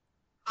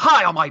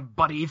Hi, all my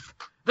buddies.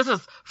 This is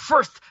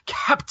First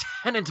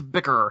Captainant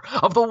Bicker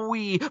of the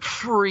We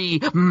Free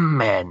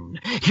Men,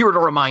 here to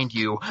remind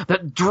you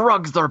that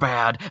drugs are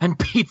bad and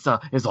pizza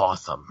is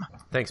awesome.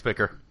 Thanks,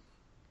 Bicker.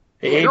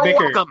 Hey, You're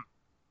Bicker. welcome.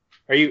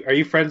 Are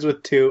you friends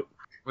with Toot?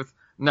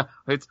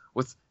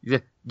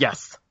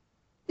 Yes.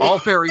 All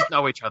fairies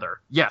know each other.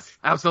 Yes,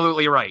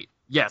 absolutely right.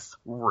 Yes,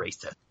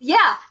 racist. Yeah,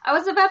 I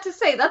was about to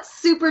say, that's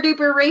super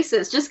duper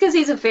racist. Just because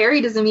he's a fairy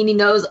doesn't mean he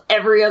knows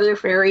every other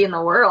fairy in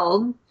the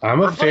world.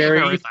 I'm a Or plenty of fairy.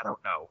 fairies I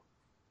don't know.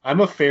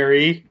 I'm a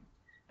fairy.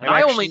 And I'm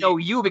I only actually know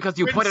you because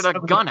you pointed a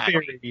Prince of gun the at me.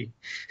 Fairy.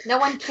 No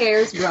one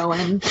cares,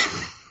 Rowan.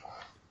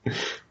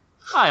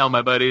 Hi, all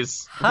my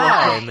buddies.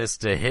 Hi,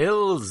 Mr.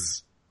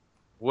 Hills.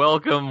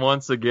 Welcome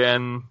once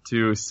again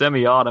to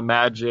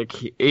Semi-Automagic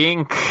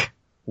Inc.,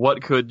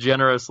 what could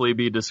generously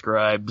be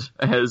described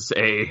as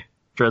a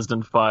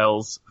Dresden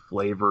Files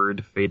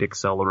flavored,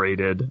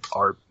 fate-accelerated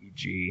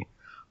RPG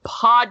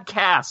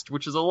podcast,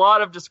 which is a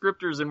lot of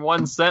descriptors in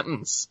one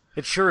sentence.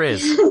 It sure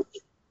is.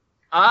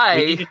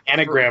 We need an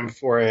anagram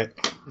for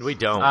it. We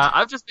don't.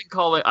 I've just been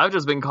calling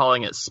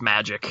it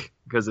Smagic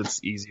because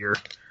it's easier.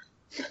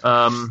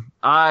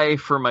 I,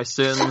 for my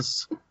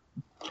sins,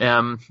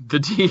 am the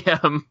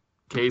DM,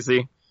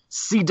 Casey.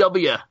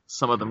 CW,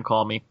 some of them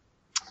call me.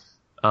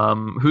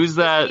 Who's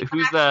that? Does he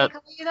Who's actually that?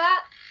 call you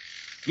that?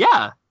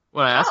 Yeah,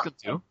 when I ask him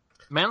to.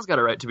 Man's got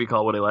a right to be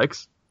called what he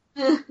likes.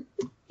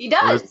 He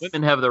does. Whereas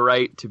women have the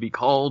right to be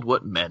called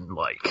what men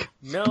like.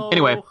 no.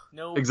 Anyway,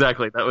 no.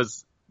 Exactly. That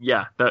was,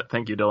 yeah,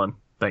 thank you, Dylan.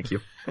 Thank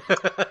you.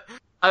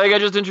 I think I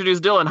just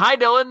introduced Dylan. Hi,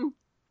 Dylan.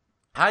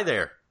 Hi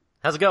there.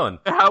 How's it going?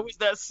 How was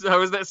that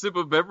sip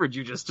of beverage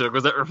you just took?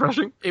 Was that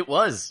refreshing? It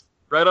was.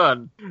 Right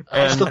on. I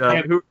And, still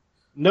can't-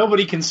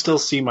 Nobody can still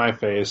see my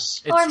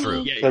face It's Or me.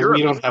 true. yeah, because you're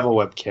we a- don't have a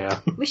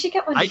webcam. We should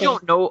get one. I today.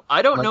 don't know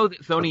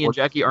that Thony and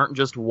Jackie aren't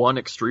just one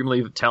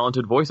extremely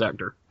talented voice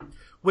actor.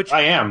 Which,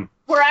 I am.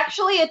 We're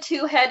actually a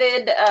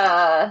two-headed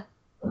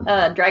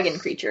dragon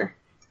creature.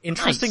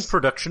 interesting Nice.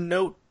 production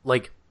note,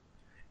 like,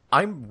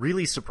 I'm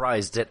really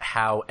surprised at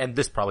how, and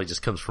this probably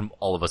just comes from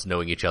all of us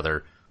knowing each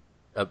other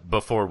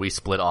before we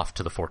split off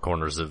to the four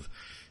corners of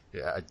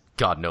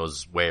God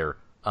knows where.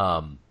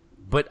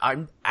 But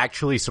I'm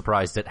actually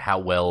surprised at how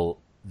well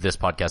this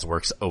podcast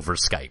works over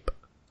Skype.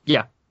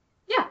 Yeah,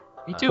 Yeah.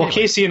 me too. Well,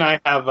 Casey and I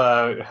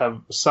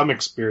have some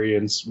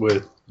experience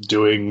with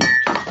doing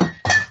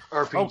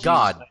RPGs. Oh,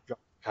 God. I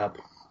dropped a cup.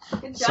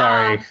 Good job.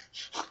 Sorry.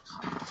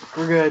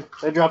 We're good.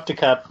 I dropped a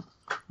cup.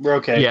 We're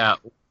okay. Yeah,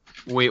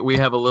 we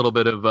have a little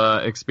bit of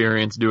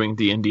experience doing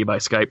D&D by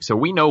Skype, so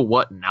we know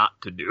what not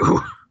to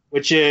do.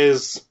 Which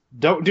is,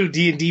 don't do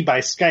D&D by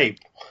Skype.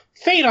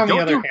 Fate, on the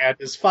Don't other do- hand,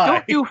 is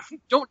fine.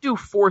 Don't do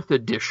 4th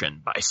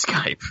edition by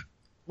Skype.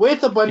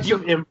 With a bunch If you-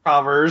 of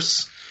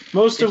improvers,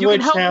 most If of you can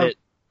which help have it.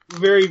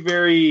 very,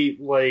 very,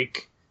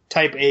 like,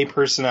 type A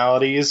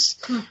personalities.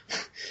 If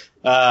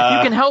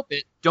you can help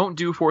it, don't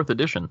do 4th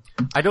edition.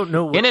 I don't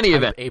know what In any type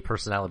event. A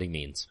personality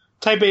means.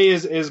 Type A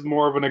is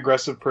more of an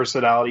aggressive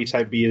personality.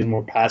 Type B is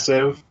more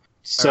passive.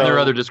 So There are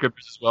other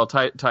descriptors as well.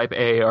 Type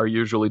A are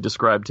usually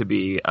described to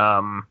be,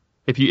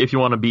 if you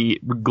want to be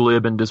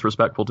glib and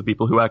disrespectful to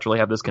people who actually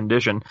have this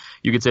condition,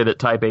 you could say that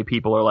Type A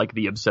people are like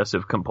the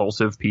obsessive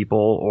compulsive people,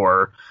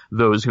 or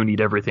those who need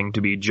everything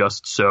to be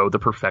just so, the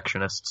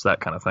perfectionists, that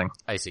kind of thing.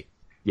 I see.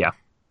 Yeah.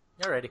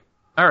 Alrighty.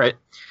 All right.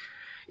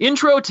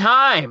 Intro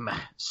time.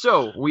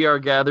 So we are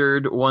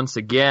gathered once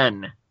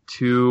again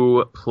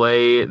to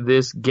play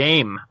this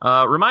game.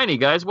 Remind me,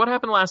 guys, what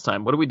happened last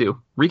time? What did we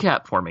do?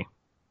 Recap for me.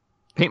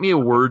 Paint me a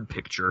word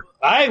picture.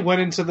 I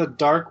went into the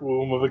dark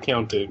womb of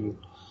accounting.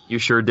 You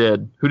sure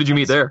did. Who did you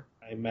meet there?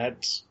 I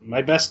met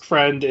my best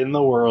friend in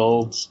the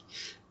world,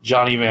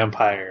 Johnny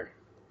Vampire.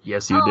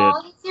 Yes, you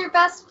Aw, did. he's your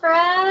best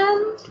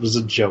friend. It was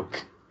a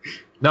joke.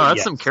 No, that's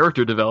Yes. some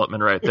character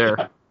development right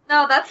there.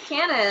 No, that's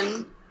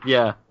canon.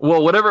 Yeah.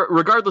 Well, whatever,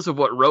 regardless of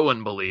what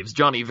Rowan believes,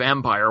 Johnny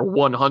Vampire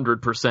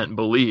 100%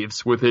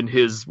 believes within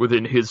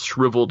his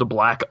shriveled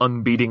black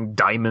unbeating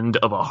diamond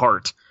of a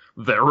heart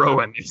that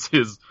Rowan is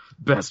his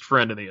best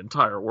friend in the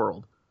entire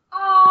world.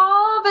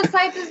 Aw,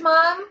 besides his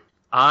mom.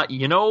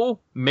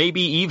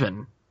 Maybe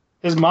even.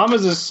 His mom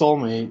is his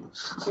soulmate.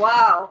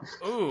 Wow.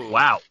 Ooh.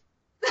 Wow.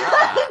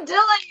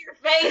 Dylan, your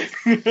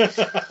face.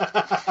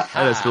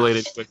 That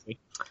escalated quickly.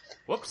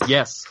 Whoops.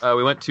 Yes,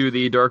 we went to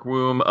the dark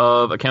womb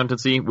of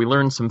accountancy. We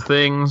learned some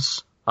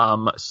things.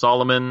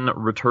 Solomon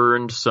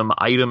returned some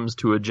items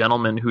to a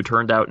gentleman who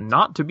turned out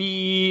not to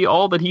be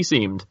all that he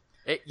seemed.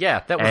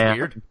 Yeah, that was And-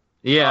 weird.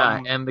 Yeah,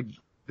 and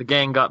the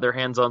gang got their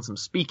hands on some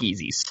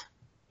speakeasies.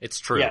 It's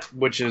true. Yeah,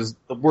 which is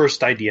the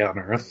worst idea on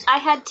earth. I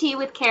had tea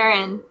with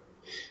Karen.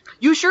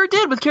 You sure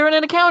did with Karen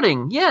and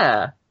accounting.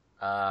 Yeah.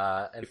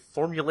 And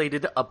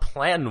formulated a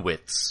plan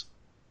wits.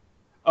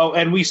 Oh,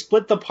 and we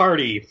split the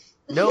party.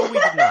 No, we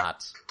did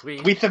not. We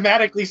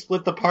thematically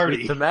split the We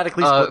party.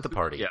 thematically split the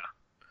party.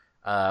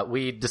 Yeah.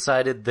 We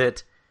decided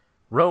that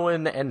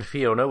Rowan and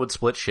Fiona would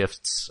split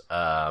shifts,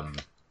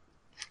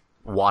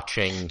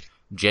 watching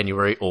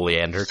January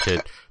Oleander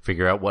to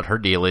figure out what her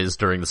deal is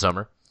during the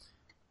summer.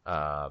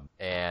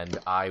 And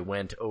I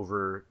went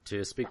over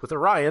to speak with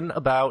Orion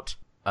about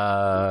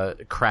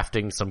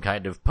crafting some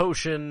kind of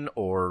potion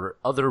or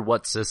other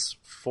what's-this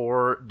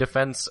for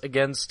defense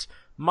against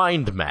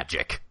mind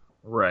magic.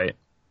 Right.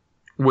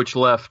 Which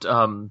left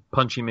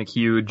Punchy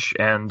McHuge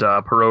and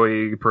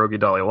Pierogi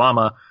Dalai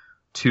Lama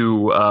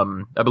to,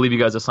 I believe you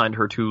guys assigned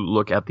her to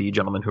look at the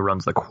gentleman who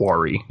runs the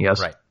quarry,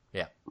 yes? Right,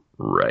 yeah.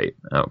 Right.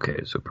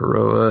 Okay, so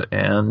Pieroa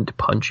and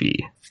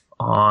Punchy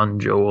on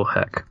Joel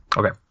Heck.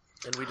 Okay.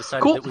 And we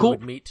decided that we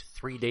would meet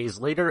 3 days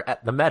later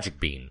at the Magic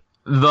Bean.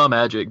 The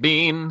Magic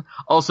Bean.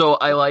 Also,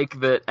 I like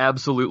that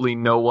absolutely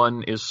no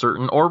one is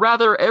certain, or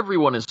rather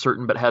everyone is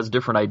certain but has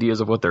different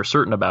ideas of what they're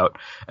certain about,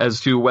 as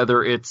to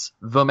whether it's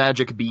the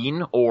Magic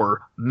Bean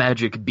or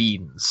Magic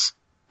Beans.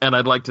 And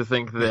I'd like to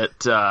think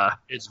that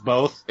it's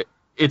both.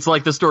 It's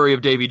like the story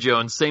of Davy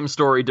Jones. Same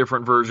story,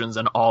 different versions,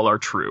 and all are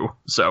true.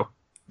 So,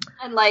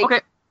 And like,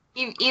 okay.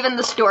 Even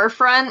the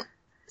storefront,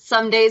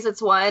 some days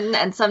it's one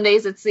and some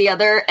days it's the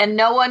other, and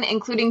no one,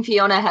 including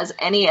Fiona, has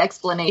any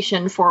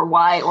explanation for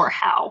why or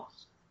how.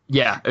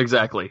 Yeah,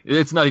 exactly.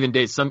 It's not even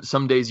days.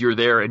 Some days you're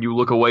there and you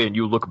look away and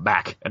you look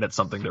back and it's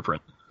something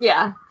different.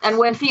 Yeah, and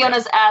when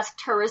Fiona's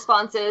asked, her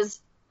response is,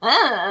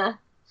 Okay.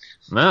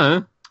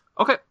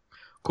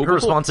 Cool. Her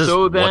response is,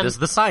 so then, what does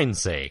the sign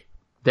say?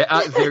 there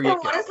you go.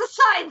 What does the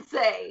sign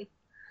say?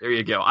 There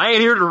you go. I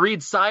ain't here to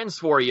read signs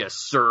for you,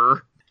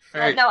 sir.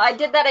 Right. No, I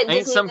did that at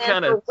Ain't some Disneyland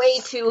kinda- for way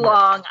too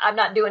long. I'm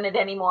not doing it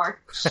anymore.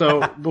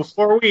 So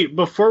before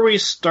we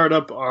start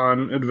up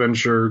on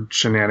adventure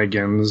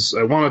shenanigans,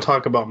 I want to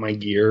talk about my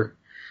gear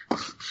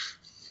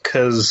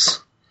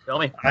because Tell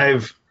me.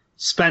 I've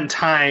spent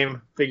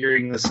time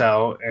figuring this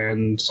out,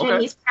 and Okay.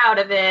 And he's proud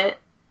of it.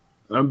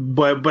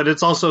 but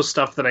it's also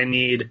stuff that I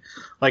need.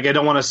 Like, I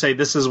don't want to say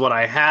this is what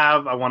I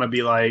have. I want to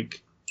be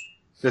like,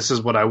 this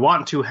is what I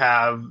want to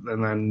have,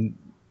 and then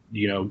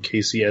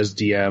Casey as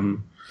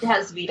DM It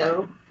has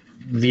veto.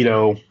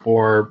 veto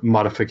or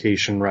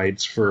modification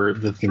rights for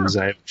the things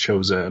I've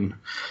chosen.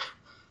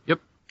 Yep.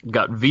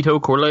 Got Vito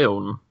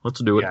Corleone. Let's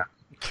do it. Yeah.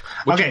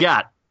 What Okay. you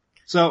got?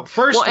 So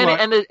first Well, one,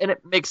 and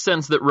it makes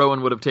sense that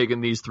Rowan would have taken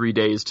these 3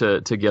 days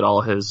to get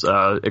all his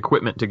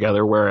equipment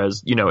together,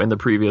 whereas in the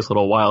previous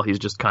little while he's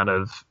just kind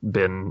of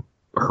been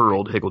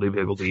hurled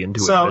higgledy-piggledy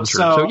into adventure.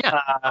 So yeah,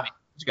 what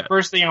you got?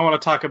 first thing I want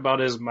to talk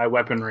about is my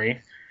weaponry.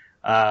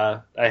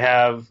 I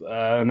have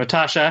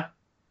Natasha.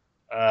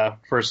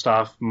 First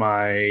off,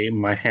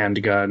 my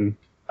handgun.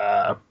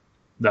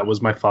 That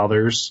was my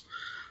father's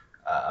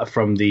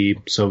from the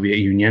Soviet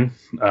Union.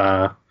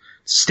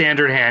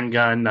 Standard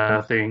handgun,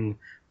 nothing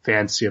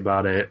fancy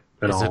about it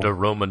at all. Is it a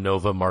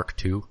Romanova Mark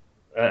II?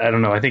 I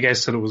don't know. I think I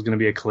said it was going to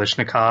be a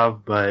Kalashnikov,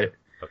 but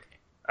Okay.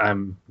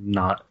 I'm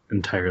not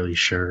entirely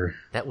sure.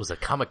 That was a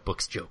comic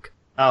books joke.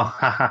 Oh,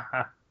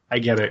 I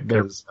get it,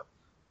 because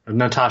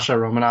Natasha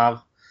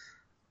Romanov,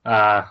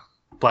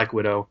 Black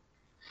Widow.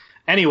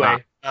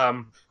 Anyway,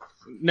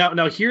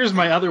 now here's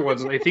my other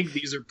ones, and I think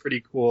these are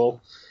pretty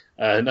cool.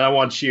 And I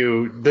want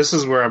this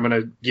is where I'm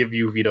going to give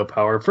you veto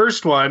power.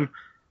 First one,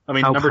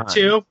 number kind?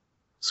 2,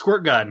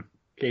 squirt gun,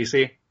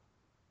 Casey.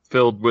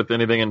 Filled with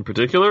anything in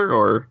particular,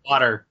 or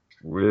Water.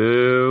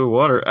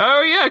 water?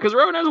 Oh yeah, because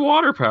Rowan has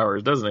water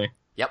powers, doesn't he?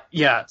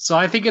 Yeah, so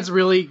I think it's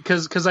really,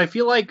 because I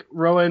feel like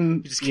Rowan,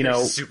 You just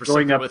carry super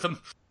growing soaker up, with him.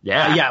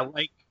 Yeah.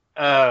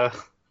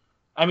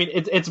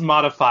 it's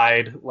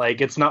modified.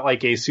 Like, it's not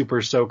like a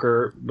super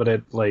soaker, but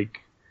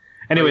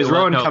anyways,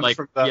 Rowan comes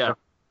from the,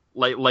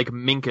 like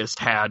Minkus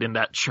had in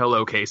that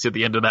cello case at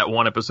the end of that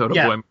one episode of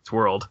Boy Meets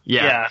World.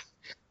 Yeah.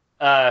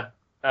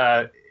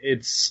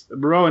 It's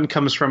Rowan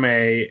comes from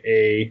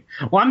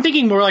I'm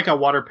thinking more like a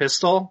water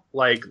pistol,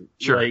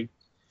 Sure.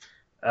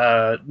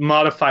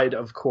 modified,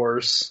 of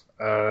course,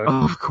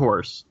 Of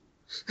course.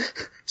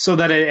 so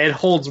that it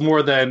holds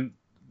more than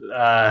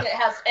It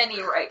has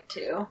any right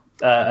to.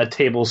 a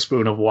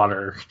tablespoon of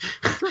water.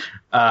 Okay,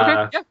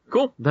 yeah,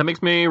 cool. That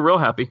makes me real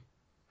happy.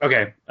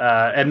 Okay,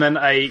 and then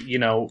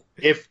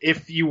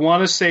if you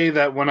want to say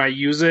that when I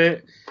use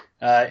it,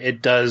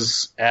 it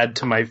does add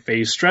to my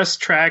phase stress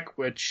track,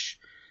 which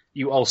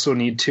you also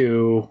need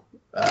to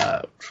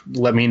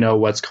let me know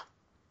what's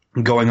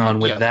going on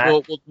with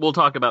that. We'll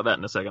talk about that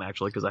in a second,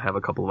 actually, because I have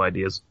a couple of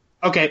ideas.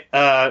 Okay,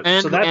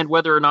 And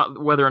whether or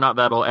not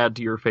that'll add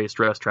to your phase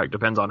stress track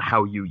depends on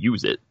how you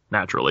use it,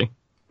 naturally.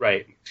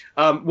 right.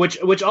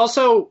 Which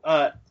also,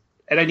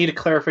 and I need a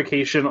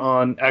clarification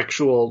on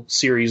actual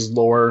series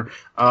lore.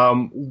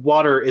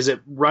 Water, is it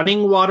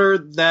running water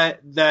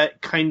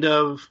that kind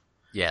of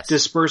Yes.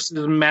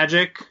 disperses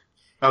magic?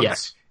 Okay.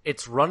 Yes.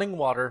 It's running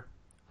water,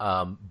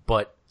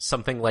 but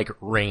something like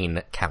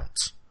rain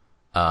counts.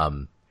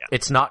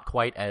 It's not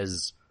quite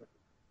as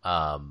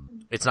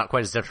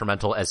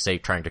detrimental as, say,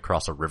 trying to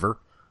cross a river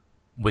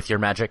with your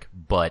magic,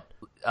 but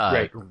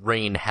Right.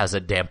 rain has a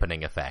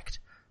dampening effect.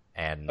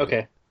 And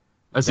Okay.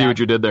 I see what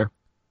you did there.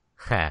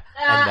 and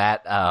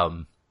that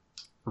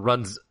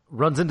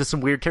runs into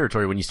some weird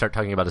territory when you start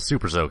talking about a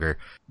super soaker,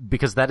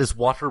 because that is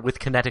water with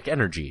kinetic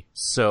energy.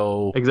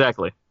 So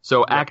Exactly.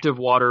 So active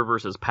water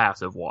versus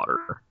passive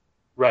water.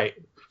 Right.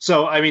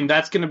 So, I mean,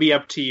 that's going to be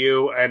up to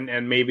you,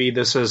 and maybe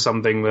this is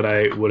something that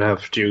I would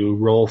have to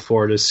roll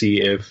for to see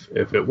if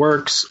it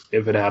works,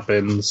 if it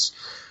happens.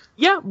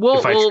 Yeah,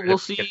 If I try we'll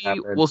to see. make it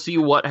happen. We'll see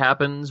what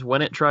happens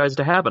when it tries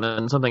to happen.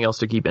 And something else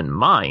to keep in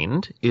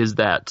mind is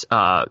that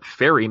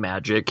fairy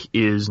magic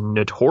is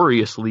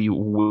notoriously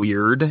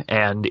weird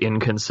and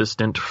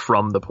inconsistent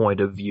from the point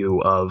of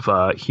view of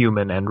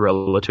human and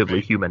relatively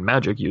human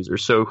magic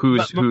users. So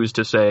who's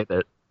to say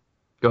that?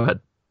 Go ahead.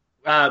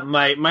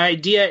 My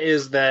idea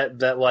is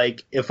that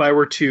like if I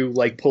were to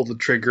like pull the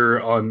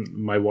trigger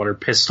on my water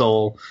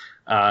pistol,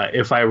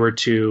 if I were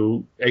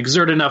to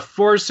exert enough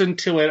force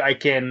into it, I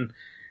can.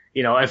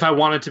 You know, if I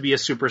wanted to be a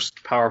super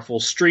powerful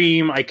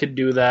stream, I could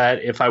do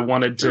that. If I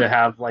wanted to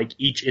have like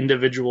each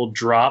individual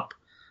drop,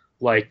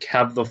 like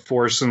have the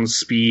force and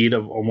speed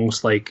of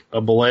almost like a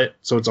bullet,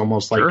 so it's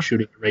almost like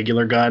shooting a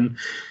regular gun,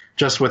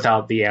 just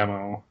without the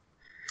ammo,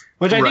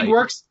 which I think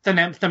works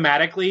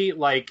thematically.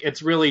 Like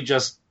it's really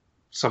just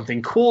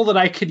something cool that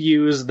I could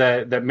use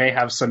that may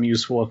have some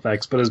useful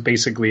effects, but is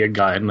basically a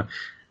gun,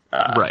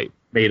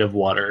 made of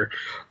water.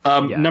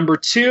 Number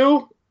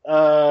 2.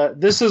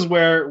 This is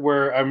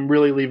where I'm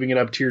really leaving it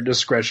up to your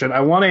discretion. I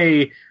want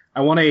a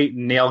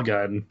nail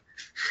gun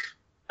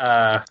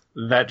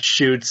that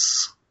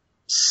shoots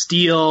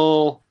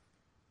steel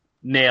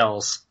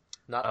nails.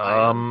 Not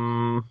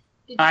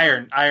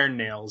iron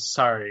nails.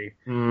 Sorry.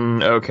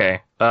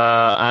 Okay.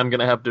 I'm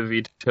gonna have to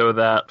veto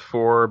that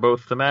for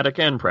both thematic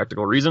and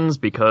practical reasons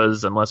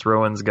because unless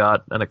Rowan's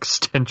got an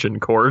extension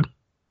cord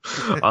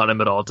on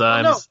him at all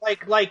times, no,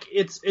 like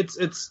it's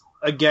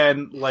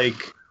again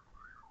like.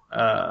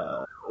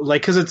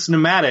 Because it's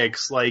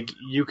pneumatics, like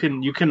you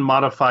can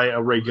modify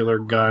a regular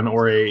gun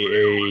or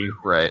a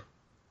right.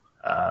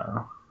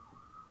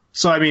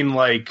 So I mean,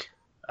 like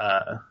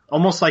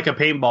almost like a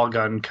paintball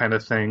gun kind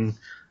of thing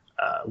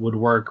would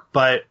work,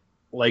 but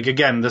like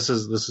again, this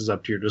is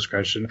up to your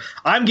discretion.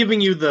 I'm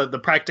giving you the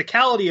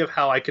practicality of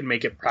how I can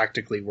make it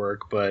practically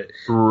work, but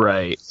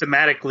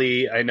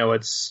thematically, I know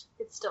it's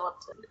still up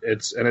to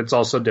it's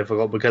also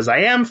difficult because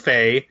I am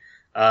Fae.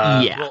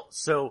 Well,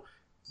 so.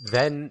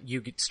 Then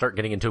you start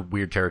getting into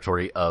weird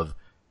territory of,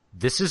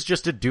 this is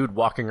just a dude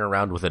walking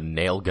around with a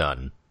nail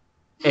gun.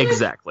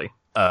 Exactly.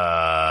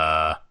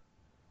 What?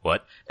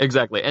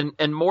 Exactly.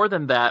 And more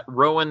than that,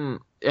 Rowan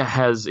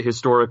has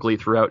historically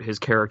throughout his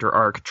character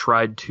arc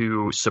tried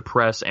to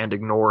suppress and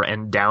ignore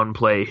and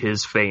downplay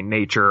his Fae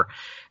nature,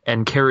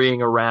 and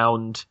carrying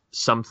around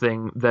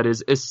something that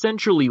is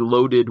essentially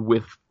loaded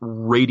with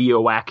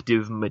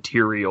radioactive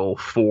material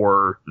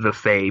for the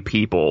Fae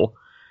people.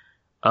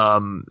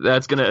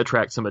 That's going to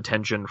attract some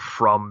attention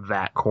from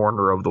that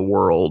corner of the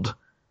world,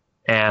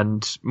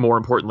 and more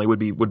importantly,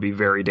 would be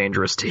very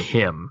dangerous to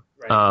him.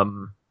 Right.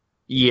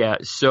 Yeah.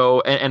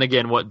 So, and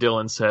again, what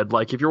Dylan said,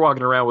 like if you're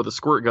walking around with a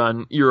squirt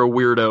gun, you're a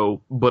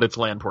weirdo, but it's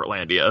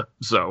Landportlandia,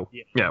 so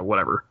yeah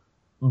whatever.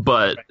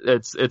 But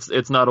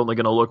it's not only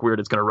going to look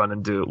weird, it's going to run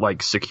into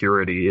like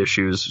security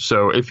issues.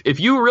 So if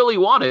you really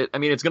want it, I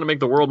mean, it's going to make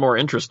the world more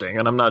interesting.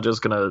 And I'm not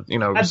just going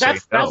to say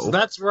no.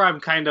 That's where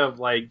I'm kind of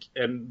like,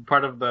 and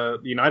part of the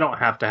I don't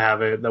have to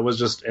have it. That was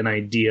just an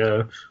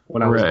idea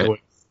when I was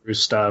going through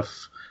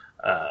stuff.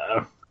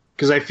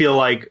 Because I feel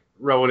like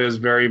Rowan is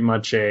very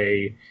much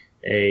and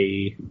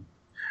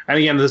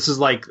again, this is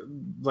like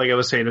I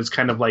was saying, it's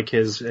kind of like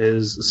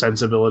his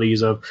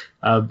sensibilities of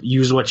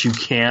use what you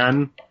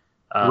can.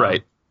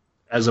 Right.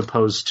 As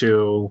opposed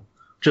to,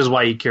 which is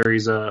why he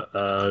carries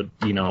a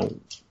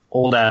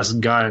old ass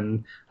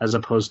gun as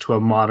opposed to a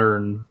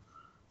modern,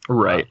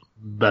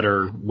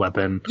 better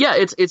weapon. Yeah,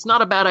 it's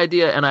not a bad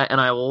idea, and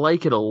I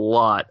like it a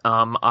lot.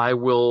 I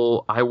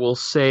will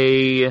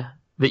say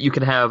that you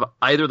can have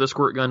either the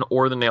squirt gun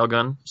or the nail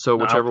gun, so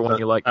whichever one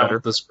you like better.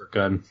 The squirt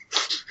gun.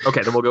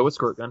 Okay, then we'll go with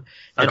squirt gun.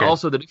 And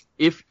also that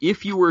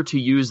if you were to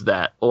use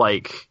that,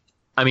 like,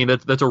 I mean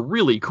that's a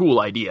really cool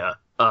idea.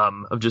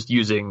 Of just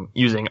using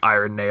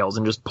iron nails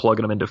and just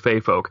plugging them into Fae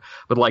folk.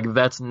 But like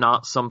that's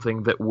not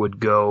something that would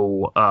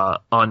go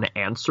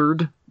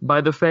unanswered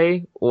by the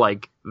Fae.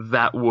 Like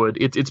that would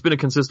it's been a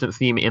consistent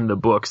theme in the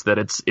books that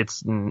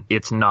it's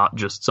not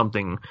just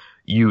something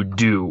you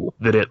do,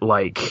 that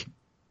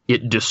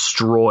it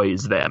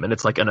destroys them, and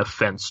it's like an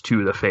offense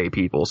to the Fae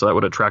people. So that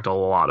would attract a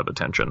lot of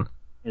attention.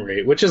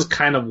 Right, which is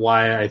kind of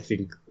why I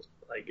think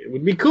like it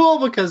would be cool,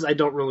 because I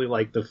don't really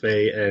like the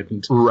Fae,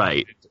 and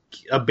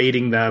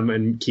abating them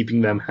and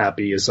keeping them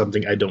happy is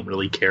something I don't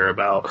really care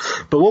about.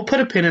 But we'll put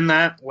a pin in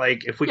that.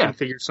 Like if we can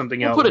figure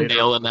something out, put a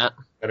nail in that.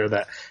 Better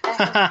that.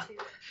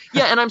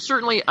 Yeah, and I'm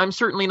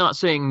certainly not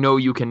saying no,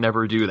 you can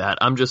never do that.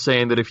 I'm just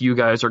saying that if you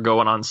guys are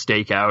going on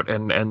stakeout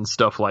and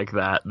stuff like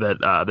that,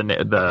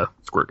 the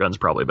squirt gun's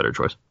probably a better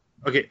choice.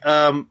 Okay,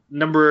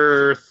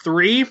 number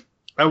 3,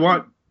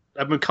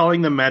 I've been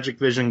calling them Magic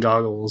Vision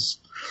goggles.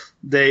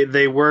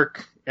 They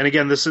work, and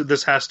again,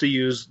 this has to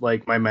use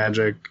like my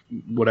magic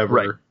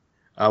whatever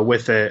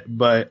with it,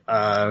 but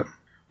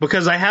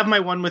because I have my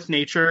one with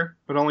nature,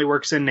 but only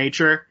works in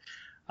nature.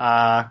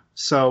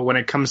 So when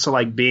it comes to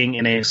like being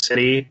in a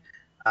city,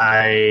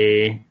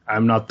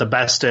 I'm not the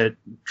best at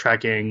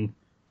tracking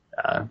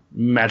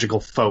magical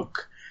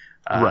folk.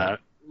 Right.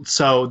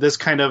 So this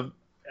kind of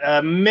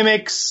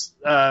mimics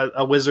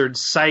a wizard's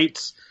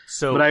sight,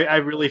 So, but I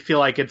really feel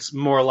like it's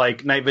more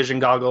like night vision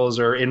goggles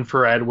or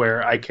infrared,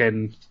 where I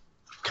can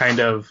kind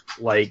of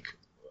like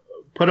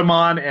put them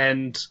on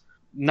and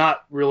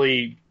not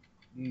really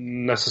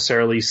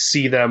necessarily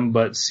see them,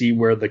 but see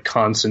where the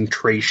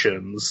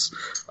concentrations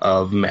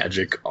of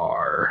magic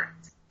are.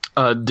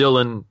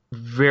 Dylan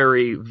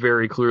very,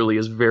 very clearly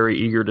is very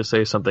eager to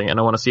say something, and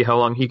I want to see how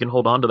long he can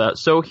hold on to that.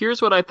 So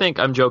here's what I think.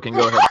 I'm joking.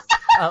 Go ahead.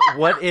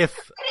 what if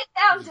Put it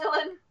down,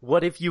 Dylan.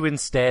 what if you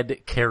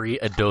instead carry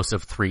a dose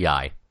of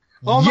 3i?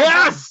 Oh my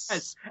Yes! God,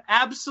 yes!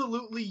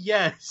 Absolutely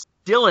yes!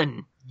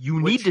 Dylan,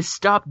 you need to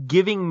stop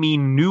giving me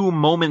new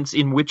moments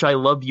in which I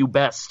love you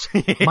best.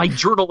 My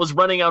journal is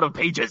running out of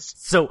pages.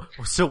 So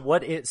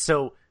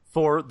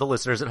for the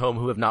listeners at home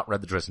who have not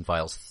read the Dresden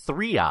Files,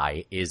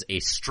 3i is a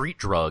street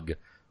drug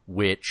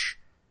which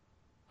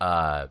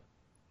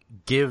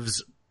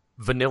gives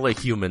vanilla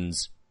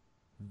humans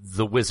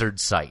the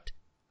wizard's sight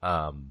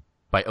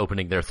by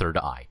opening their third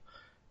eye,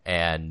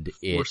 and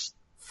it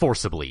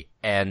forcibly.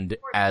 And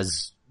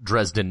as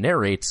Dresden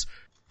narrates,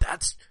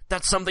 that's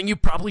something you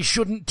probably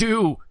shouldn't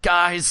do,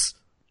 guys.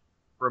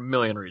 For a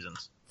million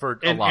reasons. For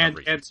a lot of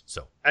reasons.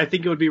 So I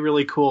think it would be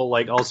really cool,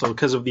 like, also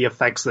because of the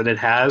effects that it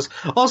has.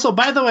 Also,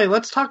 by the way,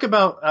 let's talk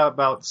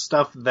about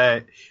stuff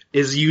that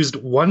is used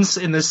once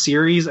in the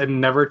series and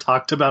never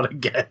talked about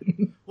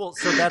again. well,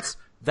 so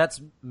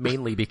that's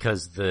mainly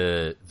because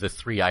the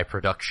 3i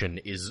production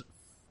is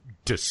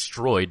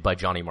destroyed by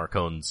Johnny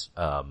Marcone's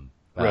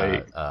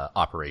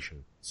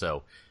operation.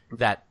 So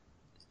that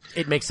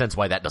it makes sense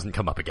why that doesn't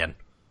come up again.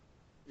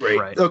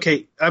 Right.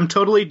 Okay, I'm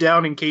totally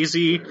down in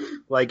Casey.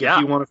 Like, Yeah.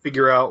 if you want to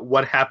figure out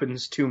what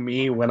happens to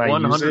me when I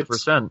use it.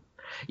 100%.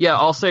 Yeah,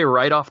 I'll say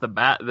right off the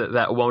bat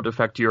that won't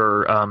affect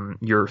your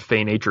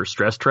Fey Nature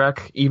stress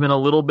track even a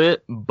little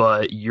bit,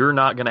 but you're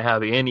not going to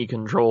have any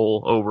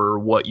control over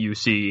what you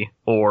see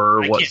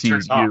or I what can't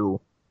turn sees it off.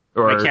 you.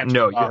 Or I can't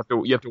no, turn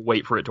it you have to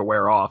wait for it to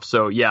wear off.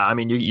 So yeah, I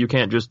mean you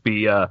can't just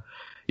be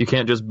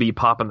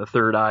popping the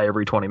third eye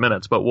every 20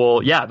 minutes. But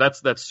well, yeah,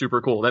 that's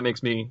super cool. That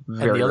makes me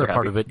very, And the other very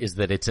part happy. of it is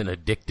that it's an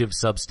addictive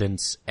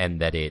substance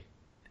and that it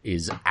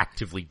is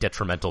actively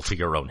detrimental to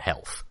your own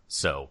health.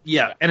 So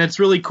Yeah, and it's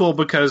really cool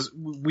because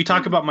we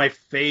talk about my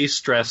face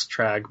stress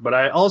track, but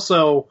I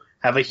also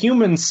have a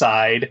human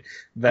side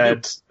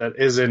that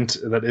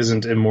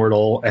isn't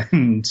immortal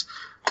and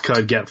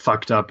could get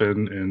fucked up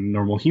in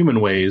normal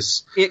human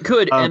ways. It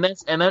could, and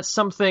that's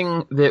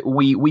something that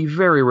we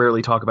very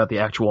rarely talk about, the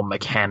actual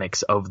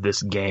mechanics of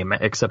this game,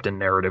 except in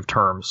narrative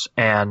terms.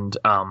 And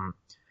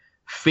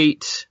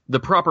Fate, the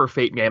proper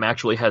Fate game,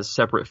 actually has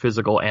separate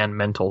physical and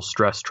mental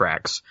stress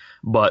tracks,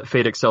 but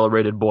Fate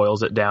Accelerated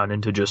boils it down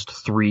into just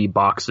 3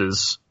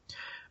 boxes.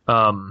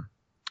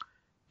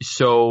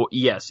 So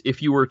yes,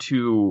 if you were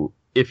to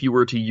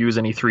use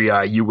any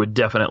 3i, you would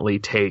definitely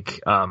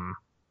take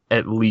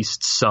at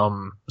least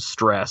some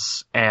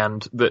stress,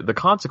 and the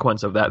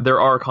consequence of that, there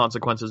are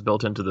consequences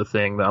built into the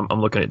thing. I'm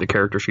looking at the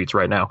character sheets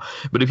right now,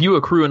 but if you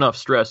accrue enough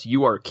stress,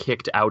 you are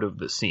kicked out of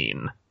the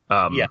scene.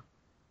 Yeah.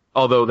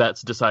 Although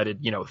that's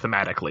decided,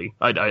 thematically.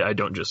 I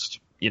don't just,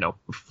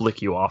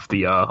 flick you off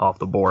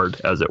the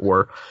board, as it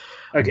were.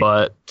 Okay.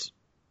 But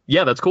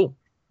yeah, that's cool.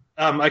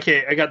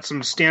 Okay, I got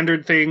some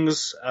standard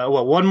things.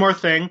 One more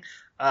thing.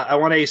 I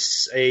want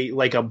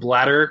a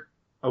bladder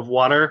of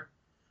water.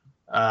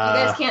 You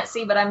guys can't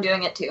see, but I'm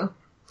doing it too.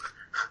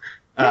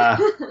 I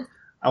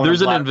want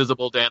There's a an bladder,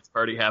 invisible dance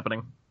party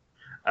happening.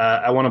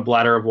 I want a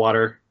bladder of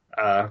water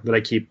that I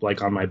keep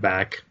like on my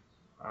back,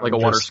 Like a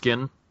water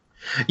skin.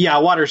 Yeah,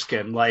 a water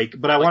skin.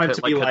 But I want it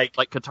to be like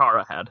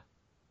Katara had.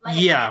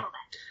 yeah.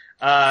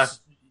 I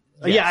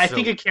so-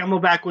 think a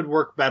camelback would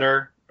work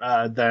better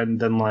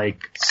than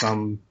like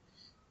some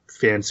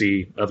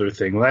fancy other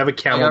thing. When I have a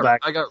camelback.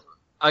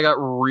 I got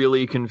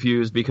really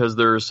confused because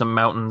there's some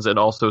mountains and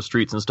also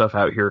streets and stuff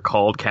out here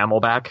called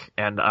Camelback,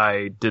 and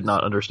I did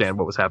not understand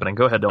what was happening.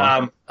 Go ahead,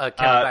 Dylan. a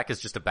camelback is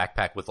just a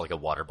backpack with like a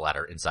water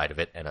bladder inside of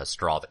it and a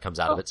straw that comes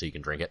out of it so you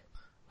can drink it.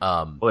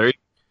 Well, there you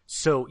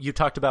So you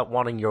talked about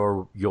wanting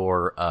your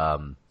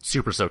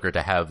Super Soaker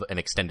to have an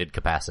extended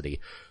capacity.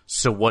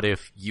 So what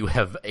if you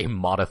have a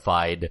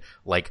modified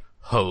like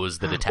hose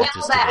that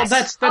attaches to Well,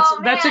 this? That's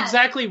man.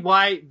 exactly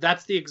why.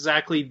 That's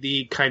exactly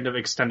the kind of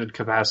extended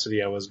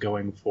capacity I was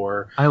going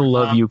for. I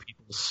love you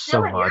people so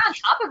Dylan, you're much. on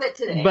top of it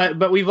today.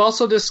 But we've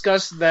also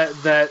discussed that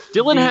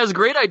Dylan has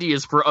great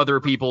ideas for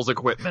other people's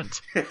equipment.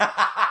 Are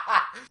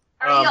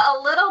you a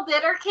little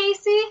bitter,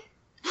 Casey?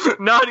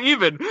 Not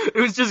even. It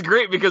was just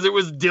great because it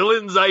was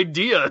Dylan's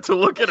idea to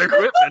look at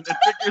equipment and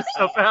figure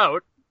stuff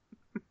out.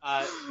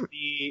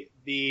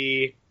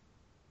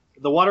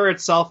 The water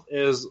itself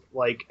is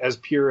like as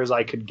pure as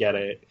I could get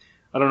it.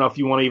 I don't know if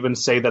you want to even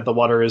say that the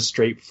water is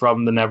straight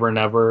from the Never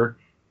Never,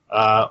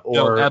 or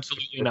No,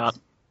 absolutely not.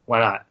 Why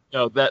not?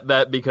 No,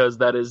 because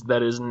that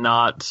is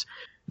not,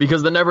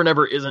 because the Never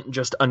Never isn't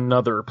just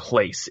another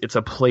place. It's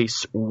a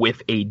place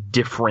with a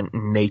different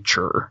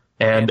nature,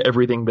 and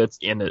everything that's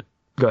in it.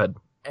 Go ahead.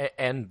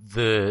 And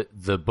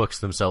the books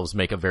themselves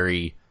make a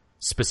very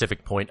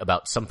specific point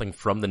about something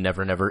from the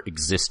Never Never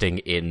existing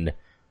in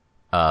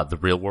the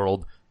real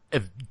world.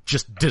 It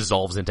just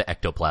dissolves into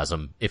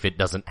ectoplasm if it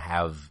doesn't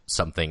have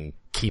something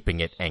keeping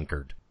it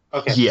anchored.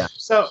 Okay. Yeah.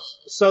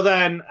 So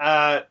then,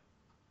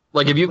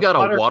 Like, if you've got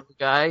Water- a water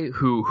guy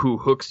who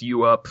hooks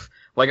you up,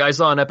 like I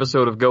saw an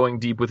episode of Going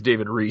Deep with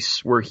David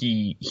Reese where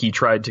he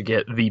tried to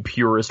get the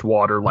purest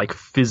water, like,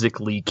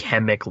 physically,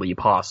 chemically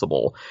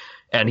possible.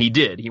 And he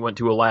did. He went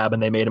to a lab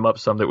and they made him up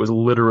some that was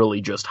literally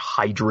just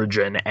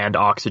hydrogen and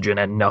oxygen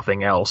and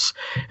nothing else.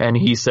 And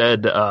he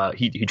said,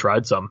 he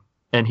tried some.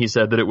 And he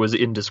said that it was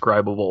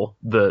indescribable,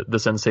 the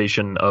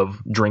sensation of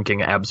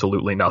drinking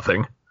absolutely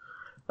nothing.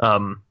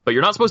 But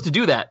you're not supposed to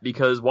do that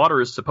because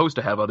water is supposed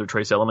to have other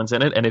trace elements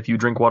in it, and if you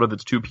drink water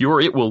that's too pure,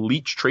 it will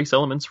leach trace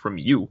elements from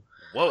you.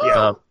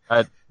 Whoa,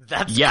 that's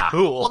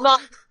cool. Well,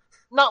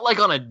 not like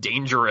on a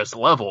dangerous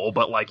level,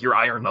 but like your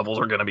iron levels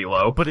are gonna be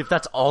low. But if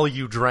that's all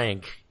you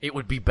drank, it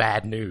would be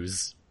bad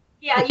news.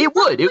 Yeah, It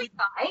would. probably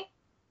die.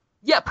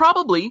 Yeah,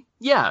 probably.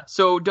 Yeah.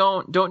 So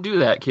don't do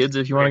that, kids,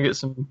 if you want to get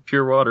some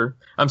pure water.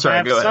 I'm sorry,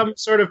 have go ahead. some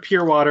sort of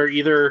pure water.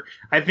 Either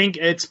I think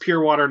it's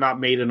pure water not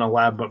made in a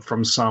lab, but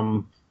from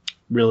some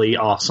really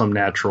awesome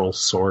natural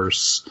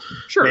source.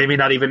 Sure. Maybe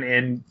not even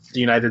in the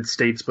United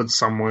States, but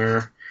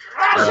somewhere.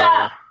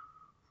 Russia!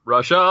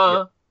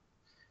 Russia.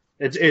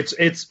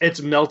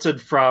 It's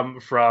melted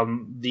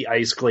from the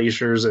ice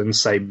glaciers in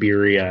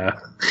Siberia.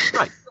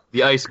 Right.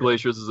 The ice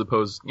glaciers as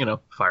opposed,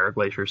 fire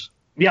glaciers.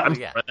 Yeah.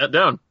 Yeah. Write that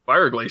down.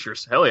 Fire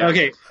glaciers. Hell yeah.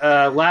 Okay.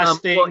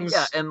 Last things. Well,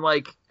 yeah, and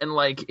like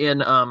in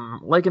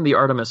the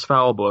Artemis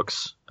Fowl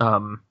books,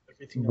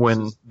 Everything else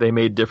when is- they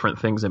made different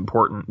things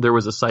important, there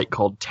was a site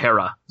called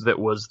Terra that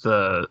was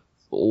the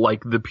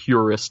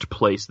purest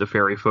place the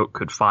fairy folk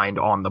could find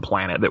on the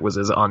planet that was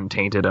as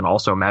untainted and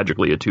also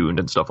magically attuned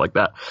and stuff like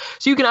that.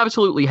 So you can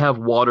absolutely have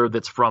water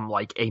that's from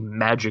like a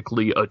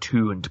magically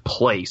attuned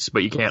place,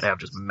 but you can't have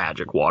just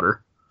magic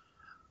water.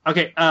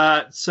 Okay,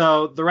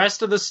 so the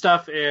rest of the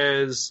stuff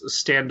is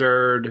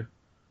standard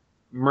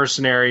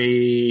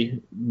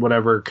mercenary,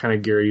 whatever kind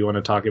of gear you want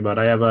to talk about.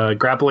 I have a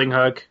grappling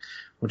hook,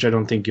 which I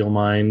don't think you'll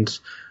mind.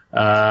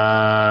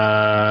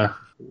 I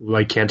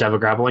can't have a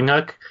grappling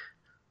hook.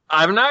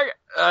 I'm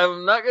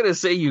not gonna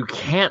say you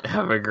can't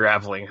have a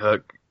grappling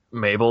hook,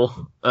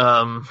 Mabel.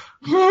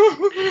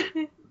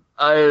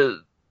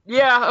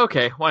 Yeah,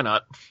 okay, why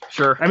not?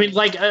 Sure. I mean,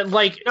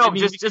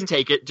 Just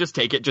take it. Just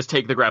take it. Just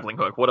take the grappling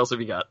hook. What else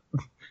have you got?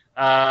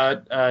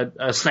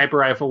 a sniper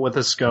rifle with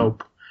a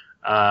scope,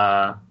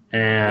 and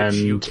Which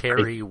you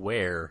carry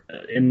where?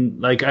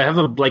 I have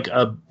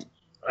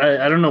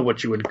I don't know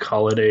what you would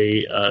call it.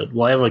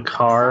 I have a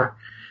car,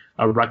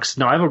 I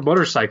have a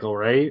motorcycle,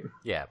 right?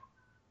 Yeah.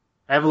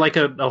 I have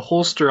a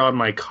holster on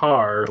my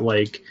car.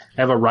 Like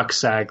I have a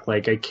rucksack.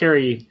 Like I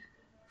carry.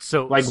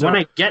 So When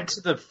I get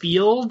to the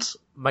field,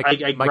 I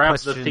grab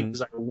question, the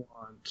things I want.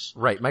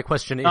 Right. My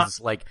question is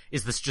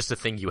is this just a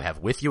thing you have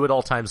with you at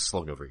all times,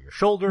 slung over your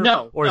shoulder?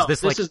 No. Or is no,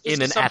 this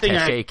in an something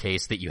attaché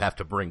case that you have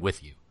to bring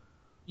with you?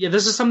 Yeah,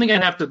 this is something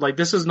I'd have to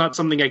this is not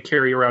something I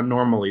carry around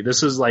normally.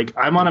 This is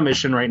I'm on a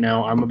mission right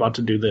now. I'm about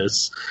to do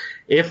this.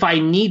 If I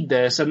need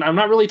this, and I'm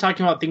not really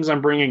talking about things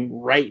I'm bringing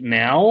right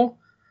now,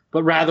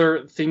 but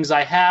rather things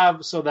I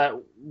have so that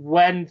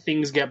when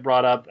things get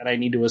brought up and I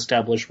need to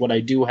establish what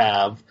I do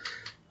have,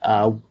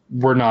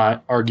 we're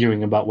not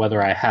arguing about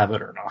whether I have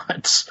it or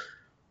not.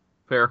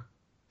 Fair.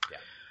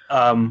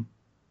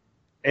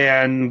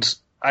 And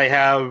I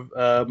have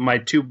my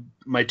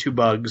two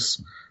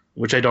bugs,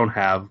 which I don't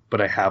have,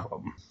 but I have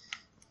them.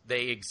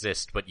 They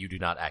exist, but you do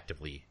not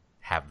actively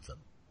have them.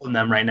 On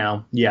them right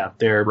now. Yeah,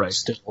 they're Right.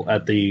 still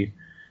at the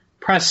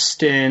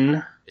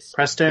Preston.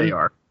 Preston? They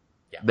are.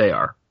 Yeah. They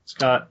are.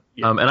 Scott.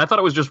 Yeah. And I thought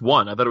it was just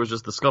one. I thought it was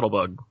just the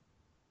scuttlebug.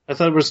 I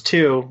thought it was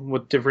two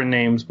with different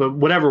names, but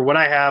whatever. What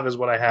I have is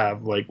what I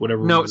have.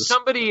 Whatever. No, was-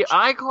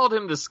 I called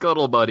him the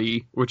Scuttle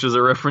Buddy, which is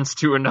a reference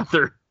to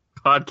another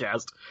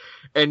podcast,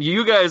 and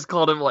you guys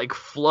called him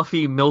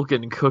Fluffy Milk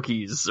and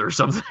Cookies or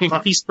something.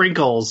 Fluffy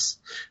Sprinkles.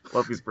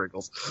 Fluffy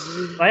Sprinkles.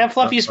 I have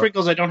Fluffy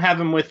Sprinkles. I don't have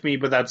him with me,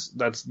 but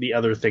that's the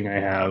other thing I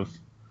have.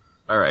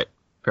 All right,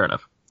 fair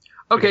enough.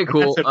 Okay,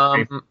 cool.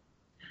 That's it.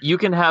 You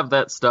can have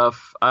that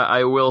stuff.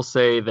 I will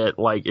say that,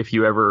 if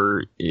you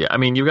ever,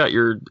 you've got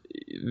your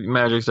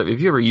magic stuff.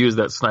 If you ever use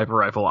that sniper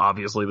rifle,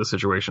 obviously the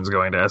situation's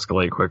going to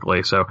escalate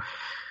quickly. So,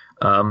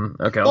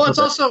 okay. Well,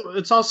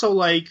 it's also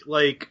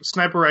like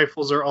sniper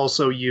rifles are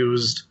also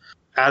used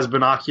as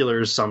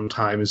binoculars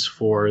sometimes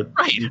for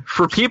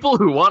people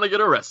who want to get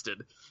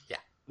arrested.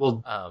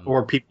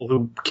 or people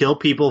who kill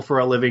people for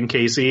a living,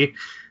 Casey,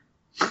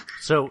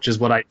 So which is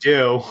what I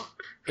do.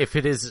 if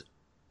it is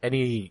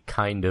any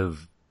kind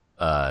of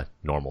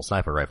normal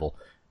sniper rifle,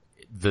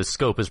 the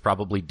scope is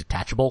probably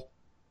detachable.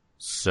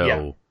 So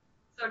Yeah.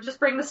 So just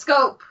bring the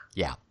scope.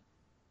 yeah.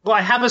 Well,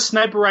 I have a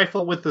sniper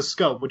rifle with the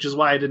scope, which is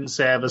why I didn't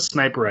say I have a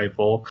sniper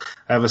rifle.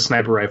 I have a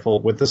sniper rifle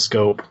with the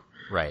scope.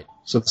 Right.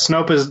 So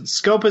the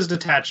scope is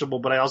detachable,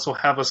 but I also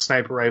have a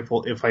sniper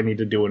rifle if I need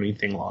to do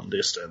anything long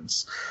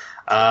distance.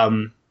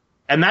 And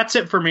And that's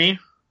it for me.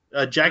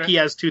 Jackie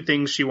has 2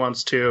 things she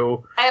wants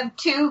to. I have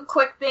 2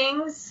 quick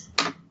things.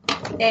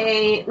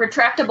 A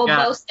retractable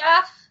bow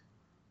staff.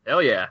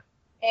 Hell yeah.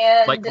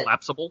 And Like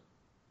collapsible?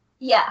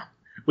 yeah.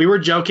 We were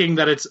joking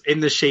that it's in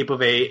the shape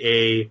of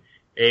a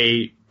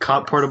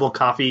portable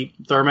coffee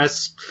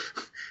thermos.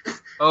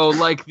 Oh,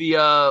 like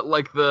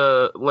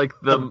the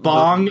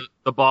bong?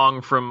 The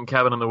bong from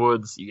Cabin in the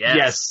Woods.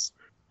 Yes.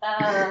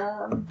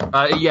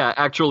 Yeah,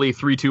 actually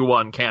 3, 2,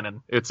 1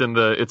 canon. It's in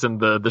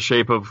the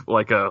shape of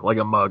like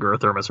a mug or a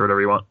thermos or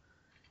whatever you want.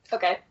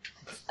 Okay.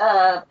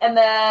 And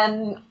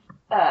then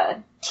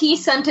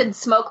tea-scented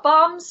smoke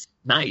bombs.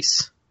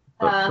 Nice.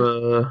 I'm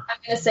going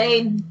to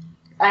say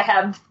I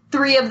have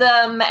 3 of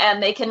them,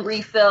 and they can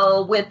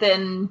refill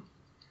within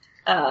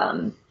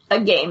a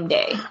game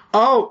day.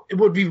 Oh, it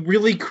would be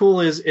really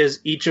cool is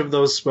each of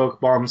those smoke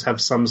bombs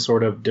have some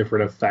sort of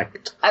different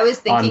effect. I was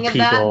thinking of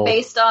people.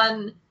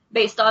 that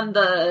based on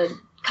the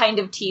kind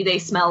of tea they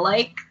smell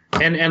like.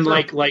 And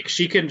like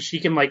she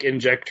can like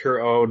inject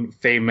her own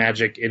fey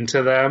magic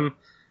into them.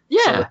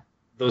 Yeah. So that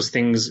those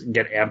things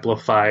get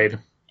amplified.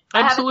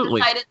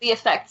 Absolutely. I haven't decided the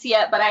effects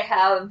yet, but I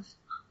have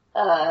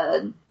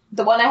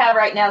the one I have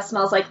right now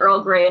smells like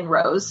Earl Grey and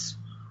rose.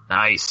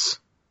 Nice.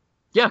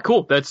 Yeah,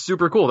 cool. That's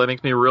super cool. That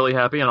makes me really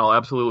happy, and I'll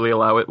absolutely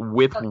allow it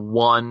with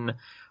one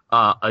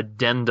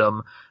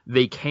addendum.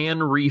 They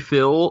can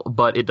refill,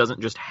 but it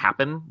doesn't just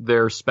happen.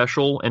 They're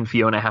special, and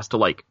Fiona has to,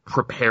 like,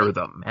 prepare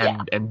them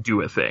and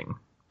do a thing.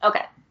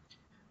 Okay.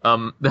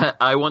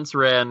 I once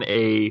ran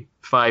a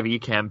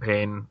 5e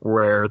campaign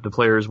where the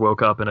players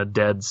woke up in a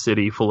dead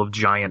city full of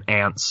giant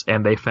ants,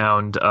 and they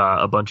found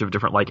a bunch of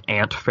different, like,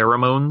 ant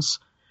pheromones.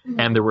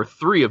 And there were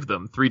 3 of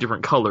them, 3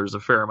 different colors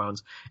of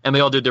pheromones, and they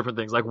all did different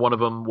things. Like, one of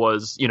them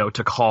was,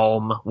 to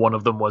calm, one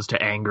of them was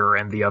to anger,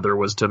 and the other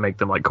was to make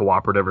them, like,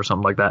 cooperative or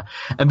something like that.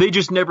 And they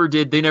just never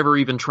did. They never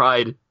even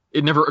tried.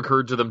 It never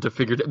occurred to them to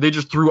figure it out. They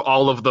just threw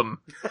all of them.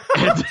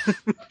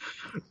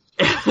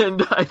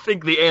 And I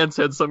think the ants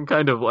had some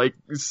kind of, like,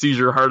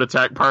 seizure heart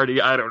attack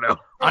party. I don't know.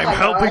 I'm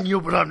helping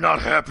you, but I'm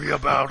not happy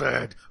about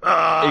it.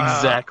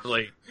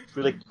 Exactly.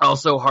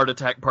 Also, Heart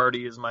Attack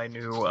Party is my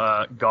new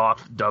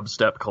goth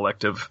dubstep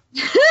collective.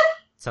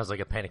 Sounds like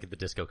a Panic at the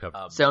Disco cover.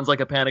 Sounds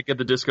like a Panic at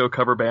the Disco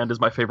cover band is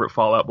my favorite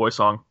Fall Out Boy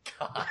song.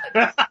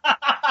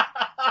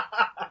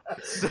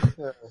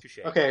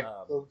 Okay,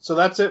 so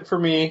that's it for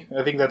me.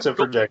 I think that's it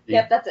for Jackie.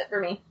 Yep, that's it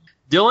for me.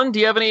 Dylan, do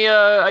you have any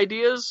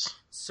ideas?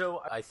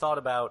 So I thought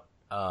about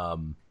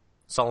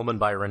Solomon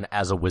Byron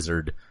as a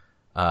wizard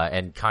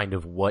and kind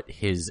of what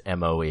his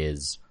MO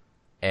is.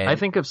 And I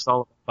think of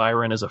Solomon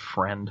Byron as a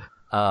friend.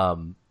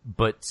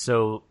 But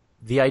so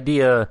the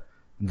idea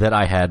that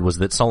I had was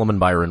that Solomon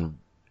Byron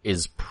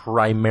is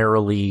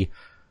primarily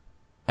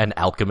an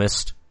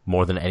alchemist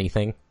more than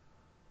anything.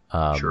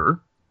 Sure.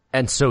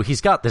 And so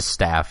he's got this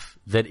staff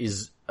that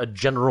is a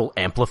general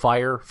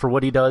amplifier for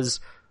what he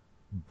does,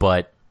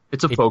 but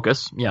it's a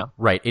focus, yeah.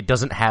 Right. It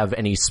doesn't have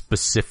any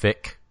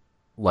specific,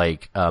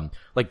 like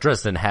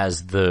Dresden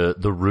has the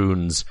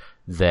runes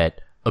that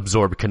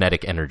absorb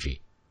kinetic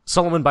energy.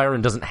 Solomon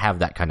Byron doesn't have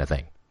that kind of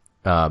thing.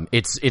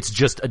 It's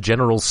just a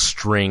general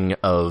string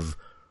of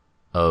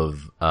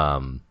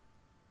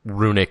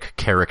runic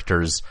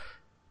characters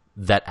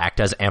that act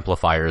as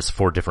amplifiers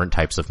for different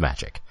types of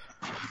magic.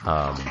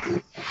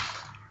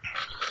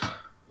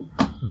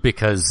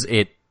 Because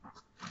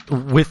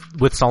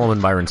with Solomon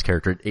Byron's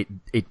character,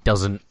 it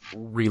doesn't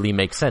really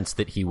make sense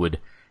that he would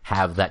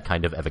have that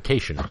kind of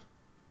evocation,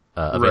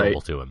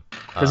 available to him.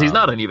 Because he's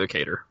not an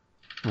evocator.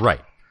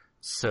 Right.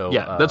 So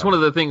yeah, that's one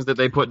of the things that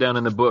they put down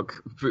in the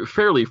book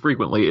fairly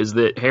frequently is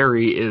that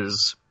Harry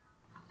is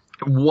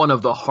one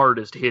of the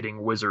hardest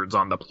hitting wizards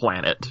on the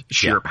planet,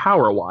 sheer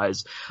power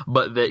wise,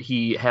 but that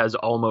he has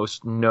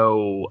almost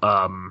no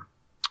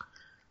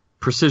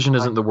precision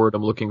isn't the word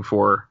I'm looking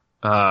for.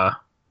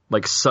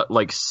 Like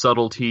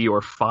subtlety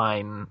or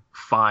fine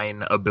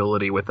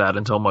ability with that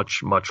until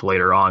much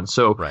later on.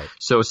 So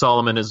so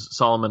Solomon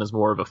is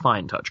more of a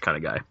fine touch kind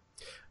of guy.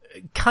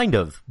 Kind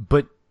of,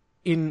 but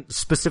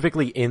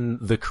specifically in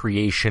the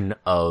creation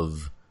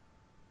of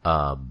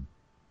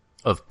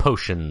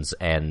potions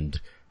and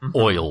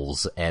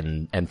oils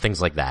and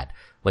things like that.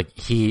 Like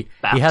he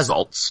has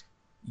salts.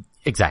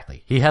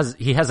 Exactly. He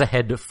has a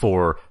head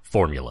for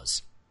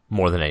formulas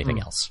more than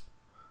anything else.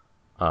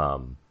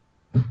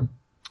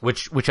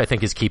 Which I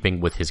think is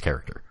keeping with his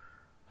character.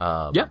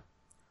 Yeah.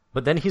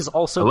 But then he's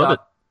also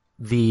got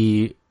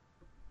the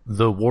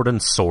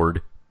Warden's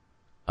Sword.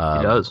 He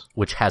does.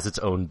 Which has its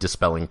own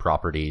dispelling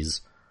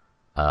properties.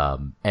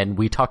 And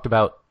we talked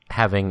about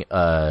having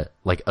a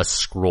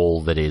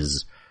scroll that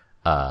is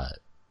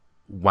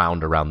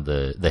wound around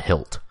the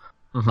hilt.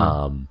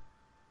 And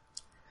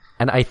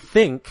I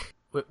think,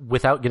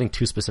 without getting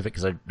too specific,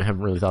 because I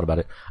haven't really thought about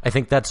it, I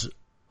think that's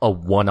a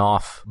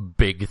one-off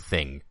big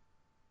thing.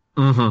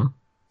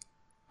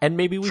 And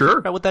maybe we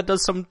figure out what that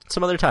does some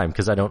other time,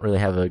 because I don't really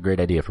have a great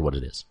idea for what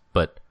it is.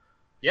 But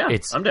yeah,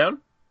 I'm down.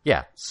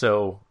 Yeah,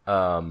 so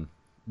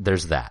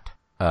there's that.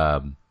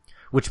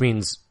 Which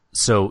means,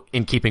 so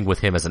in keeping with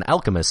him as an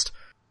alchemist,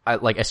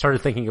 I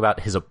started thinking about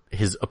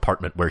his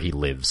apartment where he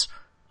lives.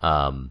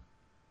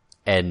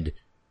 And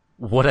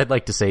what I'd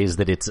like to say is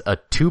that it's a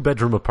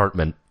 2-bedroom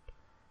apartment,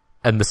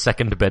 and the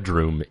second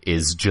bedroom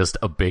is just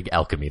a big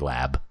alchemy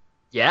lab.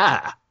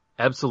 Yeah,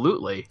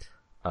 absolutely.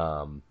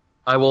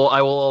 I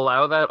will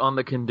allow that on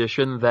the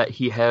condition that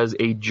he has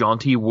a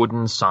jaunty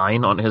wooden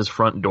sign on his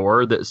front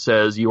door that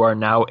says, "You are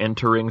now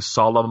entering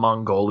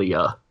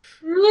Solomongolia."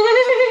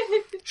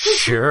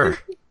 Sure.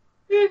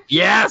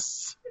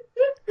 Yes!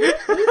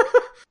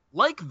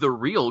 Like the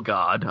real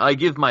God, I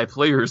give my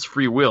players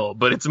free will,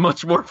 but it's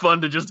much more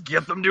fun to just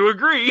get them to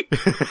agree.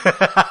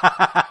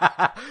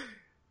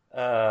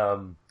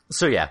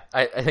 So yeah,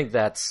 I think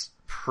that's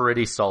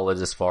pretty solid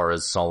as far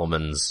as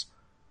Solomon's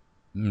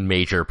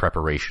major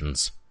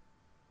preparations.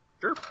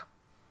 Sure.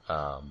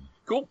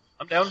 Cool.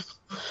 I'm down.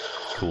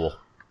 Cool.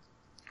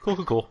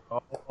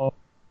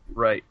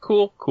 Right.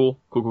 Cool.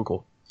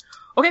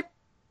 Okay.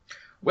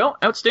 Well,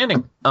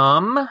 outstanding.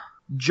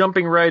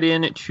 Jumping right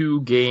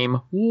into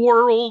game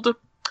world.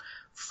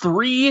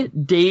 3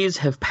 days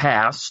have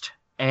passed,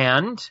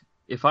 and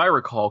if I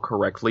recall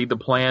correctly, the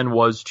plan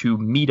was to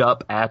meet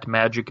up at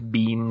Magic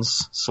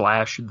Beans /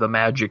 the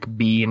Magic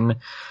Bean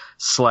 /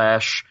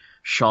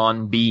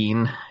 Sean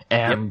Bean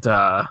and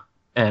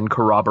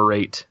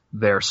corroborate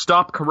there.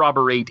 Stop,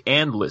 corroborate,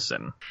 and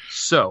listen.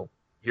 So,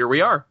 here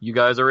we are. You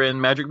guys are in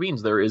Magic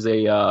Beans. There is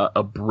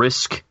a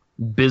brisk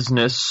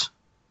business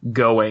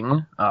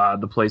going.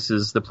 The place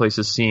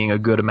is seeing a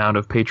good amount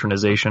of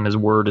patronization as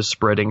word is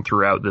spreading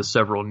throughout the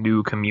several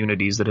new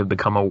communities that have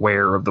become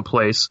aware of the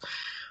place.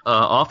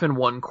 Off in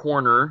one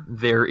corner,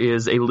 there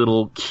is a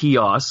little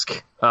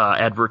kiosk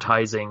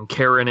advertising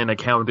Karen and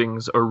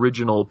Accounting's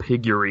original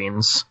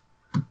Pigurines,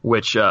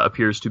 which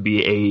appears to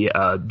be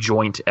a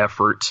joint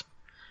effort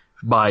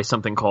by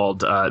something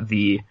called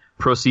the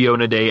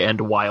Procionidae and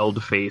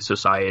Wild Fae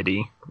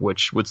Society,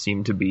 which would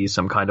seem to be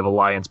some kind of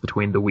alliance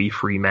between the Wee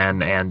Free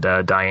Men and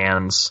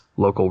Diane's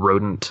local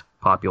rodent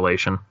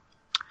population.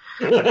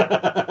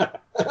 Yeah,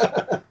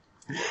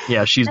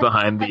 she's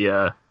behind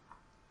the...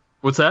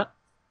 What's that?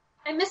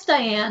 I miss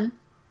Diane.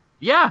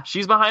 Yeah,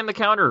 she's behind the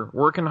counter,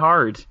 working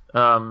hard.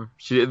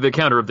 The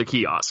counter of the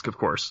kiosk, of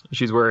course.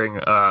 She's wearing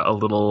a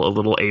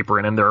little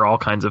apron, and there are all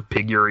kinds of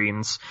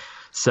figurines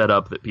set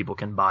up that people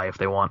can buy if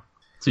they want.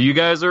 So you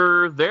guys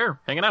are there,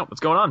 hanging out. What's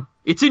going on?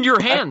 It's in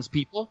your hands,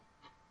 people.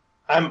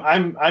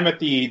 I'm at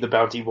the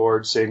bounty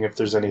board, seeing if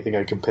there's anything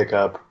I can pick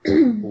up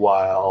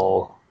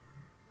while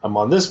I'm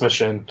on this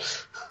mission.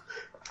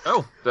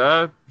 Oh,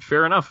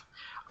 fair enough.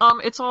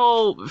 It's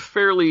all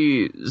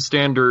fairly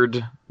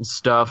standard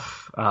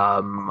stuff.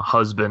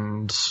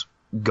 Husband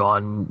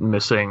gone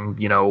missing,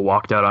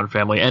 walked out on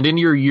family. And in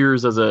your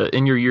years as a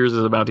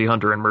bounty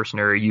hunter and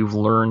mercenary, you've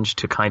learned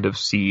to kind of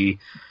see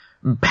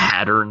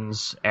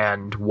patterns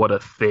and what a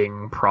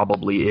thing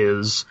probably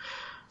is.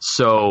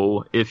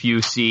 So if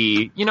you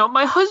see,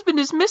 my husband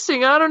is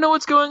missing, I don't know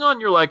what's going on,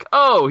 you're like,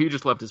 oh, he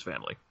just left his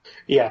family.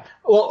 Yeah.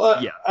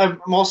 Well, yeah.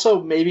 I'm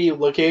also maybe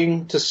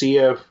looking to see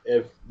if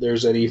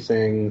there's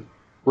anything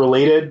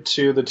related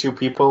to the two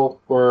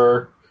people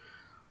we're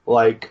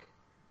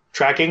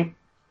tracking.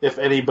 If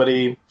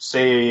anybody,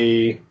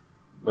 say, I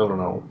don't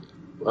know,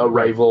 a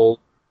rival.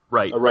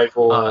 Right. A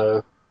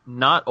rival.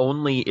 Not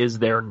only is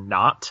there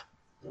not,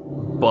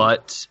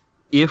 but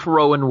if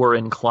Rowan were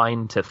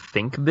inclined to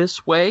think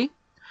this way,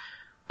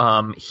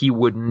 he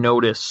would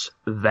notice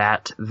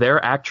that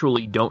there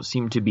actually don't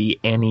seem to be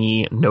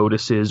any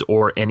notices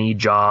or any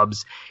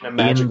jobs in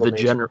the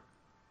general.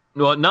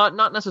 Well,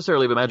 not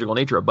necessarily of a magical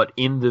nature, but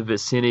in the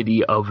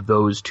vicinity of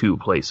those two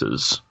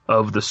places,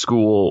 of the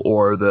school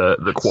or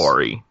the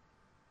quarry.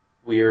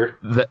 Weird.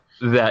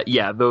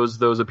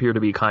 Those appear to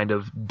be kind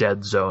of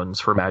dead zones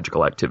for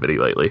magical activity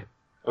lately.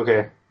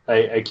 Okay,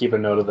 I keep a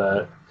note of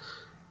that.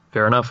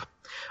 Fair enough.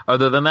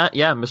 Other than that,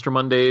 yeah, Mr.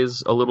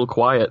 Monday's a little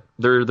quiet.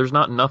 There's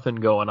not nothing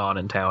going on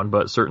in town,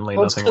 but certainly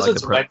nothing like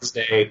it's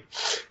Wednesday.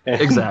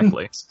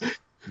 Exactly.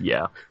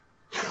 Yeah.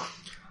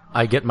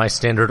 I get my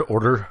standard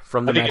order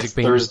from the Magic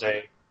Bean.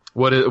 Thursday.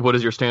 What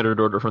is your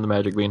standard order from the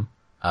Magic Bean?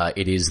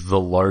 It is the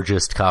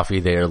largest coffee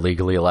they are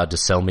legally allowed to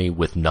sell me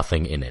with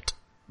nothing in it.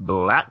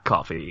 Black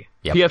coffee.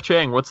 Yep. PF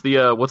Chang, what's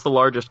the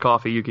largest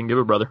coffee you can give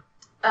a brother?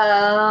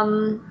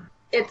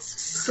 It's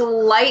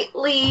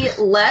slightly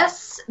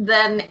less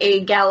than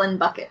a gallon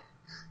bucket.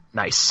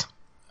 Nice.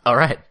 All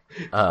right.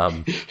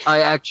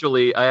 I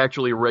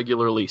actually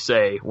regularly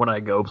say when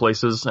I go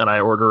places and I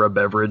order a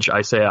beverage,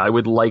 I say I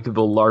would like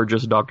the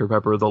largest Dr.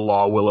 Pepper the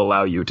law will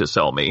allow you to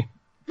sell me.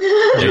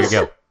 There you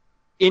go.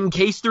 In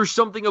case there's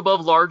something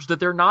above large that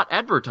they're not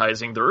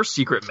advertising, there are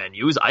secret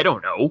menus. I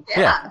don't know.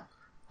 Yeah.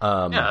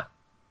 Yeah.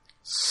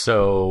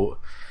 So,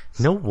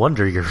 no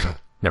wonder you're...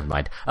 Never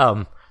mind.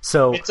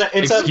 So it's a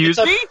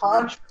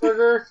Paunch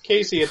Burger,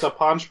 Casey. It's a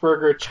Paunch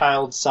Burger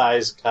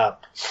child-sized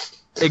cup.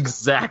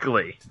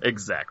 Exactly.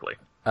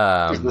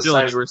 Dylan,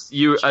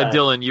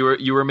 Dylan,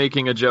 you were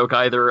making a joke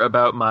either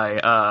about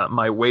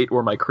my weight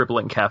or my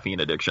crippling caffeine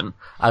addiction.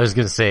 I was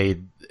going to say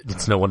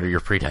it's no wonder you're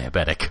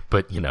pre-diabetic,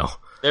 but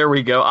There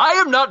we go.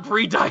 I am not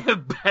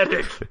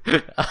pre-diabetic.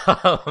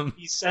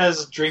 He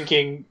says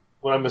drinking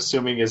what I'm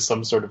assuming is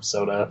some sort of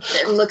soda.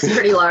 It looks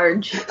pretty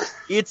large.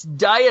 It's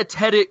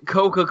dietetic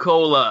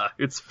Coca-Cola.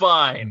 It's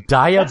fine.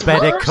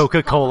 Diabetic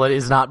Coca-Cola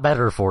is not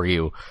better for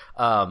you.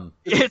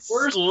 It's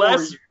worse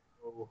less. for you.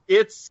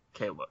 It's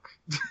okay. Look,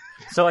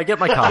 So I get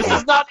my coffee.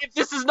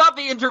 This is not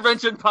the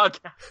intervention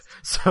podcast.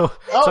 So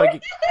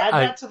Add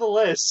that to the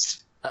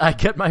list. I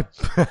get my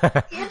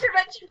The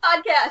intervention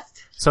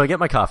podcast. So I get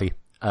my coffee,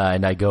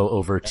 and I go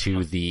over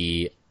to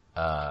the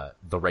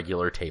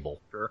regular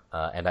table. Sure.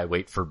 And I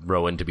wait for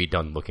Rowan to be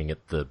done looking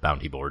at the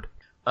bounty board.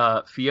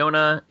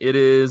 Fiona, it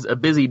is a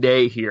busy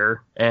day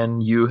here,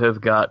 and you have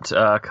got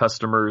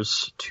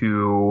customers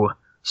to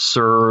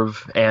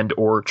serve and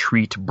or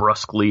treat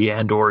brusquely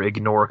and or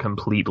ignore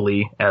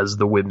completely as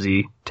the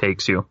whimsy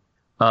takes you.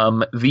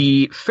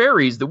 The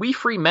fairies, the wee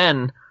free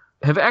men,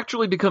 have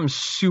actually become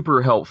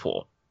super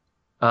helpful.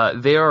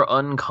 They are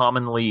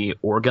uncommonly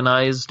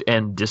organized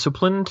and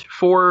disciplined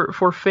for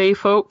fae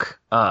folk.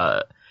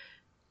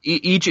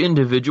 Each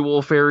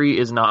individual fairy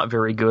is not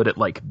very good at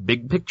like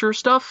big picture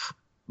stuff,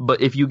 but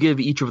if you give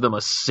each of them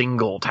a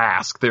single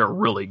task, they're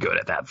really good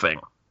at that thing.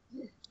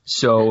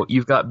 So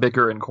you've got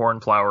Bicker and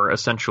Cornflower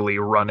essentially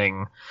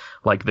running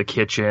like the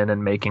kitchen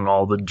and making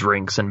all the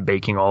drinks and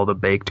baking all the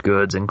baked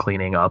goods and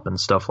cleaning up and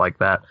stuff like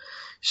that.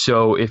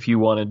 So if you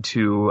wanted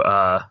to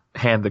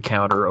hand the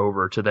counter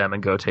over to them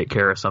and go take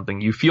care of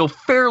something, you feel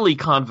fairly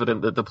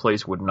confident that the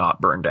place would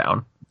not burn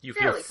down. You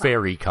feel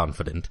very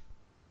confident.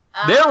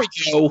 There we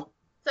go.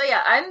 So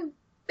yeah, I'm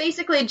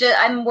basically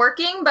I'm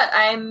working, but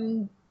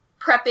I'm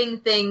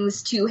prepping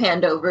things to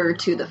hand over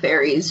to the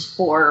fairies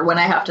for when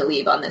I have to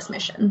leave on this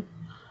mission.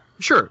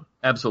 Sure,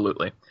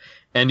 absolutely.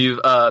 And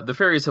the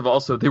fairies have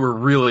also, they were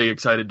really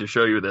excited to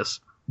show you this.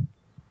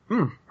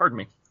 Pardon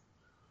me.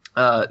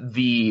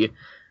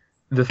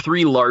 The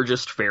three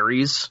largest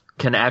fairies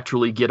can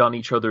actually get on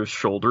each other's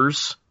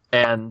shoulders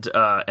and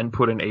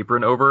put an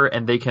apron over,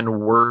 and they can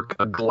work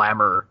a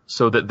glamour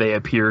so that they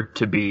appear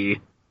to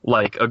be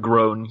like a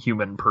grown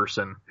human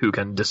person who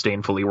can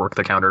disdainfully work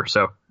the counter.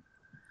 So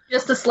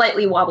just a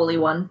slightly wobbly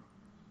one.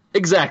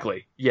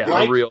 Exactly. Yeah.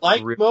 Like real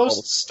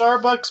most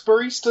Starbucks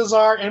baristas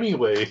are,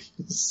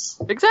 anyways.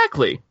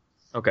 Exactly.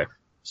 Okay.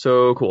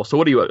 So cool. So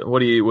what are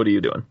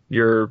you doing?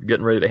 You're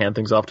getting ready to hand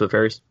things off to the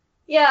fairies?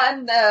 Yeah,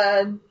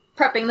 I'm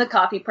prepping the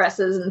coffee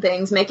presses and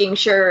things, making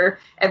sure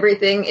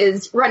everything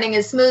is running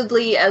as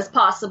smoothly as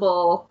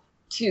possible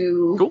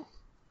to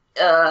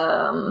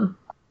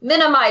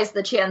minimize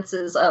the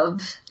chances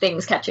of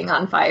things catching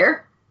on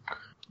fire.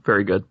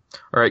 Very good.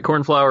 All right,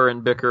 Cornflower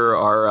and Bicker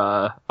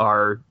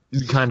are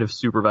kind of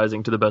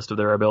supervising to the best of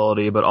their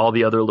ability, but all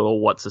the other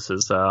little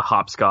whatsases,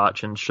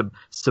 Hopscotch and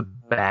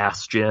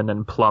Sebastian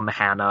and Plum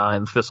Hannah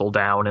and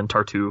Thistledown and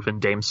Tartuffe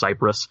and Dame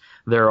Cypress,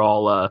 they're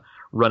all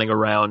running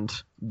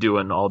around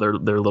doing all their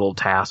little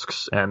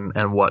tasks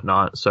and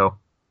whatnot. So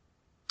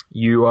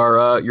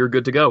you're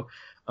good to go.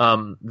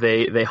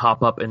 They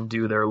hop up and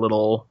do their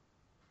little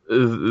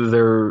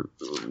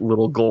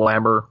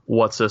glamour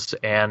whatsis,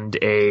 and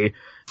a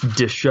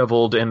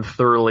disheveled and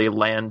thoroughly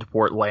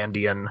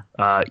Portlandian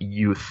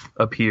youth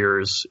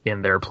appears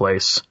in their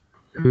place,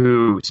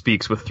 who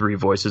speaks with three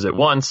voices at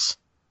once,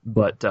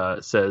 but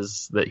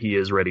says that he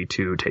is ready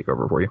to take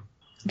over for you.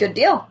 Good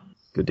deal.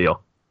 Good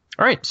deal.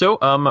 All right, so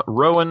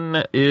Rowan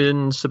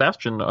and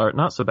Sebastian are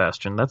not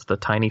Sebastian. That's the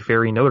tiny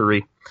fairy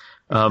notary.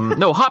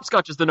 No,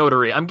 Hopscotch is the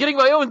notary. I'm getting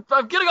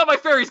all my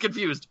fairies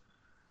confused.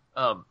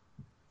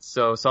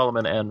 So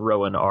Solomon and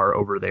Rowan are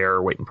over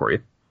there waiting for you.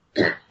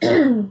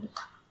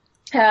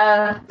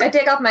 I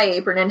take off my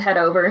apron and head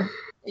over. Are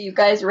you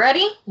guys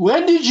ready?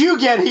 When did you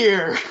get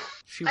here?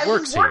 She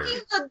works here.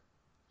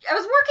 I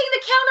was working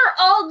the counter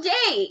all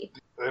day.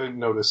 I didn't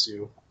notice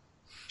you.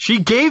 She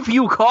gave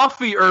you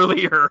coffee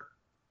earlier.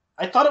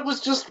 I thought it was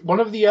just one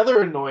of the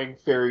other annoying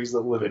fairies that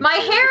live in My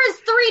here. hair is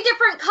 3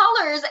 different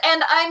colors,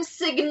 and I'm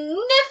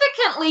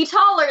significantly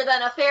taller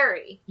than a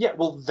fairy. Yeah,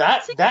 well,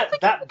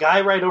 that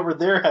guy right over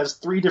there has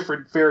 3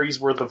 different fairies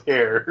worth of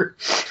hair.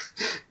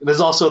 And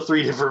there's also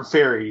 3 different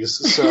fairies,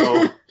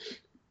 so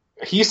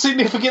he's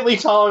significantly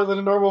taller than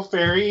a normal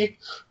fairy.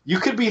 You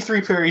could be 3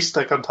 fairies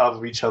stuck on top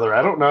of each other.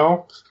 I don't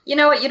know. You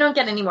know what? You don't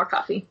get any more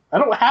coffee. I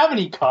don't have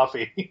any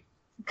coffee.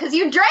 Because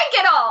you drank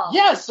it all!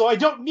 Yes, so I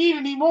don't need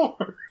any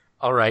more.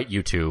 All right,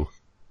 you two.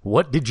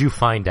 What did you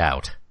find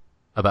out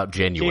about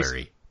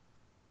January?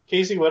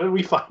 Casey, what did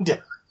we find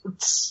out?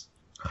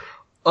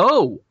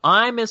 Oh,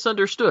 I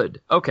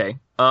misunderstood. Okay.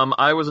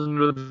 I was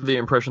under the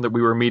impression that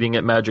we were meeting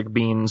at Magic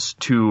Beans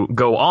to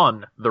go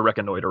on the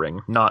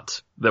reconnoitering,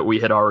 not that we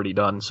had already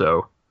done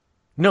so.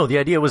 No, the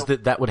idea was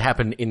that would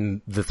happen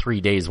in the 3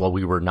 days while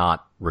we were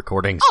not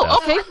recording stuff.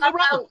 Oh, okay.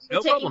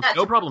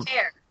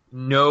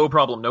 No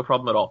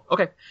problem at all.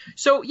 Okay.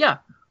 So, yeah.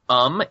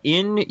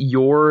 In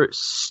your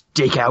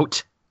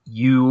stakeout,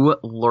 you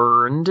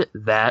learned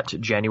that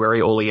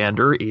January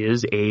Oleander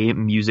is a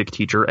music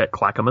teacher at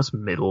Clackamas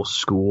Middle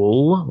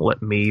School.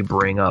 Let me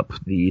bring up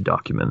the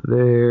document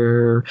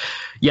there.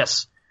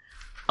 Yes.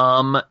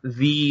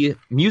 The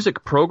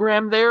music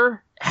program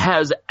there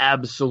has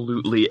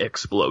absolutely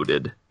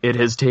exploded. It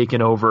has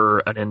taken over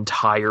an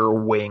entire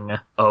wing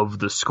of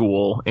the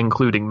school,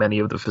 including many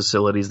of the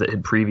facilities that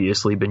had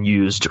previously been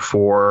used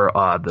for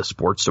the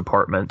sports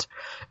department.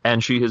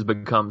 And she has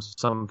become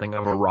something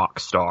of a rock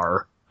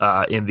star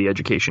in the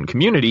education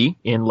community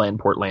in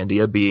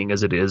Landportlandia, being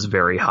as it is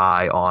very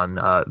high on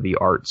the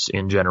arts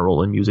in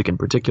general and music in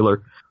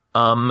particular.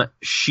 Have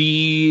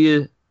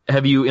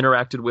you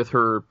interacted with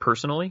her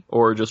personally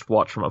or just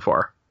watched from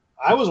afar?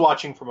 I was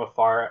watching from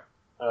afar.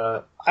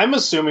 I'm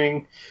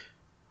assuming.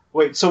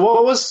 Wait, so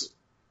what was?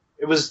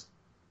 It was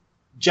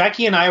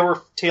Jackie and I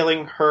were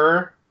tailing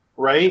her,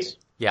 right?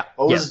 Yeah.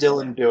 What was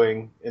Dylan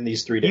doing in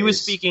these 3 days? He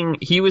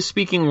was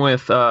speaking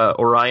with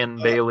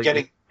Orion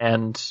Bailey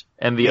and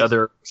the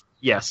other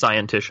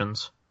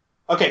scienticians.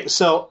 Okay,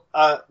 so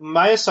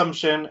my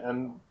assumption,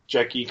 and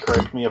Jackie,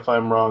 correct me if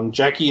I'm wrong,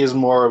 Jackie is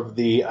more of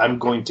the I'm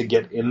going to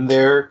get in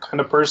there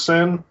kind of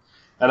person,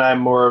 and I'm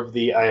more of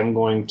the I am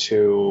going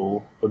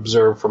to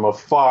observe from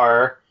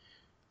afar.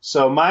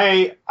 So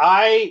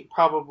I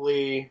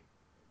probably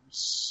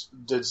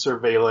did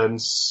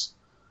surveillance,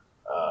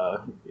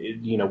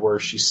 where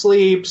she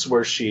sleeps,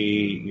 where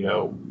she,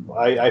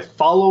 I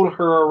followed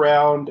her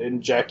around,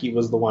 and Jackie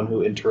was the one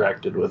who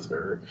interacted with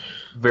her.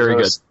 Very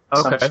good.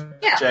 Okay.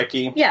 Yeah.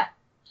 Jackie. Yeah.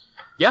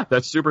 Yeah,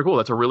 that's super cool.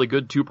 That's a really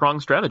good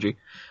two-pronged strategy.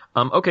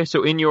 Okay,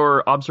 so in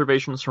your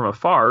observations from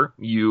afar,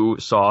 you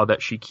saw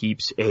that she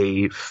keeps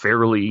a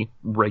fairly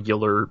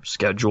regular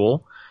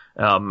schedule,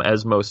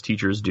 as most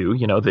teachers do.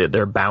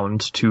 They're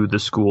bound to the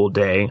school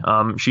day.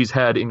 She's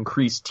had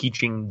increased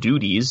teaching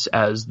duties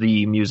as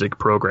the music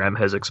program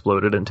has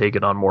exploded and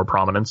taken on more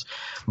prominence,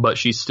 but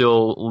she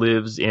still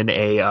lives in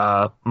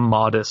a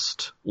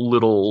modest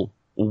little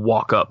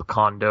walk-up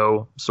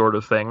condo sort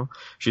of thing.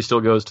 She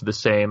still goes to the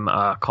same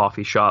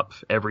coffee shop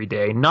every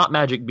day. Not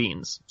Magic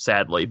Beans,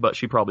 sadly, but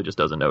she probably just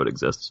doesn't know it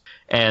exists.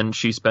 And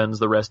she spends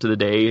the rest of the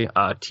day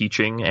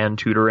teaching and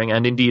tutoring,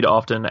 and indeed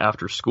often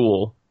after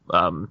school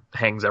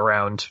hangs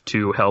around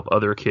to help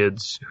other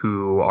kids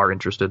who are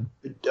interested.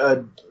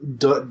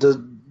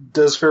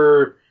 Does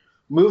her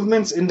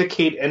movements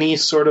indicate any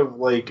sort of,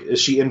 is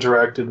she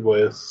interacted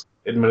with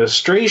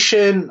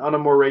administration on a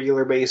more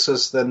regular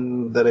basis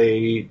than that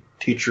a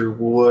teacher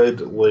would?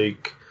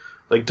 Like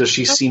does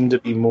she seem to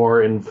be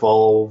more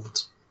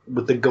involved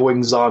with the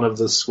goings-on of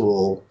the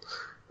school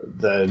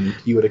than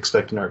you would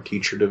expect an art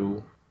teacher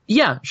to?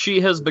 Yeah,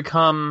 she has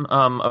become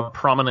a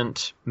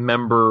prominent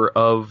member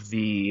of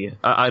the,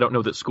 I don't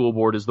know that school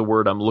board is the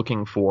word I'm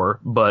looking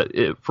for, but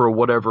for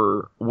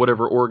whatever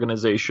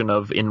organization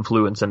of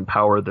influence and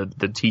power that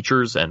the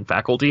teachers and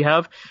faculty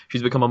have,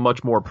 she's become a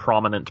much more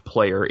prominent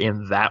player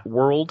in that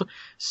world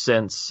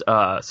since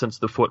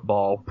the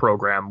football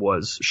program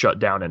was shut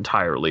down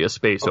entirely. A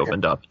space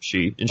opened up.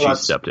 She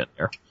stepped in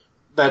there.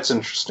 That's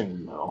interesting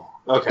to know.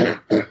 Okay.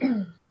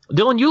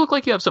 Dylan, you look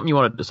like you have something you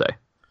wanted to say.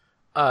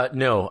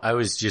 No, I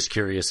was just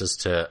curious as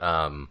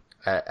to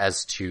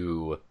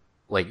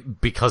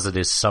because it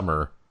is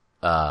summer,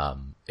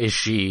 is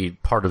she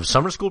part of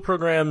summer school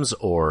programs,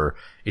 or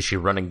is she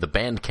running the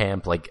band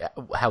camp?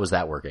 How is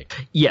that working?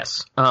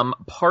 Yes.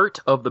 Part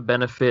of the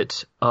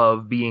benefit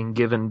of being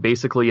given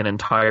basically an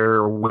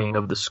entire wing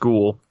of the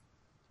school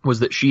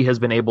was that she has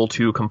been able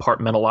to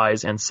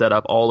compartmentalize and set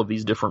up all of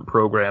these different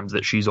programs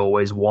that she's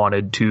always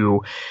wanted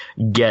to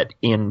get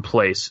in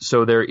place.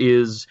 So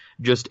there's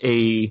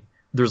a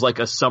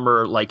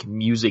summer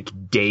music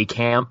day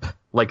camp,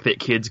 that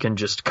kids can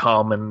just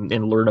come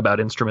and learn about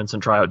instruments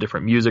and try out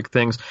different music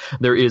things.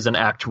 There is an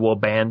actual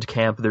band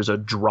camp. There's a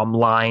drum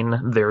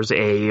line. There's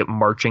a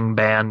marching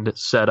band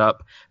set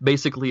up.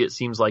 Basically, it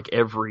seems like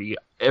every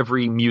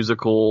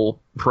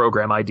musical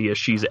program idea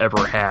she's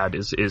ever had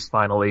is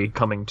finally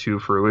coming to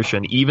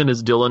fruition, even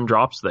as Dylan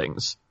drops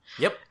things.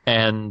 Yep.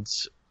 And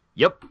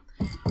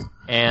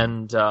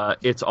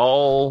it's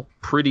all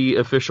pretty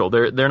official.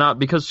 They're not,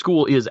 because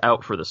school is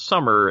out for the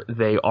summer,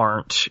 they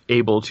aren't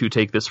able to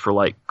take this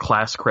for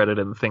class credit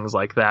and things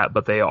like that,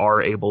 but they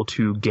are able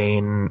to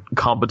gain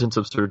competence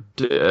of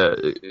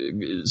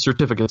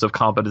certificates of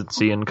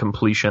competency and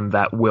completion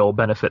that will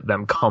benefit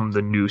them come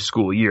the new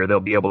school year. They'll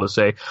be able to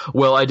say,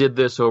 well, I did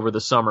this over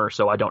the summer,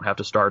 so I don't have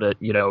to start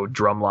at,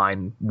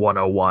 drumline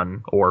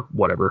 101 or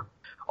whatever.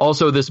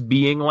 Also, this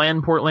being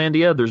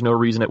Landportlandia, there's no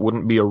reason it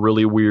wouldn't be a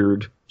really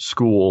weird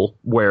school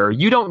where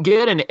you don't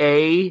get an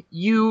A,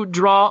 you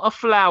draw a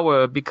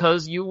flower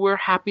because you were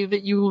happy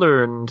that you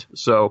learned.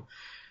 So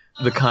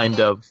the kind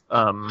of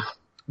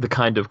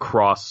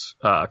cross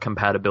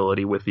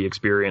compatibility with the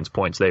experience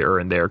points they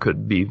earn there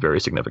could be very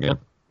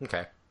significant.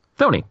 Okay.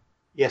 Tony.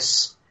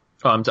 Yes.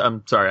 Oh,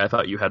 I'm sorry. I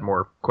thought you had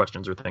more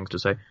questions or things to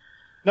say.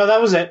 No,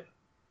 that was it.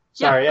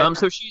 Sorry. Yeah.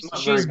 So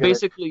she's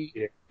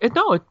basically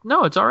no,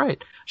 it's all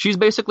right. She's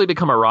basically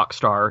become a rock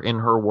star in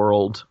her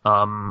world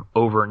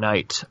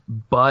overnight.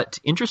 But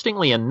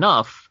interestingly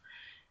enough,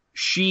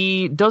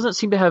 she doesn't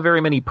seem to have very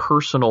many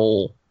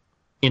personal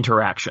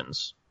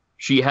interactions.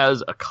 She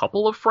has a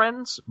couple of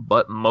friends,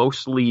 but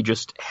mostly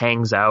just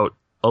hangs out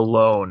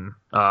alone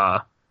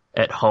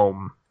at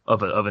home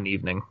of an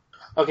evening.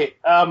 Okay,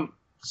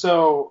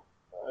 so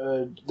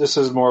this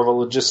is more of a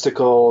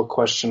logistical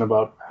question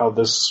about how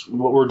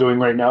what we're doing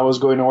right now is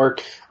going to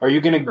work. Are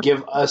you going to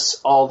give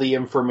us all the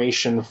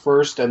information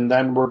first, and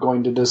then we're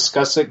going to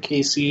discuss it,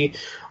 Casey?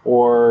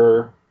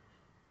 Or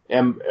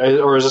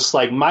is this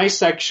like my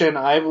section?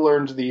 I've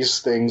learned these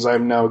things.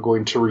 I'm now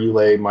going to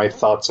relay my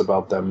thoughts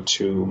about them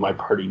to my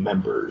party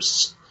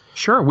members.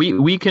 Sure,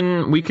 we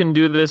can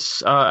do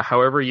this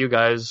however you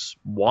guys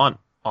want.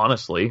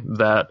 Honestly,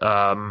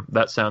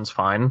 that sounds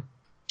fine.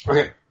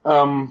 Okay.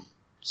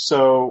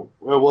 So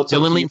what's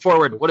Dylan, lean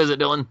forward. What is it,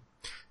 Dylan?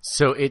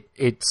 So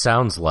it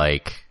sounds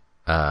like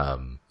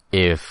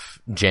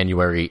if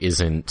January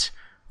isn't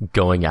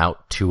going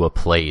out to a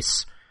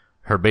place,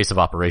 her base of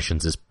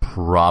operations is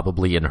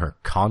probably in her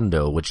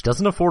condo, which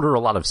doesn't afford her a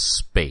lot of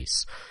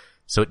space.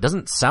 So it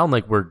doesn't sound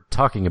like we're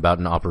talking about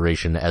an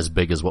operation as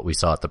big as what we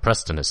saw at the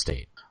Preston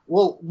estate.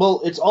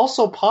 Well, it's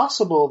also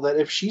possible that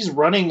if she's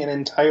running an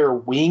entire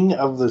wing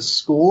of the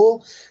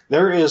school,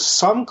 there is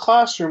some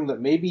classroom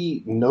that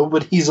maybe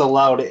nobody's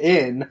allowed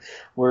in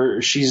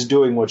where she's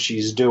doing what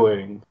she's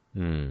doing.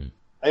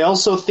 I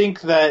also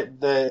think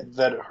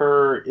that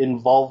her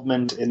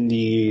involvement in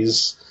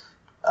these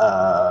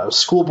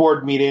school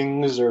board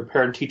meetings or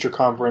parent-teacher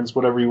conference,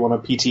 whatever you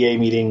want to, PTA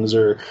meetings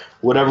or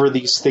whatever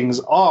these things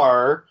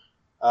are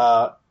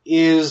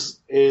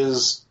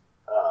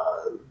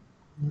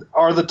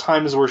the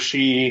times where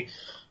she,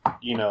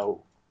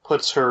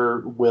 uses her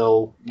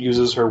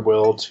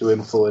will to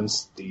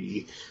influence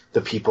the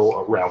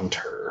people around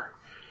her.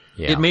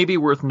 Yeah. It may be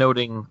worth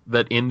noting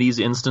that in these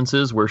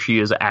instances where she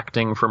is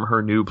acting from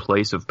her new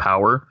place of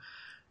power,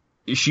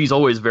 she's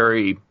always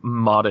very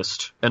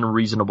modest and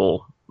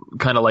reasonable,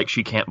 kind of like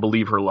she can't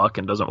believe her luck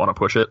and doesn't want to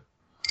push it.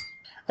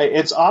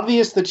 It's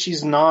obvious that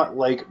she's not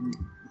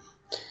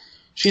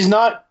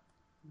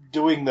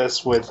doing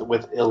this with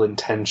ill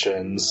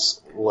intentions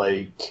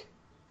like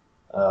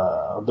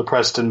the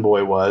Preston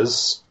boy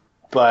was,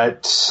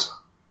 but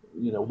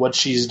what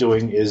she's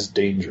doing is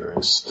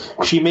dangerous.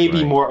 She may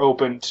be more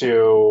open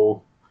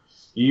to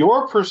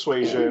your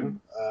persuasion,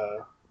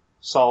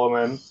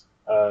 Solomon,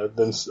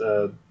 than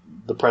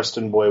the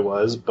Preston boy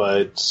was,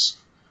 but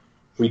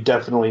we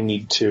definitely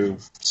need to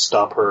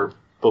stop her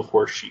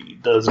before she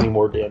does any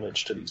more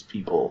damage to these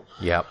people.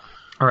 Yep.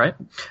 All right,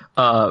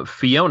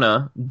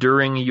 Fiona.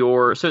 During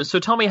your so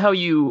tell me how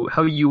you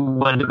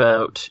went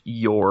about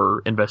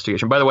your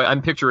investigation. By the way,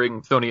 I'm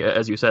picturing Thony,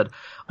 as you said.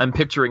 I'm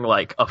picturing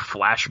like a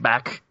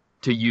flashback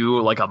to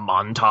you, like a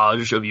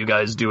montage of you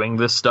guys doing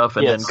this stuff,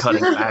 and then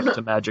cutting back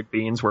to Magic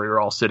Beans, where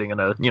you're all sitting in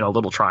a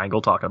little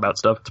triangle talking about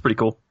stuff. It's pretty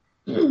cool.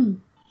 So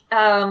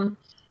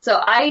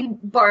I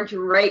barged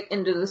right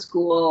into the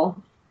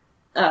school.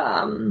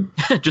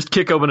 Just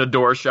kick open a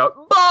door,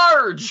 shout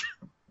 "Barge!"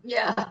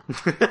 Yeah.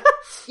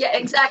 Yeah,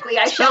 exactly.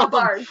 I shall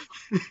barge.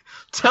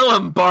 Tell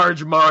him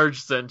Barge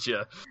Marge sent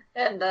you.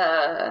 And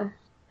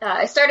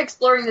I start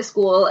exploring the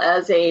school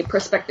as a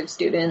prospective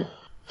student.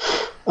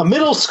 A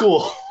middle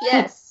school.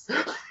 Yes.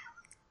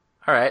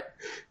 All right.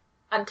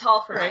 I'm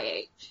tall for my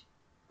age.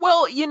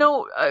 Well,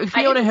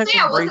 Fiona has.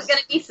 I wasn't going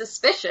to be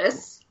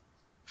suspicious.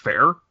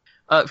 Fair.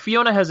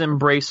 Fiona has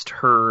embraced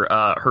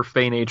her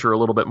fey nature a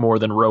little bit more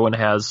than Rowan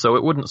has, so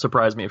it wouldn't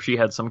surprise me if she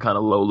had some kind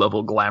of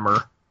low-level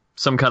glamour.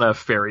 Some kind of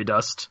fairy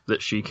dust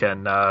that she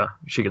can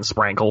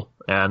sprinkle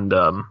and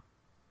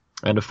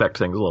affect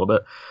things a little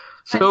bit.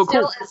 So I'm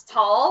still cool. as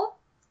tall,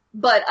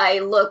 but I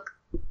look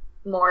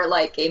more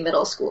like a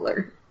middle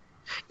schooler.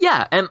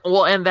 Yeah, and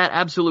that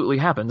absolutely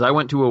happens. I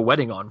went to a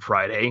wedding on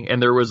Friday,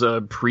 and there was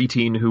a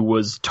preteen who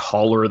was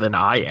taller than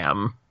I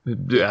am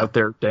out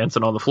there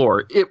dancing on the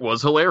floor. It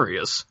was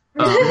hilarious.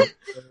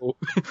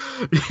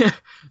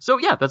 So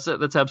yeah, that's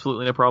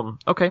absolutely no problem.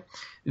 Okay.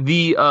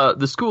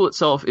 The school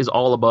itself is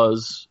all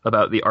abuzz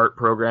about the art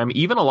program.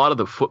 Even a lot of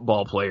the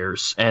football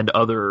players and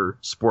other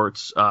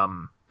sports,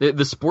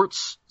 the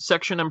sports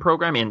section and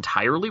program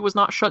entirely was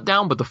not shut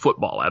down, but the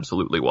football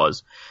absolutely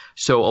was.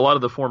 So a lot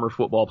of the former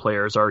football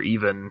players are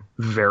even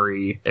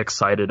very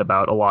excited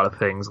about a lot of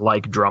things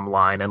like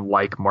drumline and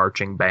like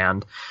marching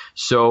band.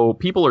 So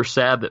people are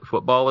sad that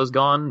football is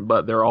gone,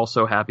 but they're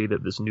also happy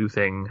that this new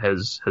thing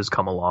has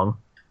come along.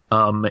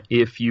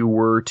 If you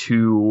were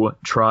to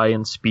try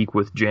and speak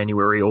with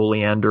January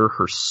Oleander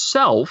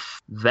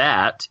herself,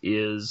 that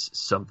is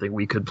something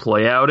we could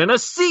play out in a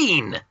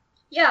scene.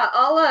 Yeah,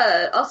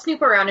 I'll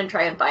snoop around and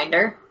try and find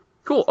her.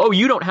 Cool. Oh,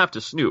 you don't have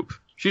to snoop.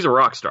 She's a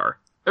rock star.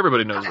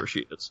 Everybody knows where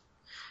she is.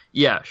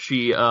 Yeah,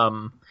 she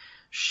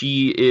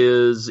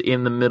is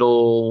in the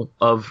middle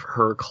of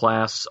her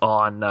class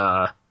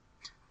on,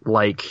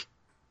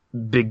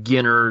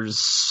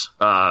 beginners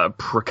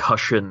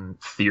percussion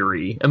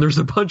theory, and there's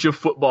a bunch of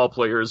football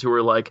players who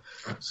are like,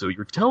 so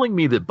you're telling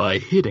me that by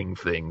hitting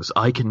things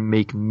I can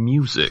make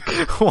music?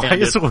 Why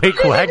is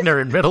Wake Wagner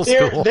in middle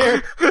school?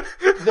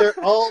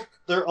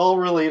 They're all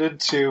related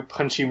to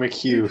Punchy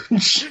McHugh.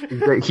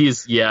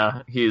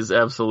 He's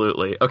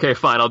absolutely okay.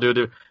 Fine, I'll do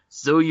it.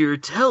 So you're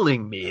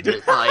telling me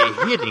that by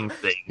hitting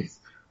things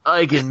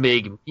I can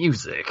make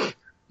music?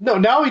 No,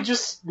 now he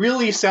just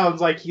really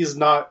sounds like he's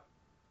not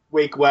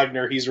Wake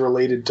Wagner. He's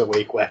related to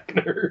Wake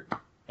Wagner.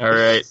 All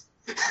right.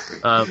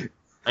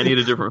 I need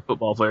a different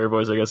football player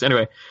voice, I guess.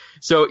 Anyway,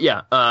 so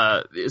yeah,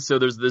 so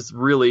there's this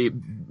really,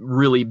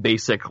 really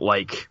basic,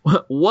 like,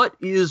 what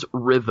is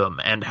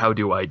rhythm and how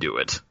do I do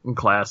it in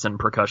class and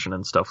percussion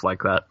and stuff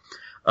like that.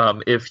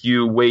 If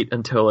you wait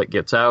until it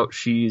gets out,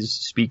 she's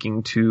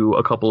speaking to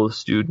a couple of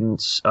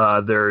students.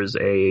 There's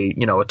a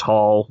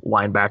tall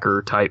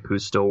linebacker type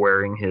who's still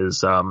wearing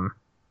his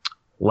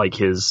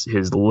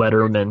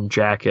Letterman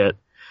jacket.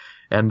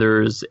 And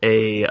there's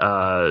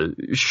a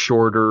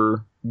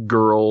shorter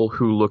girl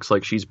who looks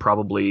like she's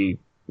probably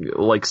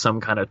like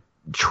some kind of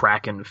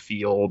track and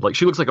field. Like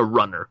she looks like a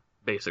runner,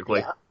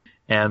 basically. Yeah.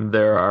 And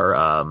there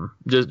are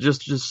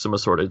just some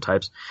assorted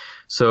types.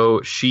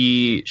 So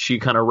she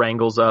kind of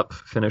wrangles up,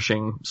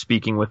 finishing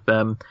speaking with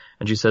them,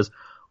 and she says,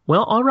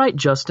 "Well, all right,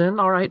 Justin,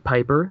 all right,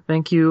 Piper.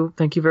 Thank you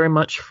very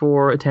much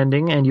for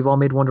attending, and you've all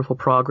made wonderful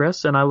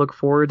progress, and I look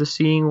forward to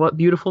seeing what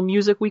beautiful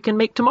music we can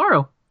make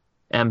tomorrow."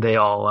 And they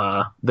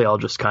all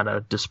just kind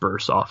of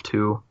disperse off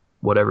to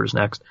whatever's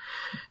next.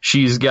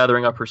 She's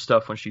gathering up her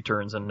stuff when she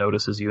turns and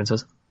notices you and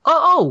says,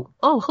 Oh,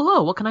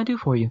 hello. What can I do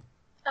for you?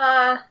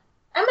 I'm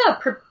a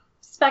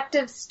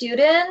prospective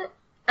student.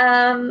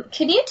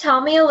 Can you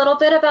tell me a little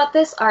bit about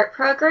this art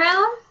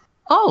program?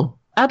 Oh,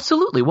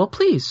 absolutely. Well,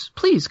 please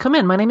come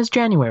in. My name is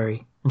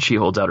January. And she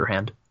holds out her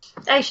hand.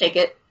 I shake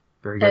it.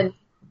 Very good.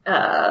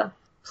 And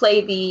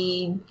play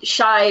the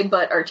shy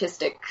but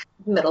artistic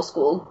middle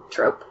school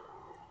trope.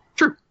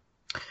 Sure.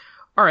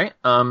 All right.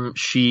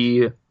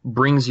 She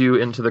brings you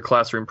into the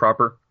classroom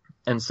proper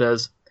and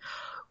says,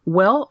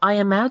 "Well, I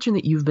imagine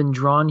that you've been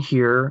drawn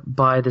here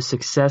by the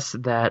success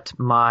that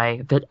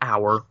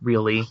our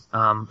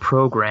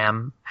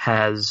program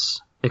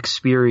has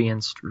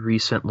experienced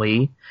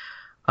recently.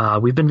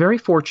 We've been very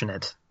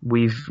fortunate.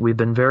 We've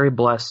been very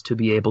blessed to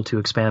be able to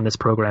expand this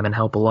program and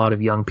help a lot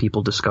of young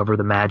people discover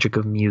the magic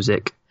of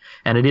music.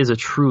 And it is a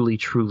truly,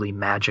 truly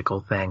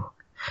magical thing.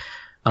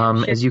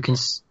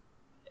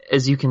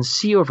 As you can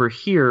see over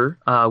here,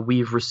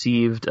 we've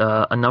received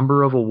a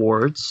number of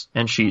awards,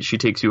 and she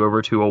takes you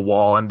over to a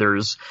wall, and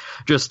there's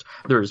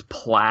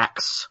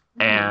plaques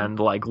and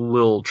like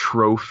little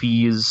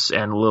trophies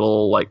and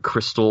little like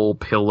crystal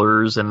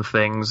pillars and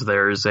things.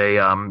 There's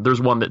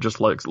one that just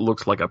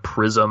looks like a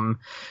prism,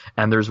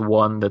 and there's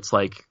one that's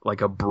like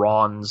a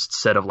bronzed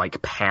set of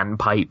like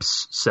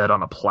panpipes set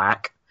on a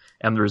plaque,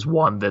 and there's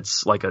one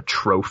that's like a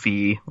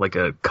trophy, like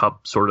a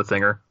cup sort of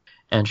thinger.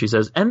 And she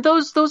says, "And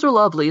those are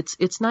lovely.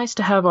 It's nice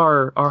to have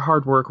our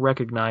hard work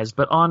recognized,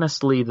 but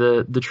honestly,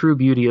 the true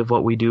beauty of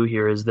what we do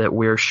here is that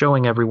we're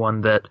showing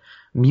everyone that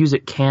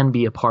music can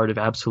be a part of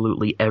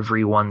absolutely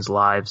everyone's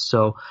lives.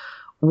 So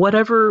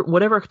whatever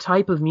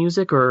type of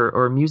music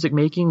or music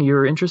making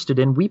you're interested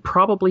in, we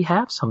probably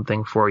have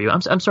something for you."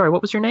 I'm sorry,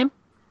 what was your name?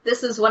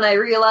 This is when I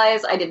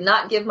realize I did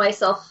not give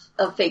myself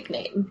a fake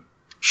name.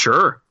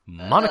 Sure.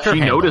 Moniker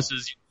She Handel.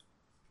 notices you.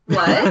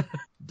 What?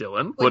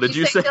 Dylan, what did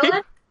you say?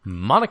 Dylan?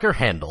 Moniker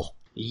Handel.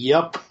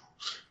 Yep.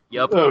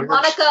 Yep.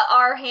 Monica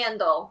R.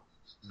 Handel.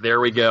 There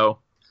we go.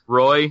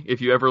 Roy,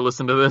 if you ever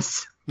listen to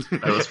this,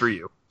 that was for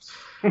you.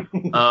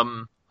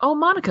 Oh,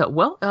 Monica,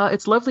 well,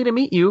 it's lovely to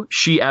meet you.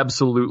 She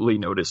absolutely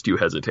noticed you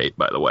hesitate,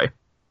 by the way.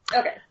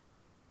 Okay.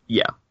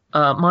 Yeah.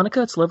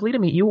 Monica, it's lovely to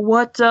meet you.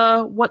 What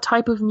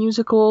type of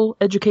musical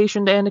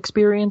education and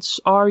experience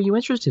are you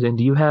interested in?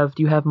 Do you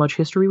have much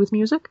history with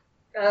music?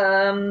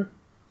 I've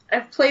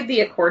played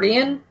the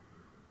accordion.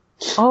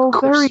 Oh,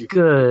 very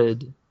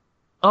good.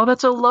 Oh,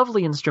 that's a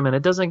lovely instrument.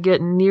 It doesn't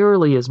get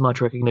nearly as much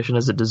recognition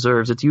as it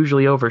deserves. It's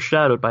usually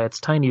overshadowed by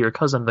its tinier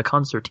cousin, the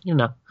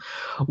concertina.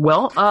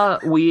 Well,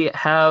 we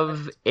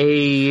have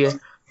a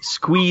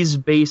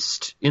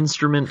squeeze-based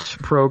instrument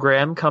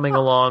program coming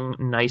along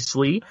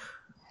nicely.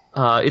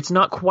 It's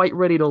not quite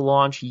ready to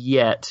launch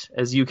yet,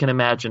 as you can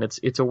imagine.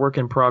 It's a work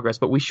in progress,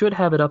 but we should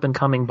have it up and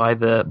coming by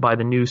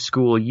the new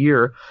school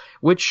year,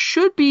 which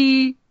should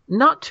be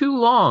not too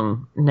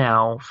long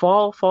now.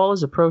 Fall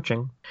is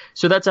approaching.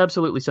 So that's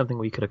absolutely something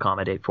we could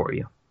accommodate for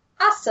you.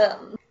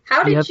 Awesome.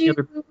 How did you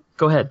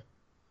Go ahead.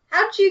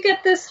 How did you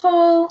get this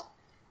whole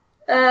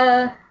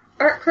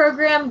art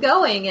program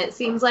going? It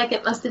seems like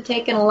it must have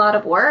taken a lot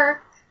of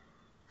work.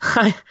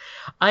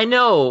 I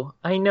know.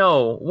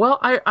 Well,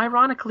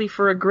 ironically,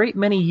 for a great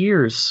many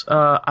years,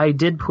 I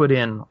did put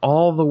in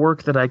all the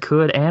work that I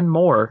could and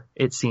more,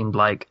 it seemed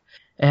like.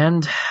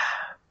 And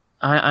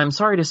I'm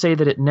sorry to say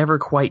that it never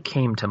quite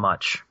came to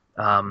much.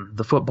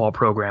 The football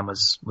program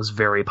was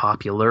very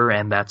popular,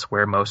 and that's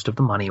where most of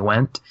the money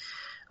went.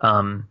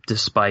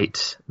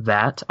 Despite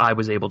that, I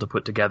was able to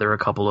put together a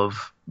couple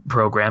of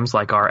programs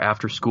like our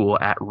after-school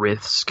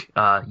at-risk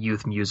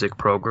youth music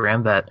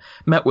program that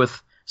met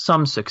with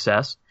some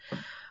success.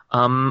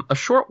 A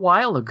short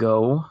while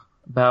ago,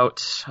 about,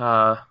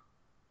 4,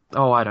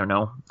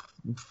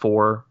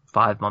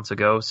 5 months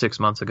ago, 6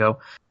 months ago,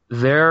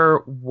 there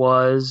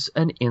was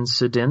an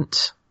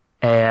incident,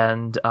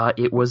 and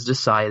it was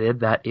decided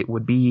that it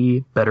would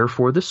be better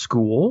for the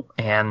school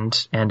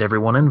and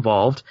everyone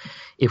involved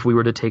if we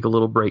were to take a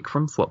little break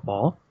from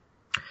football.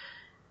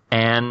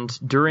 And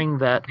during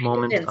that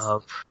moment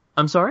of...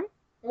 I'm sorry?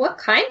 What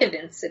kind of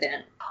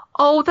incident?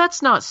 Oh,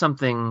 that's not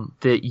something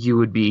that you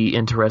would be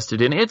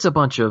interested in. It's a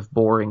bunch of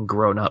boring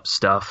grown-up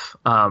stuff.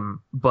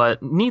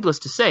 But needless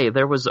to say,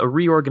 there was a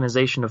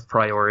reorganization of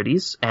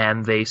priorities,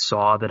 and they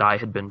saw that I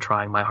had been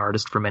trying my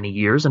hardest for many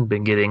years and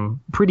been getting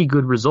pretty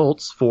good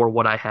results for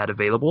what I had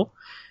available.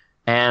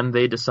 And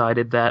they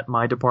decided that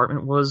my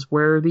department was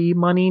where the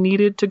money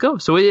needed to go.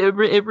 So it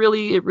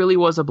really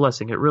was a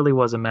blessing. It really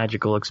was a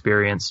magical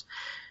experience.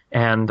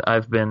 And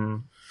I've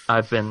been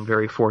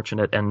very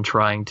fortunate in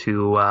trying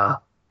to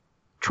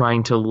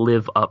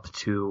live up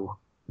to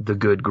the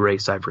good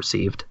grace I've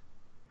received.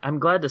 I'm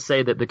glad to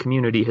say that the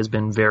community has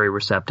been very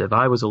receptive.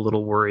 I was a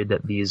little worried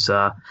that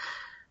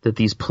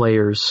these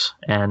players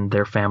and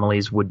their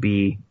families would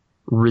be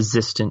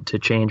resistant to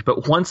change,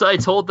 but once I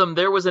told them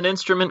there was an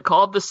instrument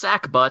called the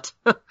sack butt,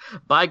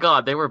 by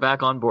God, they were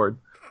back on board.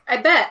 I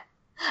bet.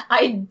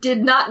 I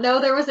did not know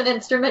there was an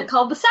instrument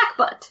called the sack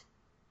butt.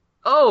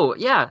 Oh,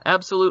 yeah,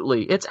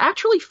 absolutely. It's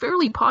actually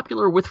fairly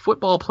popular with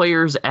football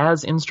players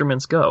as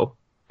instruments go.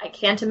 I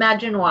can't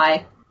imagine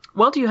why.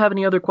 Well, do you have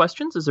any other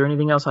questions? Is there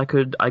anything else I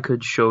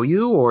could show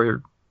you,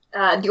 or?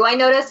 Do I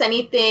notice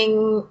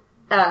anything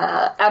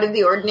out of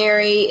the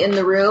ordinary in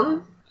the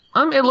room?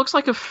 It looks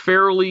like a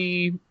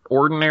fairly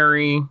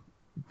ordinary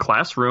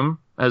classroom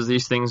as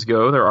these things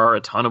go. There are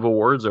a ton of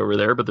awards over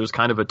there, but there's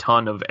kind of a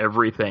ton of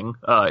everything.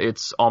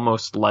 It's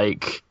almost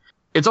like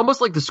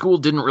the school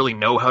didn't really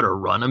know how to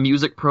run a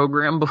music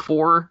program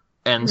before,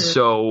 and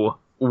so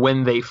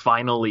when they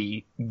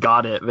finally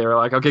got it, they were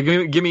like,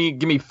 okay, give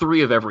me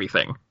 3 of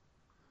everything.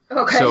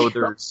 Okay. So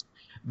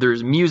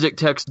there's music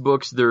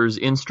textbooks, there's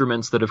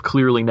instruments that have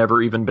clearly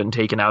never even been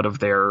taken out of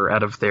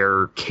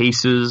their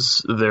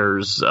cases,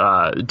 there's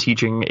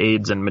teaching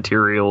aids and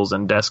materials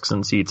and desks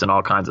and seats and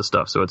all kinds of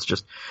stuff. So it's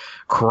just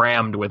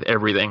crammed with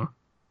everything.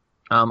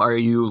 Are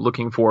you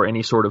looking for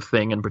any sort of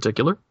thing in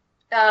particular?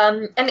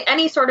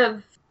 Any sort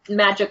of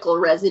magical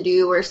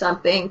residue or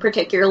something,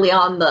 particularly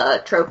on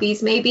the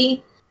trophies,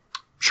 maybe?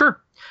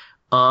 Sure.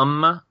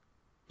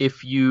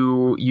 If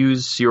you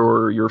use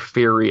your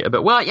fairy,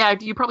 but well, yeah,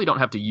 you probably don't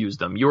have to use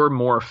them. You're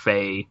more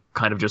fae,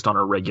 kind of just on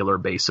a regular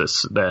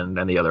basis than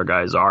the other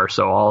guys are.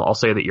 So I'll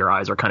say that your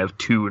eyes are kind of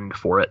tuned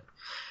for it.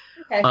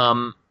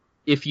 Okay.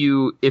 If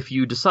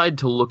you decide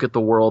to look at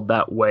the world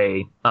that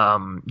way,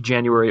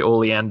 January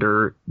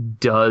Oleander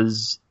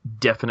does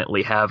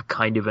definitely have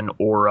kind of an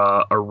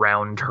aura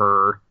around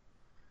her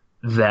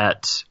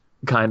that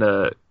kind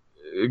of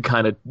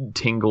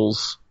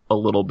tingles a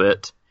little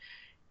bit.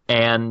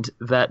 And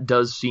that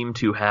does seem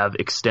to have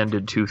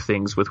extended to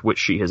things with which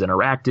she has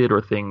interacted or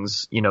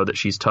things, that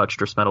she's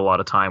touched or spent a lot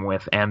of time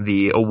with. And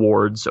the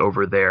awards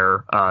over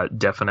there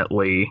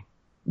definitely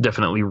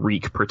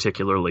reek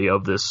particularly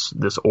of this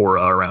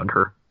aura around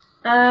her.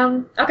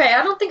 Okay,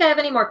 I don't think I have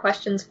any more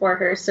questions for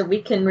her, so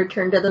we can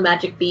return to the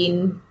magic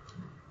bean.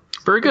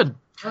 Very good.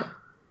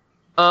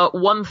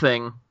 One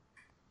thing,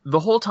 the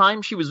whole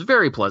time she was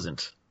very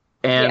pleasant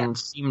and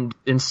seemed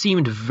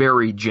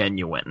very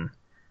genuine.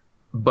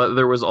 But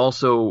there was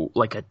also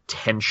like a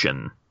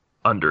tension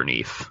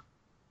underneath.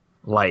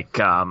 Like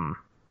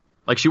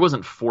she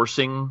wasn't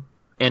forcing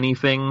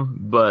anything,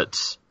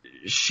 but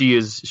she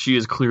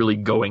is clearly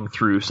going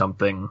through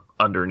something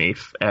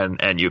underneath,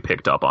 and you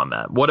picked up on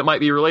that. What it might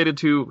be related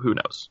to, who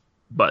knows?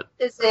 But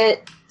is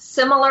it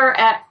similar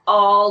at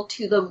all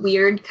to the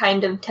weird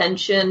kind of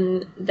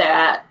tension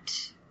that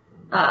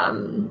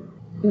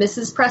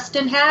Mrs.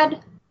 Preston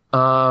had?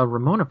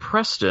 Ramona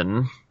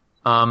Preston,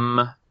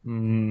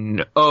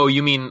 oh,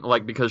 you mean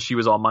like because she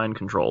was all mind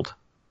controlled?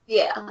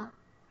 Yeah.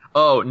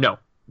 Oh, no,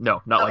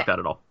 not like that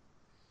at all.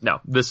 No,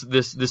 this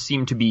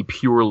seemed to be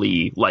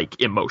purely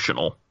like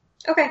emotional.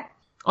 Okay.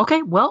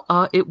 Okay, well,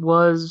 it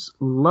was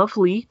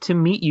lovely to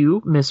meet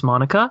you, Miss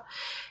Monica,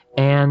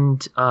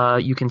 and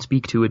you can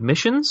speak to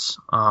admissions.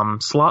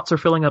 Slots are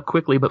filling up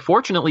quickly, but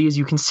fortunately, as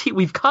you can see,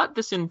 we've got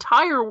this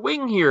entire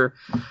wing here.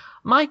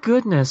 My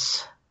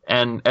goodness.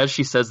 And as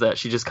she says that,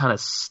 she just kind of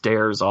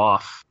stares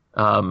off.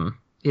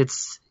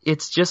 It's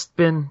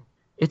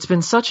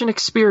been such an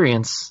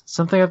experience,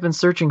 something I've been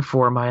searching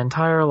for my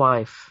entire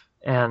life.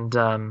 And,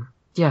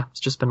 yeah, it's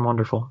just been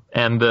wonderful.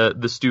 And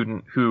the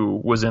student who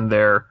was in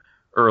there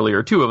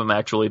earlier, 2 of them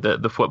actually,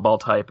 the football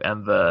type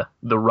and the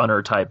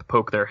runner type,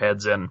 poke their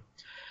heads in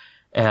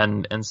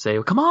and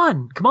say, come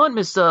on,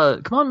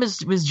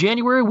 Miss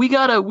January, we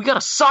got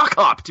a sock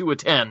hop to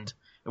attend,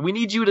 and we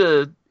need you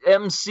to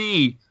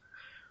MC.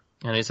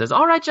 And he says,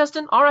 all right,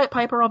 Justin, all right,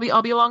 Piper, I'll be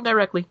along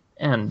directly.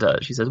 And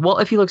she says, well,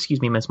 if you'll excuse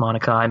me, Miss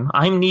Monica,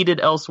 I'm needed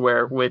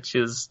elsewhere, which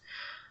is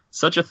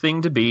such a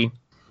thing to be.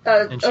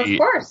 Of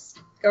course.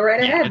 Go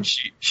right ahead. And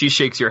she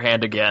shakes your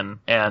hand again,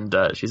 and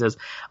she says,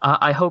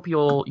 I hope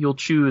you'll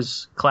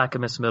choose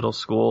Clackamas Middle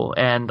School,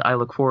 and I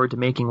look forward to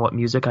making what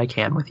music I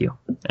can with you.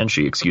 And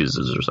she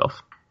excuses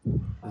herself.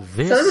 So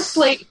this is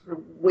like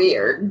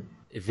weird.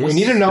 We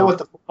need to know what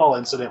the football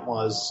incident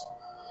was.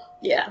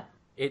 Yeah.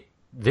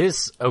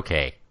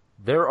 Okay.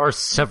 There are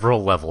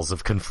several levels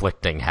of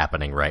conflicting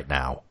happening right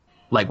now.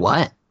 Like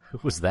what? Who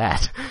was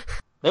that?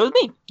 That was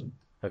me.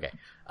 Okay.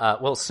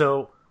 Well,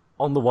 so,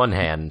 on the one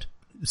hand,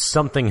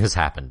 something has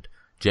happened.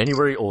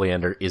 January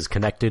Oleander is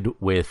connected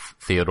with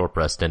Theodore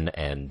Preston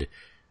and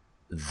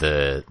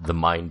the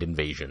mind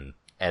invasion,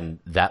 and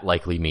that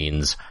likely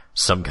means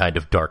some kind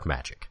of dark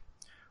magic.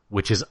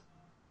 Which is,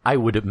 I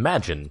would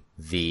imagine,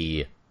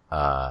 the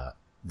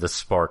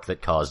spark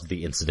that caused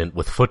the incident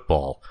with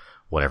football,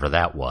 whatever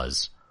that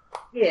was.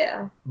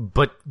 Yeah.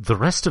 But the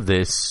rest of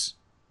this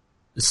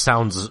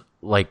sounds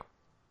like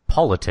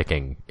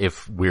politicking,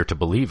 if we're to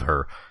believe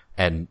her,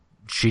 and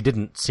she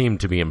didn't seem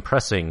to be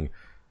impressing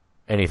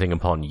anything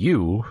upon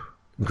you.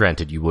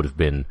 Granted, you would have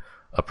been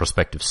a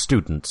prospective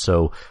student,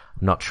 so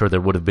I'm not sure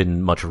there would have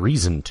been much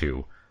reason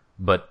to.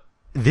 But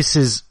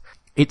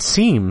it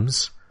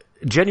seems,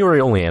 January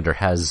Oleander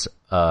has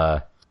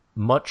a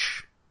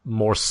much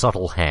more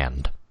subtle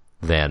hand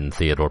than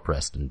Theodore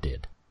Preston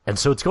did. And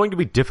so it's going to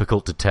be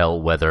difficult to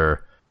tell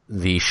whether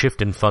the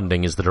shift in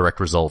funding is the direct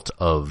result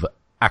of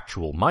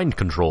actual mind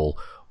control,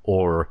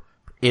 or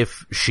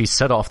if she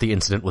set off the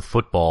incident with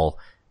football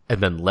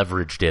and then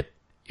leveraged it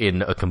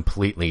in a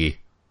completely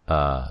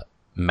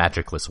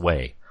magicless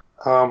way.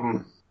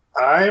 I'm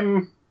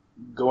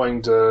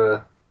going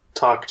to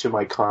talk to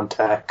my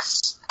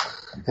contacts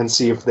and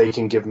see if they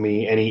can give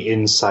me any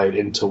insight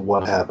into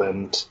what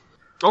happened.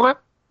 Okay.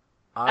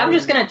 I'm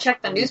just going to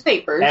check the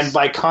newspapers. And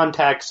by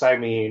contacts, I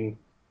mean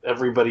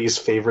everybody's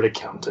favorite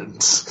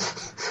accountant.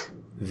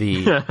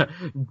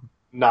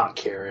 Not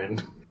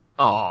Karen.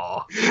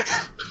 Aww.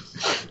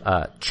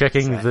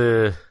 Checking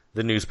the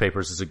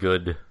newspapers is a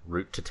good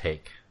route to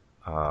take.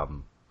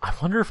 I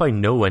wonder if I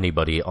know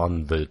anybody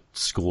on the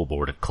school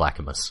board at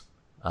Clackamas.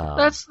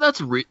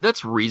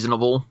 That's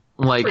reasonable.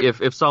 Like,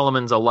 if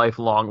Solomon's a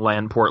lifelong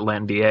land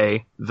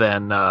Portlandier,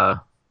 then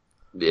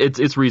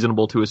it's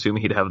reasonable to assume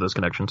he'd have those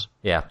connections.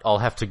 Yeah, I'll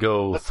have to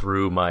go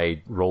through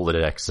my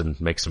Rolodex and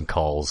make some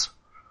calls.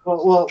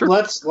 Well, Sure.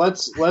 let's.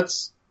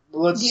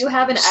 Do you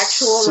have an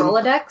actual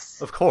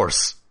Rolodex? Of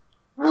course.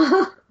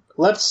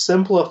 Let's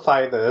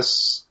simplify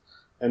this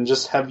and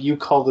just have you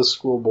call the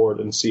school board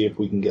and see if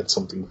we can get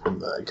something from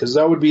that, because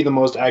that would be the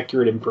most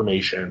accurate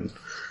information.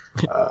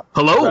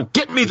 Hello?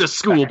 Get me the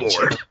school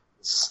board!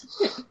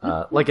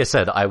 Like I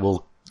said, I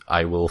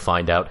will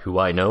find out who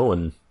I know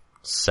and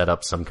set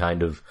up some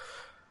kind of...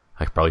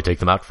 I could probably take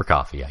them out for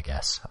coffee, I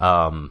guess.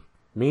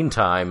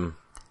 Meantime,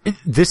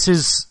 this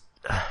is...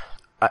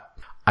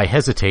 I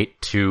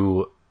hesitate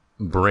to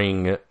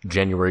bring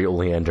January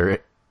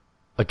Oleander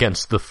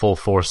against the full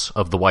force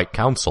of the White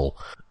Council.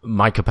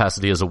 My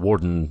capacity as a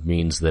warden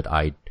means that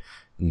I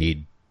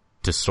need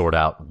to sort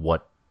out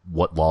what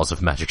laws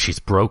of magic she's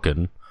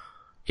broken,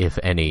 if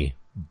any,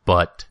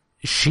 but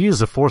she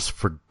is a force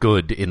for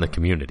good in the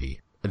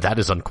community. That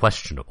is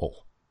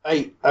unquestionable.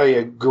 I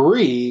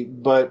agree,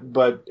 but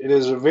it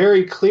is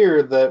very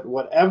clear that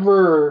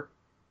whatever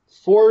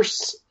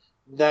force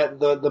that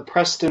the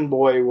Preston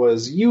boy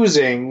was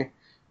using,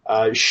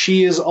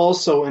 she is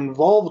also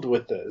involved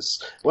with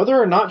this. Whether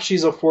or not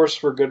she's a force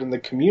for good in the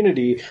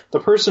community, the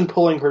person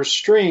pulling her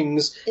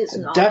strings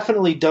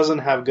definitely doesn't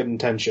have good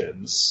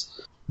intentions.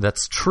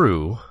 That's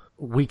true.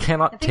 We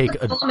cannot take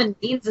what Solomon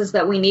means is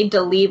that we need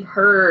to leave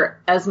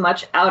her as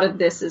much out of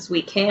this as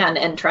we can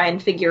and try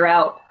and figure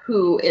out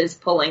who is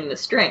pulling the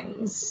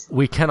strings.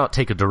 We cannot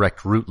take a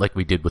direct route like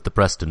we did with the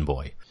Preston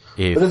boy.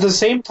 But at the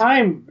same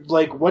time,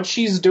 like, what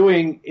she's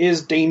doing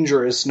is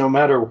dangerous no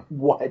matter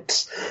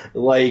what.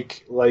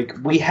 Like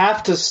we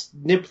have to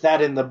nip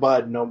that in the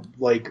bud,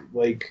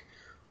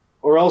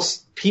 or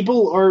else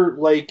people are,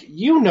 like,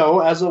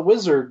 as a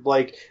wizard,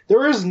 like,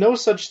 there is no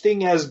such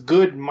thing as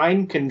good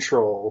mind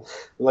control.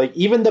 Like,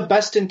 even the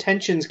best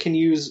intentions can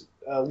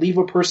leave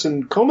a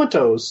person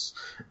comatose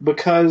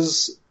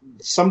because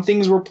some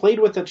things were played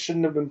with that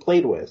shouldn't have been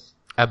played with.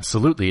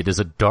 Absolutely, it is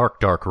a dark,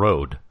 dark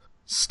road.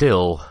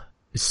 Still,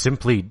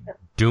 simply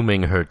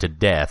dooming her to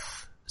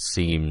death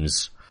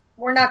seems...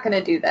 We're not going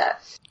to do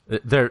that.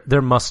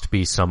 There must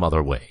be some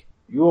other way.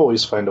 You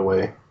always find a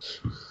way.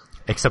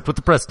 Except with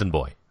the Preston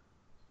boy.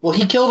 Well,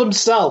 he killed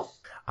himself.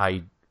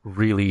 I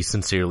really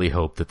sincerely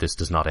hope that this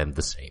does not end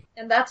the same.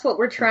 And that's what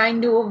we're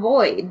trying to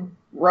avoid,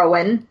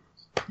 Rowan.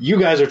 You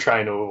guys are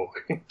trying to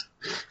avoid.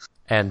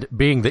 And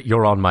being that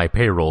you're on my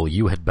payroll,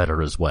 you had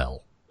better as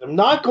well. I'm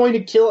not going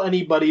to kill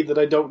anybody that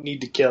I don't need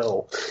to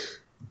kill.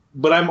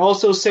 But I'm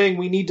also saying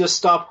we need to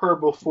stop her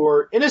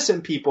before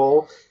innocent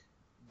people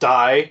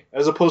die,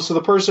 as opposed to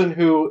the person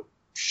who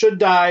should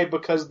die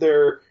because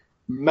they're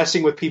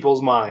messing with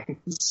people's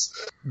minds.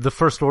 The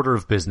first order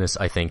of business,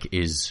 I think,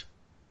 is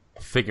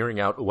figuring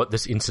out what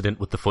this incident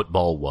with the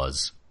football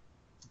was.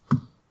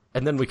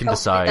 And then we can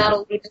decide...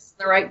 That'll lead us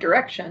in the right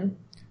direction.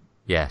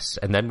 Yes,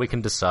 and then we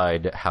can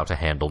decide how to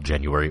handle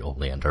January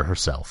Oleander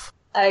herself.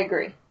 I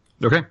agree.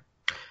 Okay.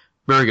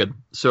 Very good.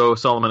 So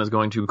Solomon is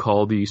going to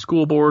call the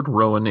school board.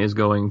 Rowan is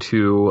going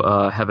to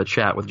have a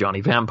chat with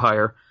Johnny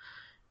Vampire.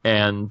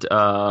 And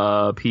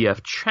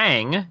P.F.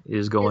 Chang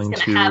is going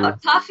Just to gonna have a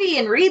coffee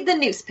and read the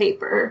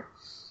newspaper.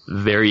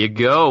 There you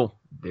go.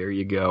 There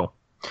you go.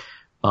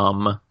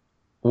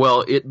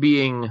 Well, it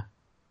being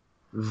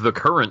the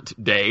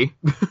current day,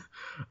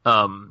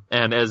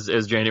 and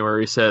as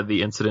January said,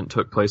 the incident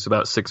took place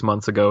about 6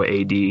 months ago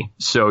AD,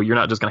 so you're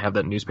not just going to have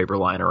that newspaper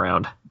lying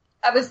around.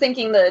 I was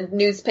thinking the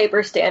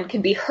newspaper stand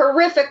can be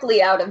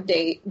horrifically out of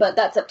date, but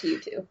that's up to you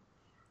two.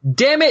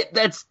 Damn it,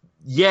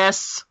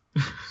 yes!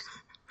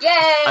 Yay!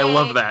 I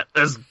love that.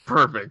 That's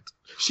perfect.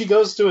 She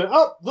goes to it.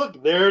 Oh,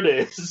 look, there it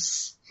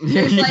is.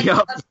 There's like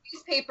Yup. a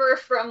newspaper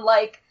from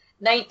like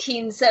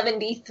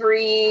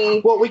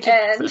 1973. Well, we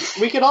and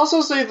can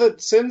also say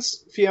that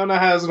since Fiona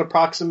has an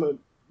approximate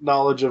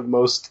knowledge of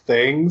most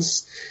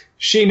things,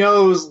 she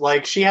knows,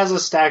 like, she has a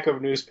stack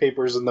of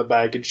newspapers in the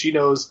bag, and she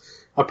knows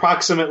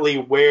approximately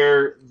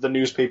where the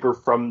newspaper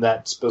from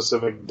that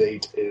specific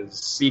date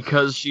is.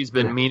 Because she's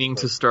been meaning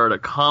to start a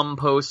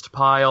compost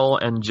pile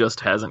and just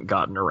hasn't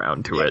gotten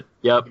around to it.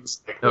 Yep.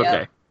 Okay.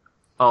 Yep.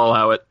 I'll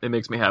allow it. It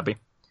makes me happy.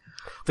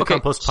 The Okay,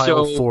 compost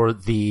pile so- for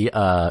the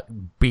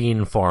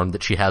bean farm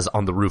that she has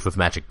on the roof of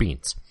Magic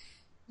Beans.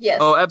 yes,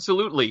 Oh,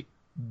 absolutely.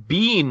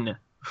 Bean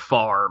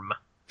farm.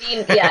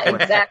 yeah,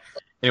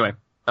 exactly. Anyway,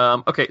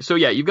 okay, so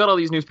yeah, you've got all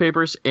these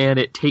newspapers, and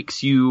it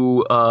takes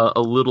you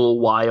a little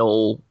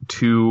while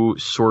to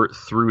sort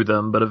through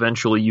them, but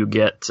eventually you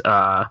get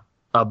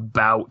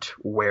about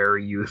where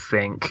you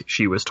think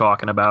she was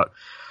talking about.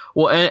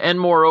 Well, and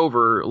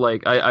moreover,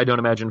 like, I don't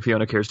imagine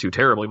Fiona cares too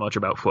terribly much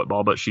about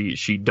football, but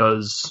she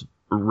does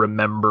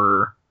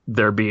remember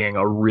there being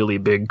a really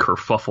big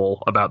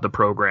kerfuffle about the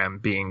program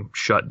being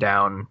shut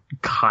down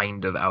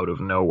kind of out of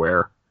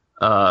nowhere.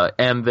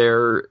 And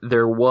there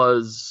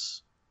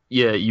was,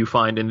 yeah, you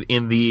find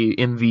in the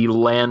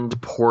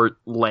Landport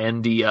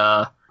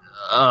Landia,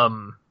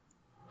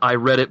 I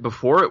read it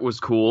before it was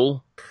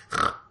cool.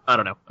 I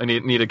don't know. I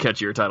need a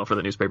catchier title for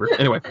the newspaper.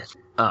 Anyway,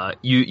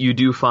 you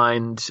do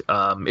find,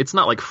 it's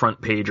not like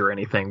front page or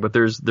anything, but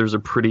there's a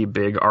pretty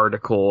big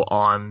article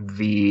on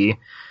the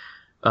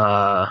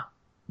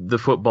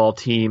football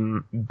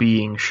team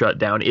being shut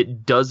down.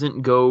 It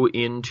doesn't go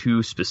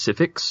into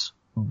specifics,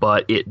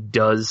 but it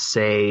does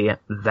say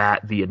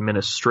that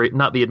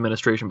not the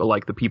administration, but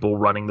like the people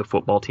running the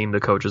football team,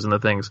 the coaches and the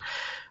things,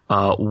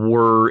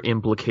 were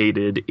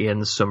implicated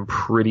in some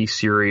pretty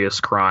serious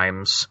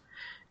crimes.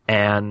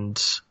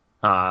 And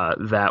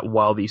that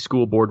while the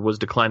school board was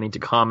declining to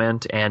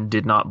comment and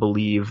did not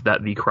believe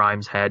that the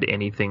crimes had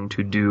anything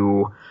to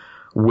do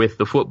with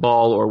the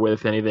football or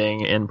with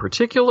anything in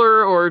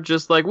particular, or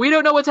just like, we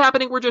don't know what's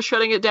happening, we're just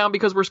shutting it down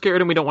because we're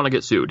scared and we don't want to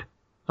get sued.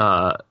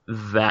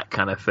 That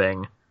kind of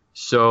thing.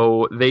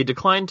 So they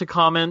declined to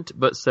comment,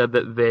 but said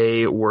that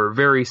they were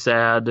very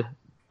sad.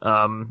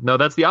 No,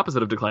 that's the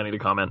opposite of declining to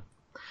comment.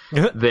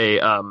 They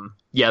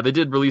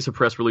did release a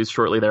press release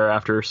shortly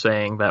thereafter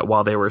saying that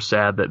while they were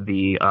sad that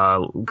the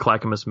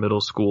Clackamas Middle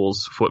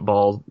School's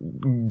football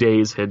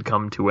days had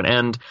come to an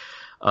end,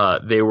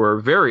 they were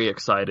very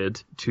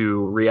excited to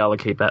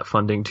reallocate that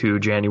funding to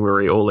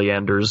January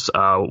Oleander's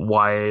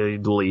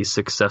widely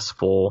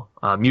successful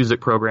music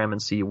program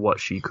and see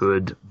what she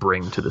could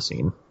bring to the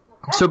scene.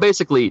 So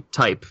basically,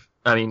 type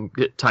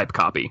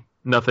copy.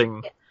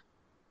 Nothing,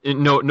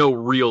 no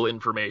real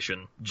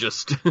information,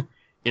 just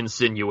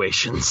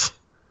insinuations.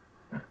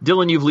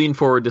 Dylan, you've leaned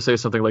forward to say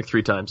something like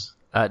 3 times.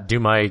 Do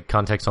my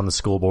contacts on the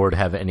school board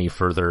have any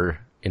further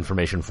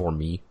information for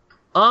me?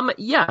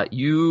 Yeah,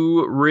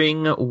 you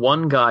ring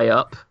one guy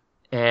up,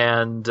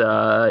 and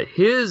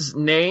his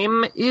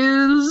name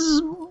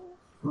is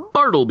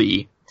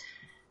Bartleby.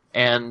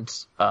 And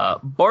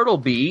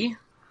Bartleby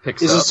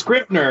picks Is up... a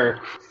Scribner.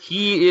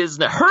 He is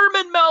the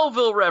Herman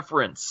Melville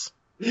reference.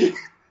 He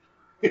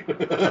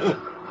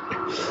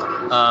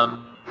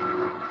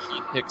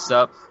picks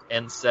up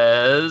and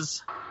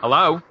says,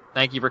 "Hello,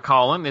 thank you for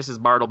calling. This is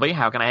Bartleby.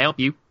 How can I help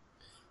you?"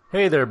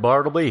 Hey there,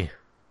 Bartleby.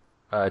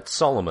 It's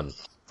Solomon.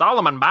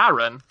 Solomon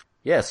Byron?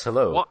 Yes,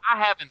 hello. Well,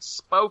 I haven't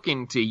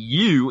spoken to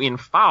you in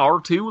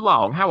far too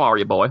long. How are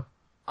you, boy?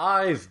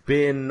 I've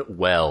been,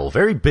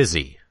 very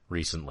busy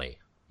recently.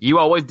 You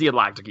always did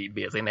like to keep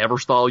busy. Never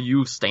saw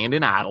you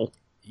standing idle.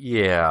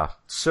 Yeah,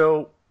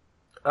 so,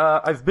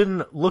 I've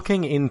been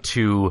looking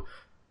into,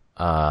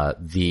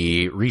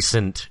 the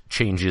recent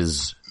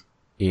changes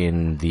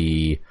in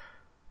the,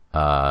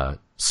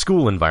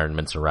 school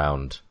environments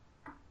around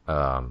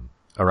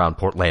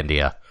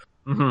Portlandia.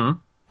 Mm-hmm.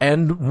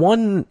 And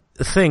one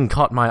thing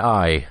caught my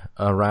eye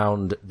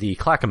around the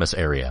Clackamas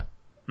area.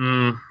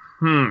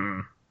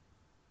 Mm-hmm.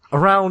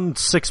 Around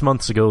 6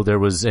 months ago, there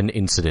was an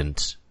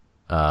incident,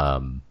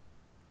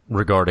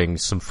 regarding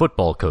some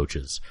football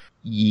coaches.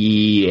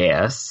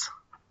 Yes.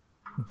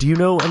 Do you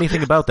know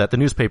anything about that? The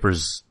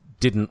newspapers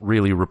didn't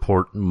really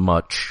report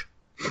much.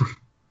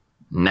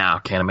 Now,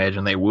 can't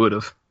imagine they would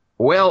have.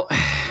 Well,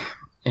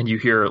 and you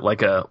hear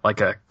like a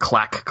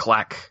clack,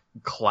 clack,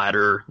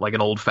 clatter, like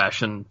an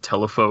old-fashioned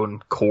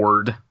telephone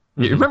cord.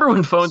 Mm-hmm. You remember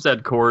when phones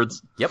had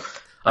cords? Yep.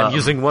 I'm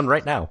using one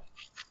right now.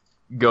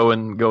 Go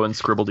and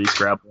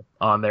scribble-de-scrabble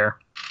on there.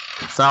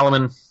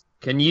 Solomon,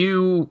 can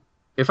you,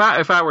 if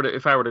I were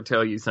to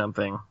tell you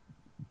something,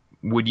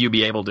 would you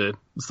be able to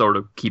sort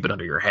of keep it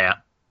under your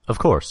hat? Of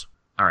course.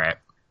 All right.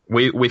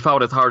 We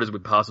fought as hard as we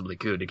possibly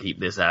could to keep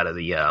this out of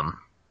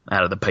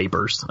the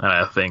papers.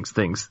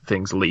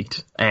 Things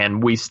leaked,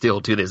 and we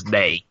still to this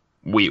day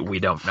we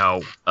don't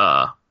know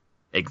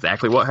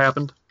exactly what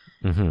happened.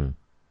 Mm-hmm.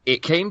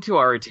 It came to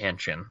our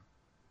attention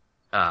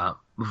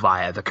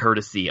via the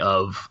courtesy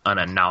of an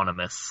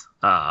anonymous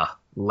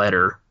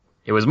letter.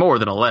 It was more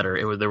than a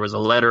letter. There was a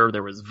letter.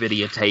 There was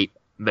videotape.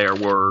 There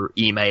were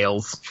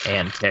emails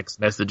and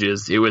text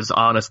messages. It was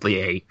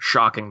honestly a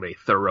shockingly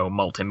thorough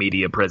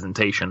multimedia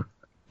presentation.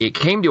 It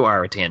came to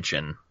our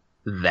attention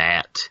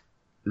that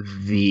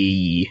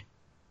the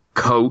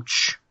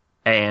coach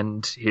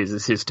and his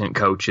assistant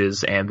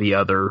coaches and the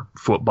other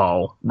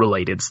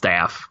football-related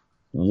staff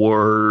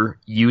were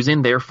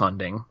using their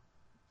funding,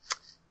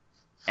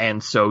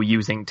 and so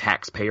using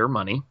taxpayer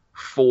money,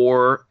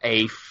 for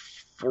a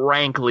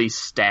frankly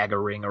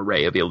staggering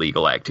array of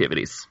illegal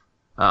activities.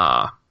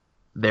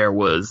 There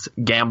was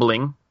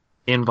gambling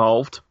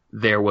involved.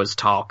 There was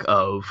talk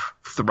of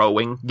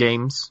throwing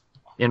games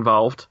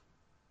involved.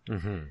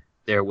 Mm-hmm.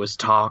 There was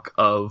talk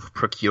of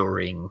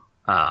procuring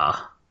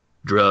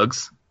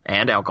drugs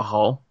and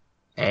alcohol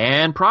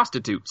and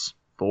prostitutes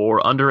for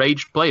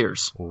underage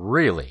players.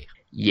 Really?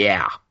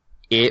 Yeah,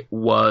 it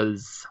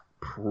was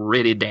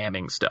pretty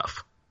damning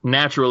stuff.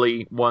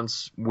 Naturally,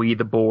 once we,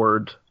 the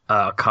board,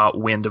 caught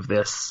wind of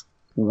this,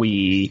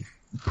 we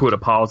put a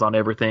pause on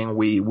everything.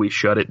 We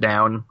shut it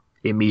down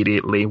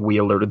immediately. We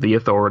alerted the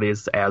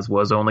authorities, as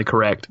was only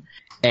correct.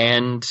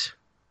 And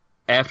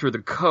after the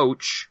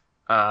coach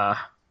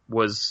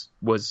was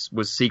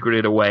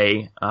secreted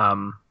away,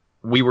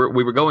 we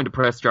were going to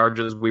press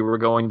charges. We were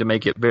going to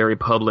make it very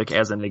public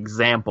as an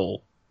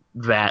example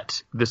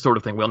that this sort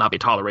of thing will not be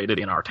tolerated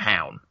in our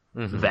town.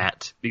 Mm-hmm.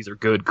 That these are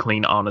good,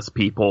 clean, honest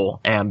people,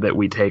 and that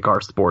we take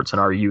our sports and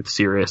our youth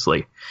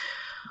seriously.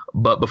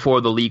 But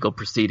before the legal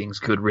proceedings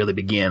could really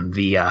begin,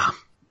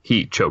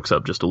 he chokes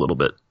up just a little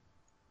bit.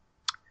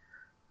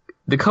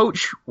 The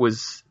coach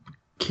was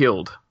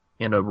killed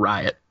in a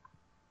riot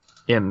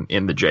in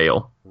the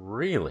jail.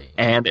 Really?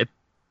 And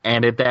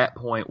at that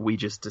point, we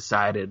just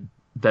decided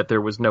that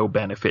there was no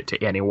benefit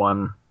to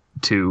anyone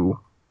to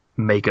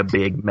make a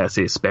big,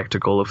 messy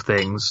spectacle of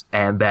things,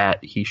 and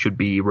that he should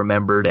be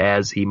remembered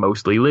as he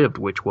mostly lived,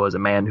 which was a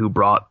man who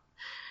brought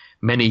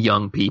many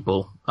young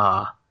people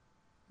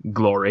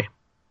glory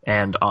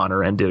and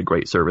honor and did a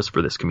great service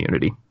for this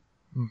community.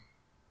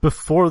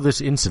 Before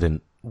this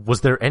incident,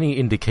 was there any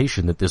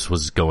indication that this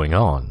was going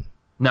on?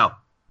 No,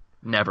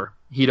 never.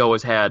 He'd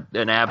always had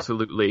an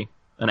absolutely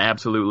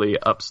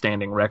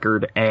upstanding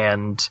record,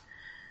 and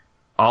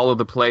all of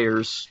the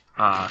players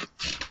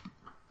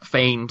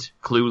feigned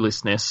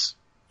cluelessness.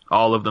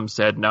 All of them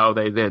said no,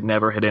 they had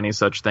never had any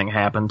such thing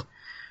happened.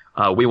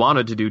 We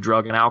wanted to do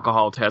drug and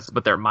alcohol tests,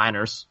 but they're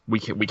minors. We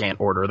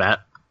can't order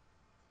that.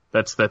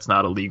 That's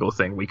not a legal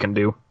thing we can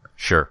do.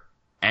 Sure.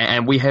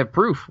 And we have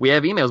proof. We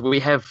have emails.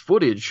 We have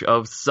footage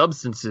of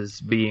substances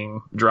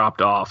being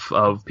dropped off,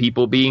 of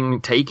people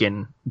being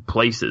taken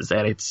places,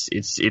 and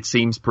it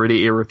seems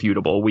pretty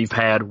irrefutable. We've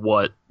had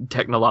what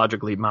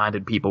technologically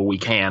minded people we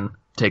can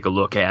take a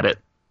look at it,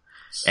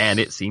 and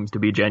it seems to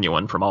be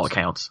genuine from all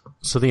accounts.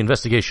 So the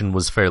investigation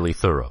was fairly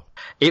thorough.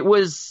 It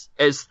was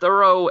as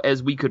thorough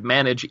as we could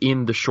manage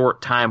in the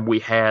short time we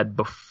had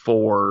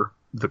before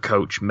the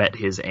coach met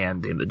his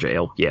end in the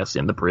jail. Yes,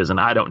 in the prison.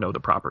 I don't know the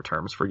proper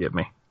terms, forgive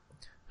me.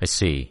 I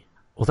see.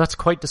 Well, that's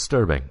quite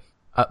disturbing.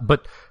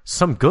 But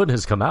some good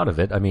has come out of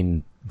it. I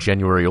mean,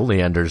 January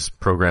Oleander's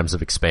programs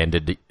have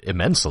expanded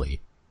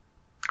immensely.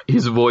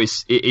 His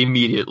voice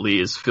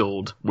immediately is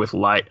filled with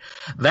light.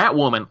 That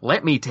woman,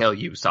 let me tell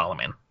you,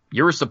 Solomon,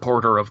 you're a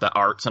supporter of the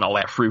arts and all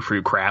that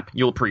frou-frou crap.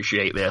 You'll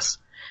appreciate this.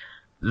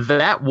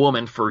 That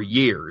woman for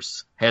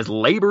years has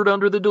labored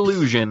under the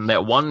delusion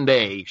that one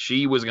day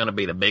she was going to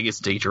be the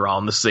biggest teacher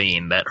on the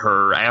scene, that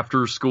her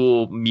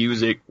after-school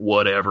music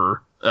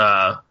whatever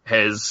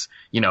has,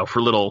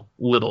 for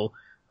little,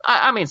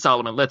 I mean,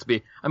 Solomon,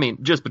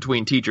 just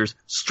between teachers,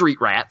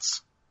 street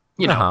rats,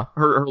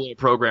 her little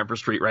program for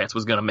street rats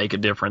was going to make a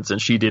difference,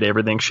 and she did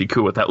everything she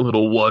could with that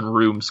little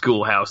one-room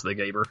schoolhouse they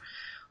gave her.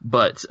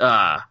 But,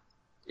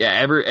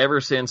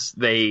 ever since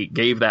they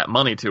gave that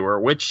money to her,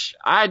 which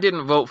I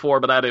didn't vote for,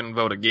 but I didn't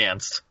vote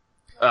against,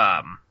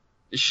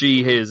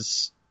 she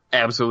has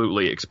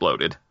absolutely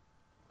exploded.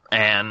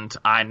 And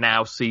I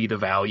now see the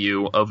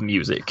value of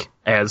music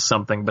as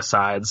something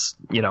besides,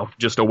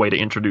 just a way to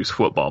introduce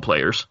football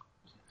players.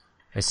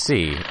 I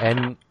see.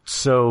 And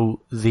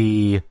so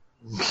the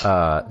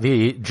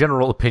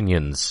general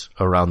opinions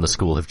around the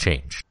school have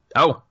changed.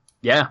 Oh,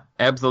 yeah,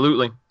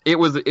 absolutely. It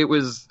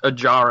was a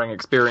jarring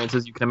experience,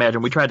 as you can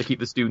imagine. We tried to keep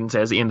the students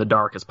as in the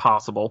dark as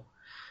possible.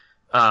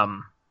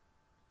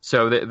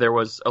 So there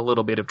was a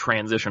little bit of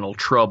transitional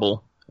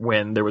trouble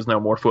when there was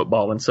no more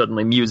football and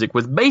suddenly music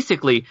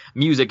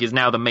is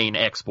now the main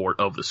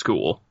export of the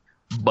school.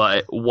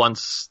 But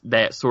once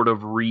that sort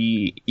of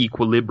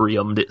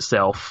re-equilibriumed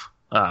itself,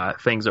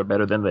 Things are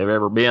better than they've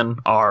ever been.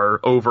 Our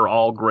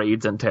overall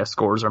grades and test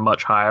scores are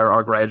much higher.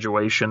 Our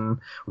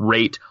graduation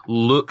rate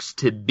looks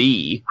to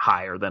be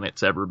higher than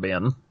it's ever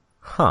been.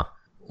 Huh.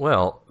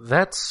 Well,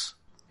 it's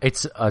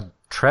a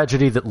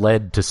tragedy that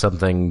led to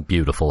something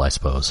beautiful, I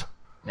suppose.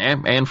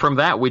 And from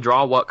that, we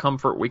draw what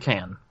comfort we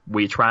can.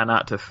 We try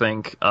not to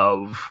think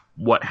of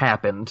what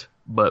happened,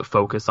 but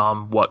focus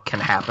on what can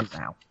happen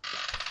now.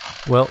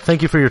 Well,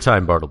 thank you for your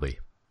time, Bartleby.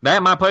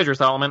 My pleasure,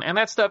 Solomon. And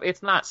that stuff,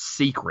 it's not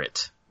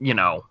secret,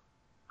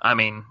 I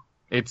mean,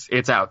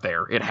 it's out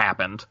there. It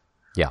happened.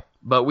 Yeah.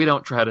 But we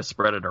don't try to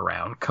spread it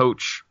around.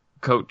 Coach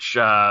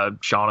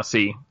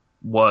Shaughnessy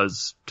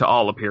was, to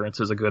all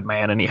appearances, a good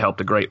man, and he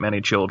helped a great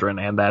many children,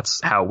 and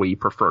that's how we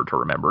prefer to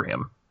remember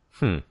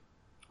him.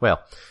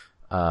 Well,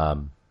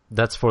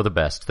 that's for the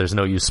best. There's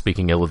no use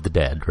speaking ill of the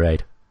dead,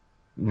 right?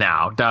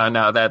 No,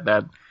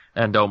 that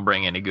don't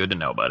bring any good to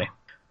nobody.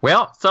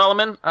 Well,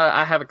 Solomon,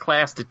 I have a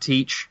class to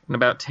teach in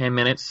about 10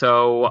 minutes,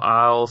 so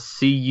I'll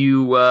see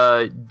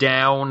you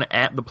down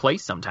at the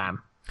place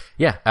sometime.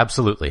 Yeah,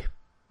 absolutely.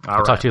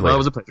 I'll talk to you later. Well, it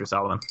was a pleasure,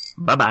 Solomon.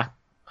 Bye-bye.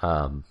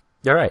 All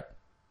right.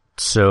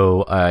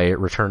 So I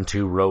return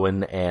to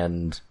Rowan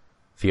and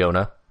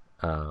Fiona,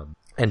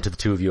 and to the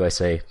two of you I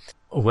say,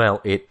 well,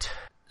 it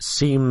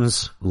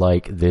seems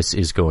like this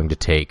is going to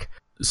take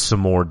some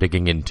more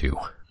digging into.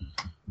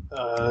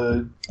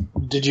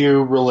 Did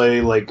you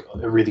relay,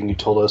 everything you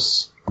told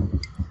us?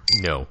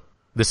 No.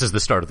 This is the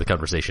start of the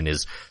conversation,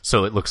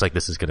 so it looks like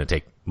this is going to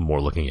take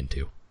more looking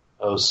into.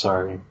 Oh,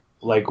 sorry.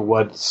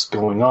 What's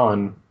going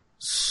on?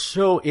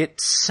 So it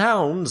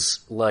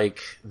sounds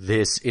like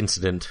this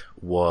incident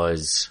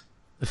was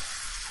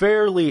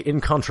fairly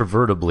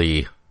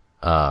incontrovertibly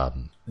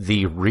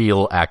the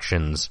real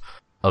actions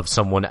of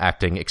someone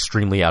acting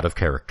extremely out of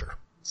character.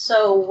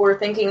 So we're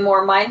thinking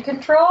more mind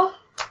control?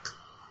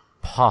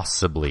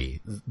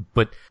 Possibly.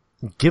 But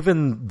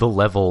given the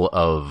level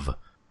of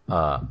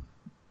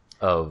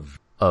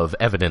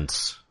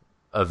evidence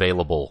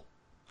available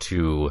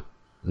to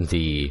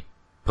the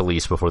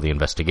police before the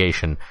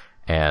investigation,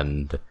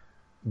 and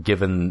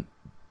given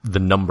the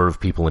number of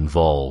people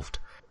involved,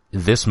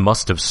 this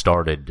must have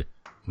started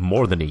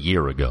more than a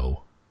year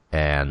ago,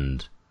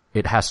 and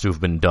it has to have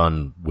been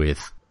done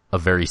with a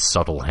very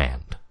subtle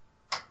hand.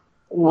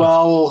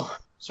 Well,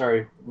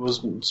 sorry,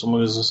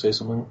 someone was going to say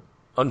something?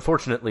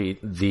 Unfortunately,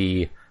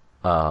 the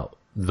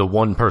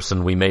one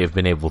person we may have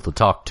been able to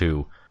talk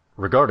to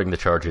regarding the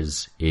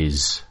charges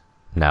is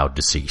now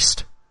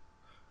deceased.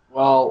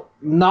 Well,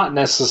 not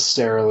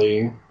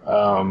necessarily.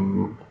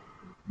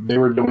 They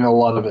were doing a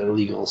lot of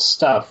illegal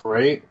stuff,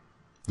 right?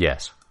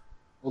 Yes.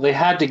 Well, they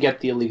had to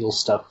get the illegal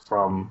stuff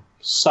from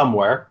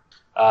somewhere.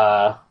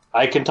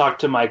 I can talk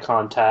to my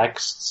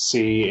contacts,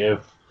 see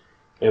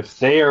if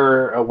they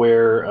are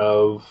aware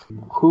of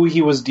who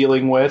he was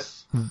dealing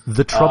with.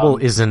 The trouble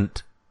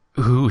isn't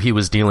who he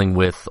was dealing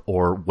with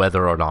or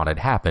whether or not it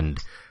happened.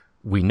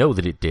 We know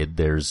that it did.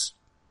 There's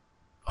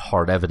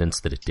hard evidence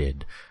that it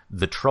did.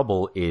 The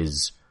trouble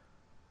is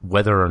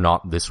whether or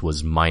not this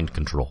was mind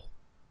control.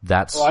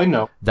 I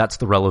know. That's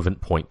the relevant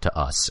point to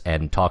us,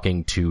 and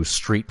talking to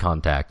street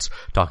contacts,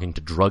 talking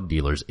to drug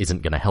dealers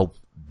isn't going to help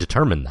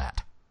determine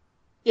that.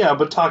 Yeah,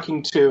 but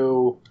talking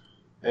to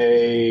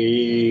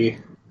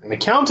an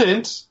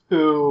accountant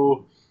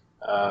who,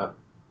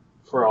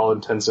 for all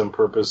intents and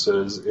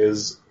purposes,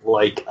 is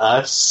like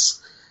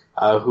us,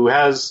 who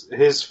has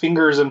his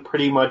fingers in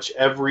pretty much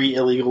every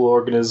illegal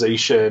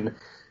organization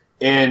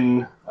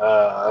in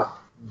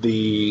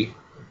the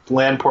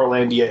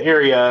Portlandia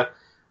area,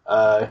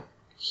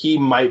 he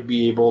might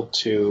be able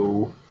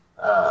to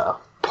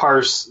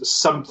parse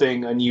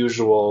something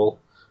unusual,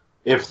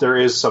 if there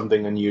is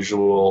something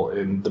unusual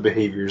in the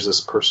behaviors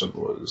this person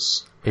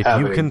was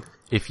having.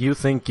 If you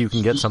think you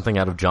can get something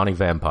out of Johnny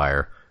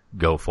Vampire,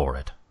 go for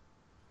it.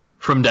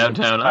 From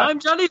downtown, I'm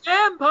Johnny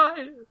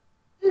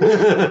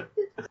Vampire!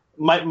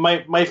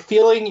 My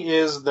feeling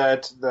is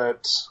that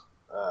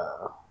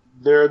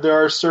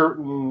there are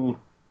certain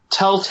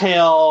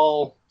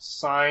telltale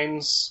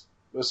signs,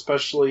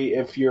 especially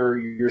if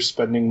you're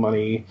spending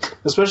money,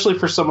 especially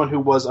for someone who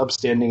was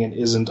upstanding and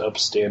isn't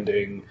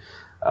upstanding.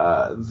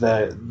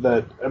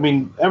 That I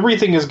mean,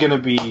 everything is going to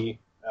be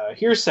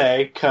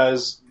hearsay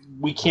because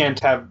we can't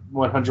have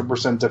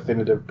 100%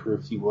 definitive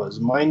proof he was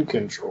mind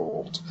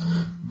controlled.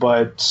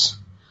 But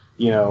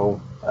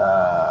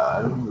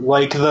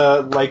like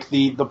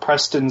the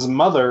Preston's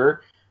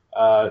mother,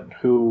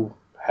 who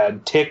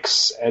had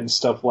tics and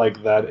stuff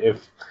like that.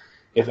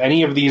 If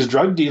any of these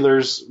drug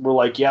dealers were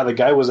like, yeah, the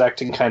guy was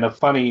acting kind of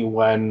funny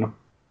when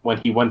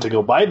he went to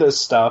go buy this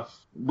stuff,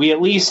 we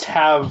at least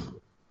have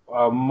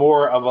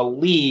more of a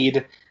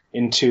lead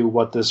into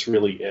what this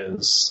really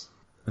is.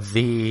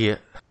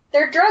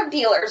 They're drug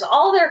dealers.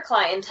 All their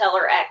clientele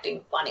are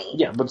acting funny.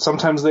 Yeah, but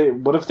sometimes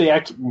what if they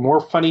act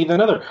more funny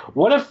than other?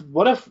 What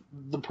if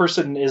the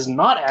person is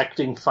not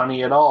acting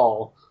funny at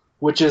all,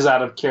 which is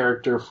out of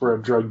character for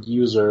a drug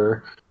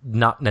user?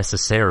 Not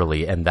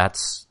necessarily, and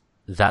that's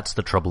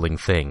the troubling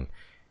thing,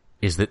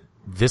 is that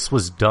this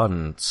was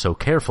done so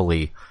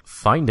carefully,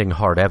 finding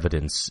hard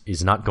evidence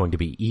is not going to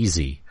be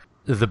easy.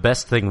 The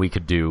best thing we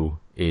could do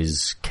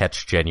is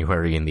catch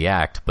January in the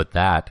act, but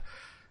that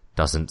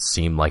doesn't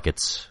seem like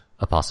it's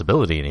a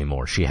possibility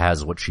anymore. She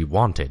has what she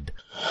wanted.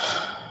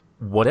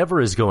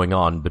 Whatever is going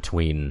on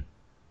between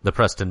the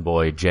Preston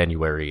boy,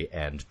 January,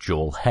 and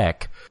Joel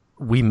Heck,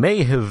 we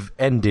may have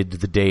ended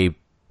the day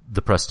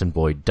the Preston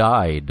boy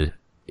died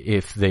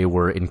if they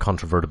were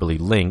incontrovertibly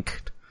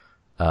linked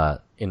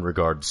in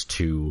regards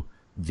to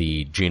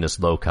the genus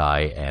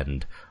loci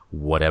and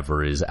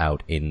whatever is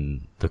out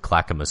in the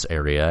Clackamas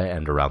area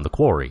and around the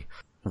quarry.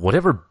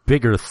 Whatever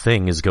bigger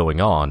thing is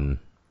going on,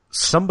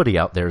 somebody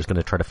out there is going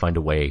to try to find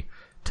a way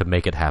to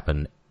make it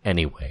happen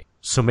anyway.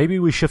 So maybe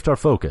we shift our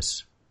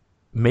focus.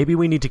 Maybe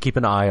we need to keep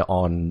an eye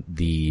on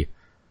the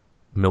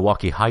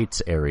Milwaukee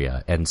Heights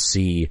area and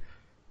see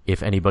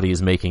if anybody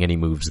is making any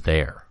moves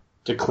there.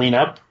 To clean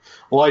up?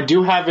 Well, I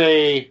do have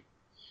a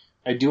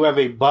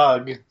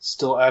bug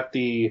still at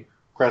the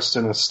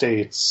Preston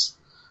Estates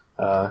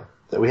that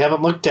we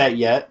haven't looked at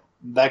yet.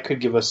 That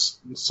could give us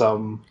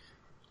some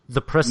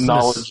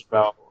knowledge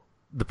about.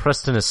 The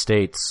Preston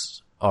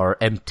Estates are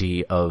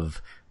empty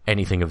of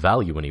anything of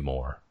value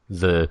anymore.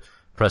 The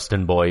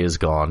Preston boy is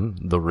gone,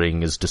 the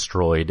ring is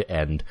destroyed,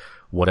 and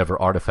whatever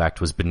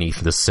artifact was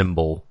beneath the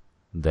symbol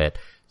that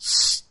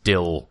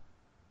still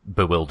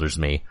bewilders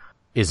me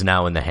is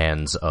now in the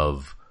hands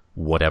of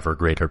whatever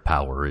greater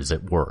power is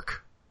at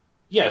work.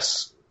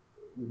 Yes,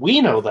 we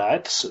know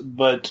that,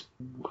 but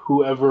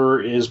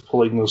whoever is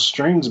pulling those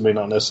strings may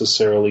not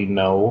necessarily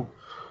know.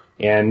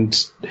 And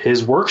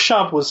his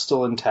workshop was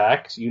still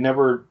intact. You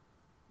never,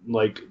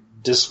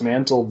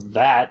 dismantled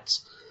that.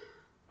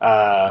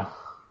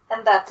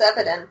 And that's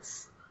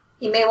evidence.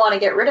 He may want to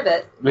get rid of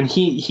it. And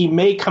he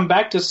may come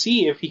back to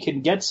see if he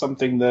can get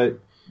something that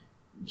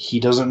he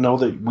doesn't know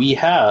that we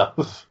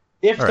have.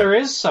 If there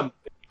is something.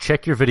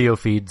 Check your video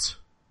feeds.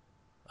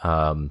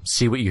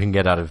 See what you can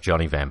get out of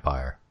Johnny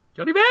Vampire.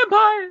 Johnny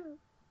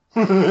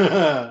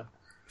Vampire!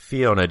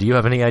 Fiona, do you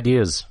have any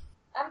ideas?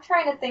 I'm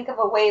trying to think of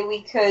a way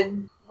we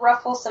could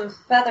ruffle some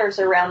feathers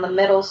around the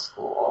middle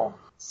school.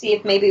 See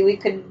if maybe we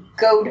could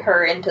goad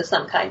her into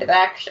some kind of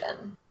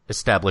action.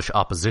 Establish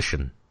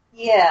opposition.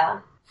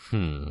 Yeah.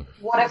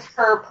 What if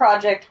her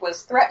project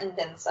was threatened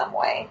in some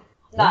way?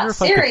 Not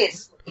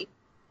seriously,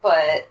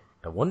 but...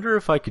 I wonder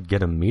if I could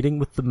get a meeting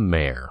with the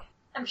mayor.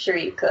 I'm sure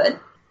you could.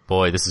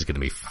 Boy, this is going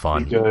to be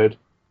fun. Good.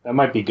 That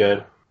might be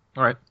good.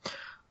 All right.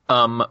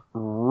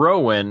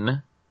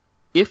 Rowan,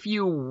 if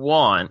you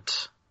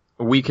want,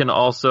 we can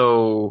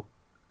also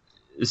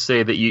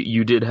say that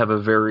you did have a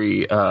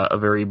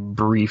very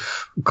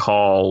brief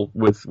call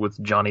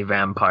with Johnny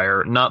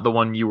Vampire, not the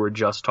one you were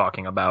just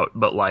talking about,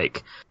 but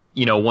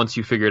once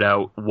you figured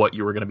out what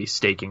you were going to be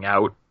staking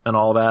out and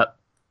all that,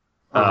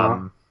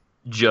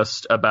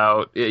 just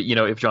about,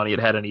 if Johnny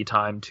had any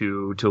time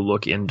to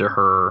look into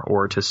her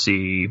or to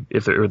see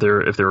if there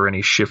were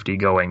any shifty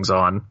goings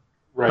on.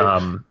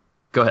 Right.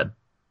 Go ahead.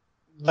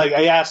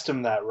 I asked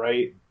him that,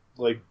 right?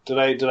 Did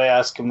I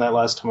ask him that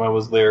last time I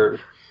was there?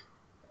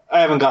 I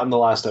haven't gotten the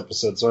last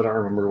episode, so I don't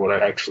remember what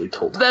I actually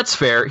told him. That's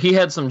fair. He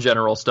had some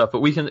general stuff, but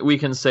we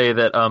can say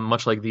that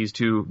much like these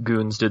two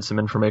goons did some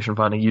information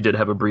finding, you did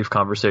have a brief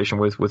conversation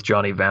with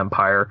Johnny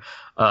Vampire,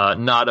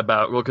 not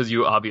about, because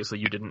you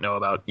didn't know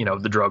about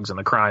the drugs and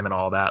the crime and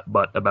all that,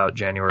 but about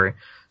January.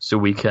 So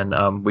we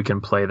can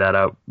play that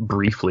out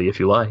briefly if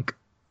you like.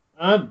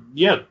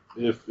 Yeah,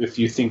 if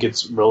you think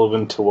it's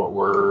relevant to what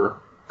we're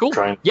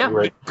trying to do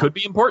right it could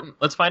be important.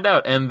 Let's find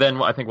out, and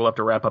then I think we'll have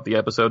to wrap up the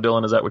episode.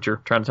 Dylan, is that what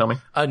you're trying to tell me?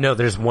 No,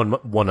 there's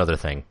one other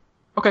thing.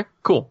 Okay,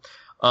 cool.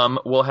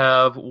 We'll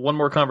have one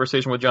more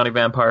conversation with Johnny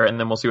Vampire, and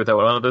then we'll see what that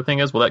one other thing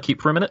is. Will that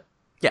keep for a minute?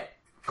 Yeah.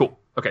 Cool.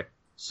 Okay.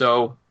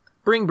 So,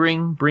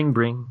 bring.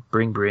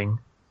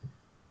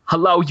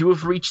 Hello, you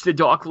have reached the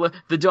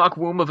dark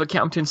womb of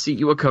accountancy.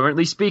 You are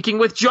currently speaking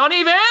with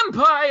Johnny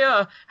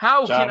Vampire.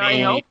 How can I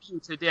help you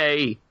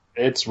today?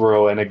 It's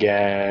Rowan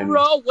again.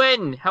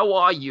 Rowan, how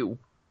are you?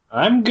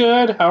 I'm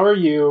good. How are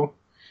you?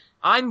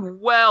 I'm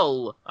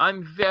well.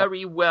 I'm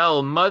very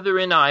well. Mother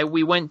and I,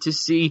 we went to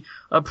see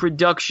a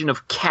production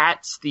of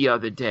Cats the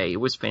other day.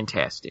 It was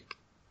fantastic.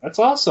 That's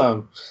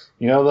awesome.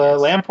 The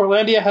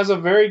Lamportlandia has a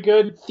very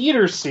good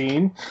theater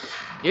scene.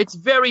 It's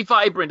very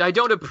vibrant. I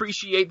don't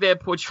appreciate their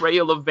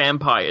portrayal of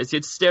vampires.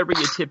 It's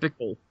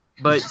stereotypical,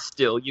 but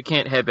still, you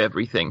can't have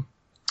everything.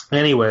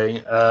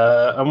 Anyway,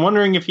 I'm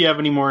wondering if you have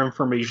any more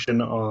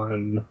information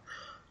on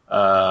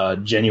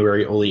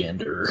January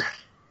Oleander.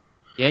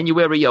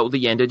 January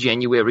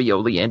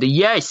Oleander.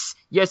 Yes,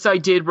 I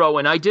did,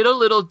 Rowan. I did a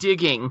little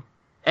digging,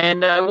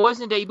 and I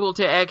wasn't able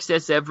to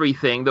access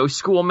everything. Those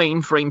school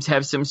mainframes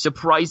have some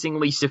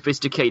surprisingly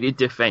sophisticated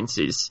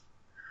defenses.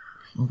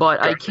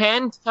 But I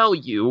can tell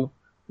you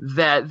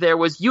that there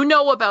was... You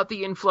know about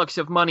the influx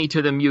of money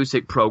to the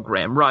music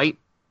program, right?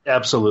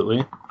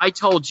 Absolutely. I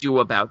told you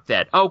about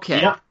that.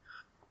 Okay. Yeah.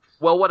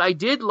 Well, what I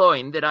did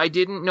learn that I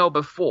didn't know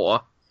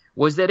before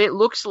was that it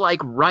looks like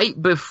right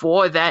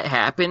before that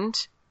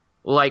happened,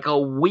 like a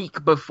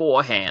week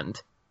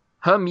beforehand,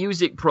 her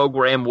music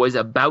program was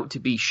about to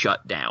be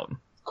shut down.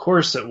 Of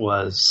course it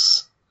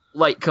was.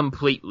 Like,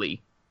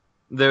 completely.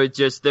 There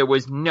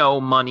was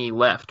no money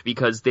left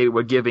because they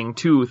were giving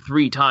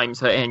 2-3 times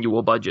her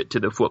annual budget to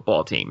the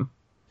football team.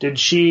 Did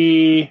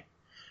she...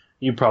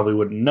 You probably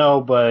wouldn't know,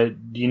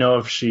 but do you know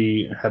if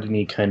she had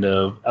any kind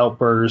of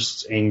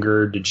outbursts,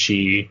 anger? Did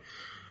she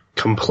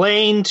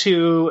complain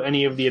to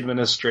any of the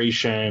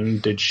administration?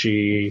 Did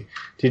she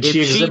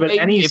exhibit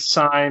any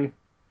sign?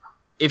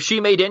 If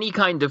she made any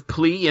kind of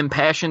plea,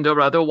 impassioned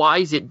or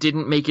otherwise, it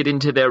didn't make it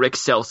into their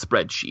Excel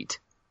spreadsheet.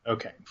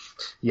 Okay.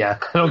 Yeah,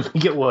 I don't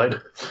think it would.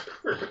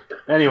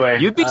 Anyway.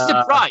 You'd be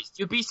surprised.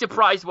 You'd be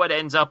surprised what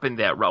ends up in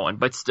there, Rowan,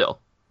 but still.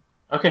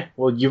 Okay,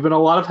 well, you've been a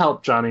lot of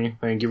help, Johnny.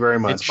 Thank you very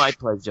much. It's my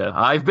pleasure.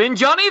 I've been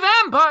Johnny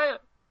Vampire!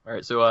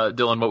 Alright, so,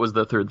 Dylan, what was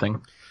the third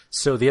thing?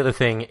 So the other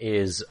thing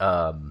is,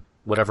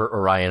 whatever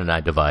Orion and I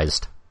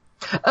devised.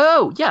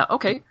 Oh, yeah,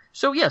 okay.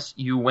 So, yes,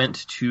 you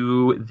went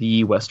to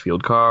the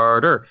Westfield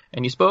Carter,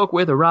 and you spoke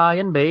with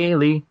Orion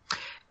Bailey,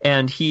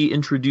 and he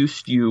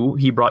introduced you,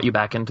 he brought you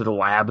back into the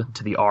lab,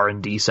 to the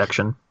R&D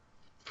section.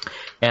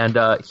 And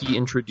he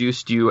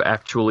introduced you,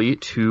 actually,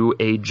 to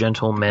a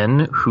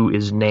gentleman who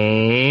is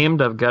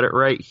named... I've got it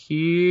right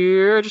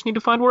here. I just need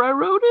to find where I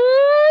wrote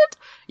it.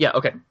 Yeah,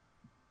 okay.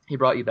 He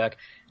brought you back.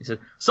 He said,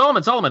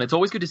 Solomon, it's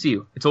always good to see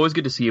you. It's always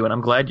good to see you, and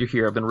I'm glad you're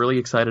here. I've been really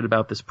excited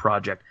about this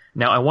project.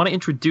 Now, I want to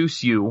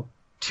introduce you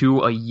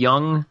to a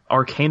young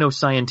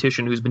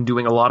arcanoscientician who's been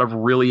doing a lot of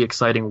really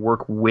exciting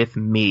work with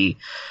me.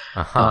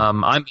 Uh-huh.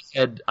 I'm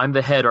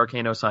the head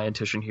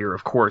arcanoscientician here,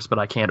 of course, but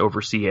I can't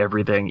oversee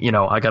everything. You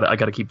know, I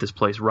gotta keep this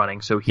place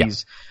running. So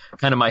he's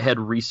kind of my head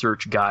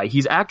research guy.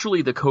 He's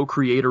actually the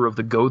co-creator of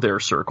the Go There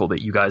Circle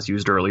that you guys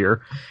used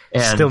earlier.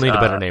 And, still need a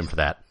better name for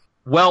that.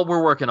 Well,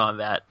 we're working on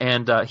that.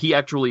 And he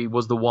actually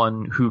was the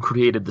one who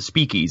created the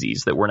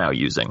speakeasies that we're now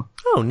using.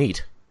 Oh,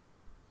 neat.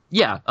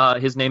 Yeah,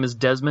 his name is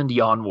Desmond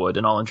Yonwood,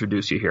 and I'll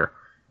introduce you here.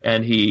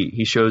 And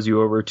he shows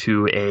you over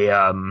to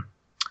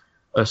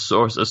a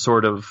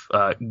sort of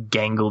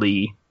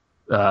gangly,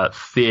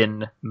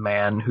 thin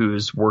man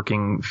who's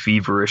working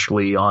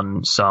feverishly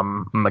on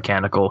some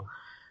mechanical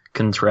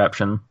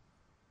contraption.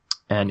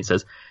 And he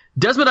says,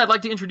 Desmond, I'd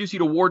like to introduce you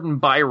to Warden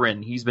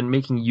Byron. He's been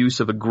making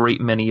use of a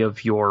great many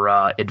of your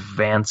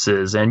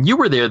advances, and you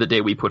were there the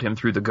day we put him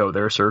through the Go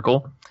There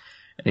Circle.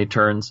 And he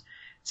turns,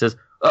 says,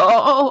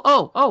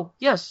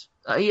 yes.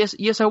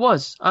 Yes, I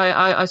was.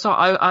 I saw.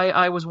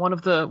 I was one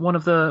of the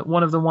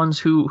ones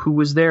who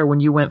was there when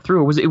you went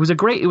through. It was a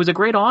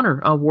great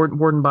honor,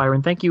 Warden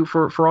Byron. Thank you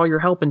for all your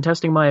help in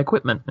testing my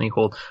equipment. And he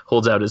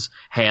holds out his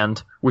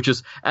hand, which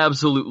is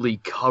absolutely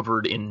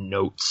covered in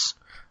notes.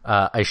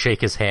 I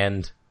shake his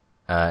hand,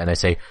 and I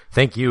say,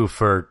 "Thank you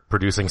for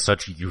producing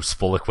such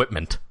useful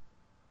equipment."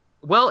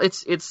 Well,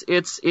 it's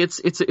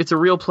a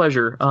real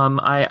pleasure.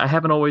 I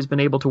haven't always been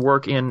able to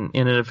work in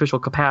an official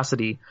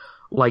capacity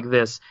like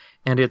this,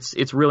 and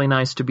it's really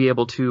nice to be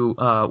able to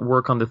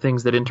work on the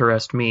things that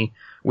interest me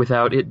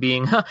without it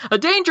being a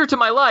danger to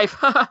my life.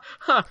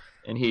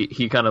 And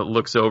he kind of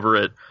looks over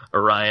at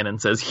Orion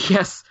and says,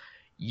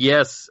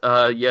 yes,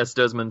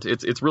 Desmond.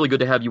 It's really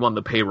good to have you on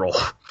the payroll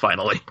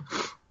finally.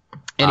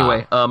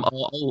 Anyway,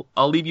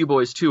 I'll leave you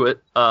boys to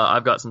it.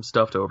 I've got some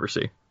stuff to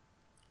oversee.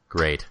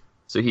 Great.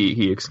 So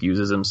he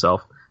excuses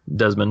himself.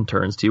 Desmond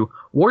turns to you.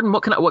 Warden,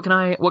 what can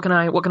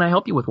I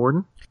help you with,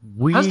 Warden?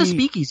 How's the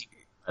speakeasy?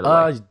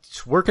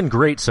 It's working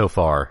great so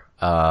far.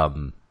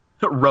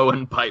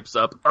 Rowan pipes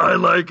up. I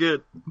like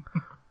it.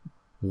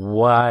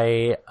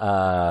 Why,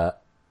 the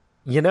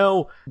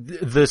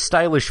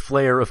stylish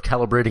flair of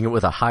calibrating it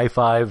with a high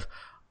five,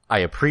 I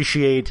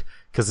appreciate,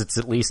 because it's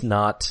at least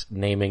not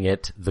naming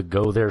it the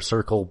Go There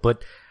Circle,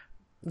 but,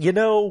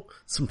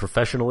 some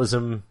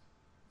professionalism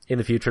in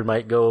the future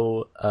might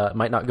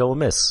not go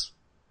amiss.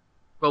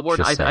 Well,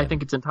 Warden, I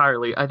think it's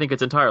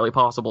entirely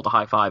possible to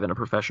high five in a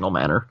professional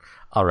manner.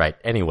 All right.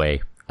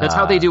 Anyway, that's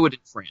how they do it in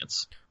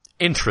France.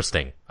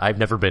 Interesting. I've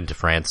never been to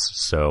France,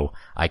 so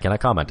I cannot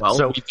comment. Well,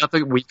 so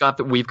we've got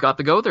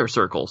the Go There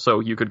Circle, so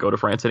you could go to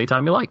France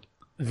anytime you like.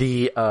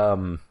 The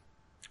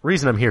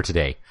reason I'm here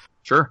today.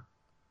 Sure.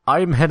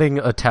 I'm heading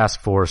a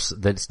task force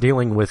that's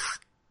dealing with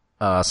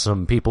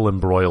some people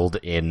embroiled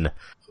in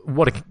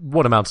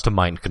what amounts to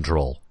mind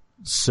control.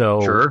 So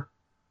sure.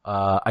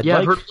 I've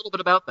heard a little bit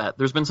about that.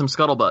 There's been some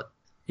scuttlebutt.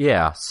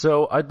 Yeah,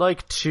 so I'd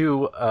like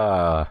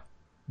to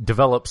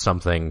develop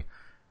something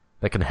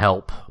that can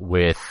help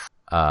with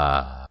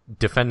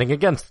defending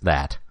against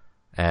that.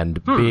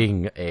 And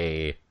being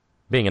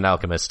an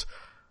alchemist,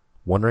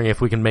 wondering if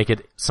we can make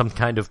it some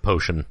kind of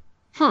potion.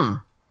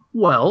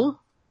 Well,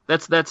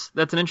 that's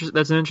an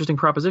interesting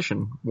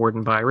proposition,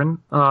 Warden Byron.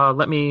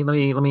 Let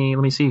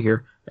me see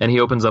here. And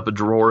he opens up a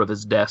drawer of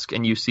his desk,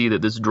 and you see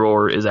that this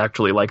drawer is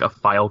actually like a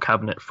file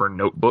cabinet for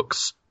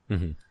notebooks.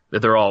 Mm-hmm.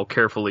 That they're all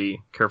carefully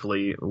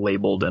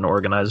labeled and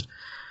organized.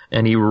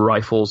 And he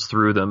rifles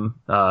through them,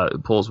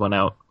 pulls one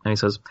out, and he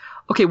says,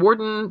 "Okay,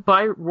 Warden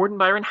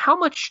Byron, how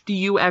much do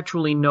you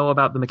actually know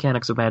about the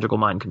mechanics of magical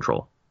mind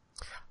control?"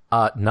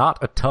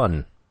 Not a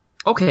ton.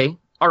 Okay.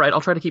 All right,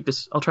 I'll try to keep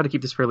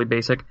this fairly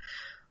basic.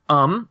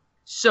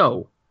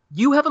 So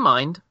you have a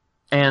mind,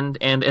 and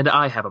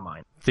I have a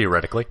mind.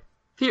 Theoretically.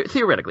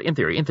 Theoretically, in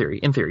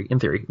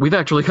theory. We've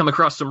actually come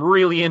across some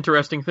really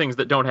interesting things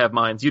that don't have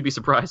minds. You'd be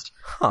surprised.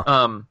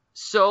 Huh.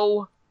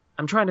 So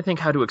I'm trying to think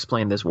how to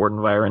explain this,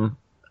 Warden Byron.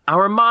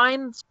 Our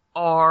minds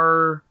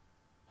are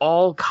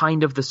all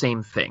kind of the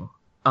same thing.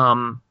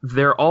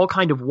 They're all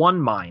kind of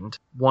one mind,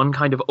 one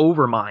kind of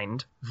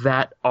overmind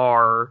that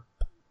are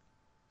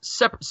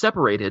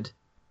separated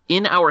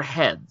in our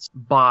heads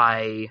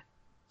by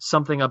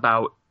something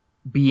about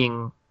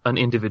being an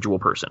individual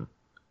person.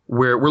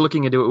 We're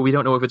looking into it. We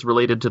don't know if it's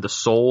related to the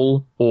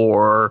soul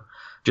or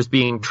just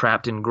being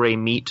trapped in gray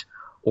meat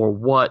or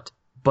what.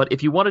 But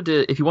if you wanted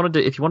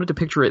to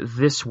picture it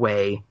this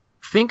way,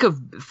 think of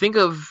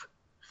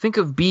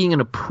being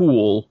in a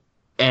pool,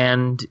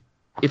 and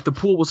if the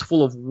pool was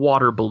full of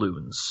water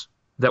balloons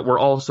that were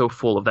also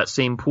full of that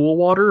same pool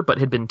water but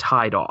had been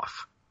tied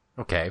off.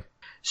 Okay.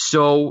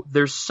 So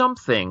there's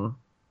something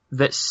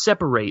that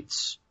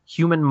separates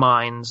human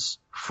minds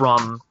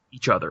from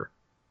each other.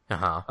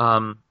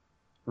 Uh-huh.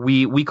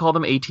 We call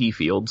them AT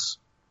fields,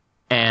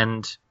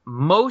 and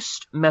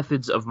most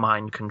methods of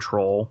mind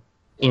control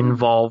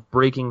involve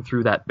breaking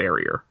through that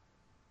barrier.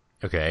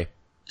 Okay.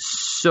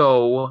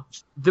 So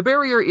the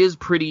barrier is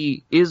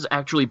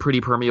actually pretty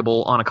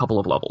permeable on a couple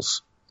of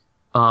levels.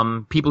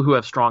 People who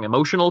have strong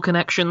emotional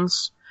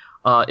connections,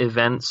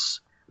 events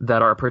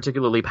that are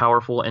particularly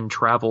powerful and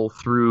travel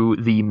through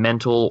the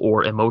mental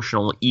or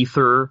emotional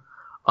ether,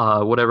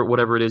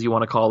 whatever it is you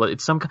want to call it.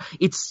 It's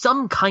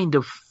some kind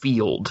of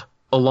field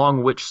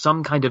along which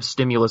some kind of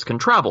stimulus can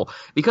travel.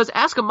 Because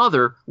ask a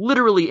mother,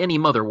 literally any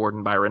mother,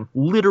 Warden Byron,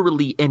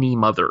 literally any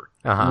mother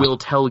will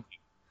tell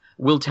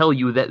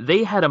you that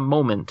they had a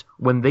moment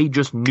when they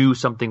just knew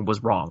something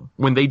was wrong,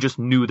 when they just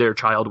knew their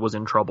child was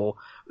in trouble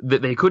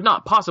that they could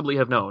not possibly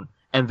have known,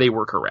 and they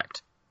were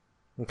correct.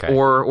 Okay.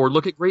 Or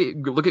look at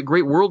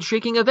great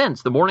world-shaking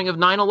events. The morning of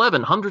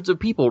 9/11, hundreds of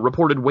people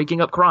reported waking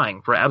up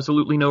crying for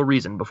absolutely no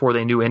reason before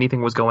they knew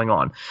anything was going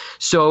on.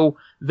 So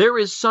there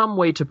is some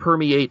way to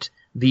permeate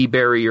the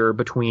barrier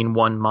between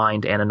one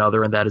mind and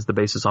another, and that is the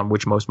basis on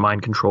which most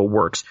mind control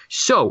works.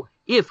 So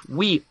if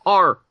we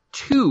are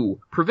to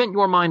prevent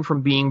your mind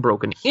from being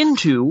broken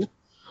into,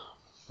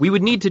 we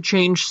would need to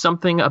change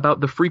something about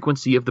the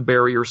frequency of the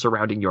barrier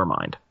surrounding your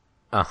mind.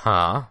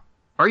 Uh-huh.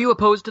 Are you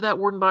opposed to that,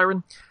 Warden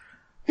Byron?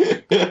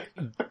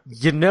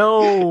 You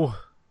know...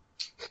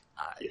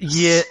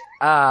 Yeah...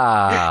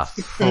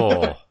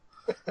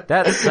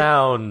 That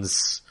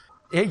sounds...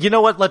 You know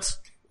what? Let's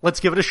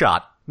give it a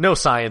shot. No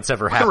science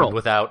ever happened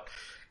without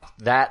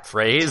that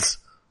phrase.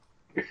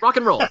 Rock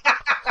and roll.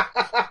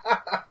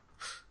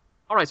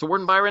 All right, so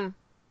Warden Byron,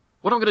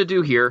 what I'm gonna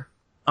do here,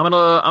 I'm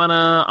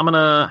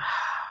gonna.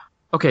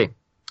 Okay,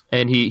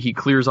 and he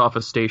clears off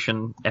a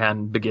station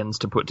and begins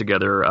to put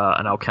together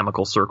an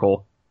alchemical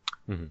circle,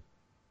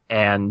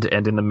 and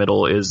in the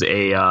middle is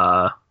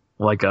a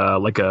like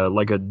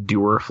a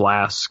dewar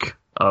flask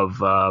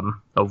of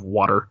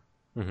water.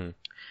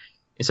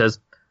 He says,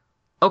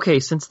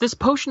 okay, since this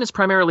potion is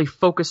primarily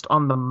focused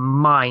on the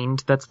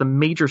mind, that's the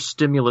major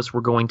stimulus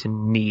we're going to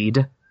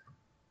need.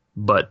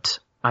 But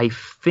I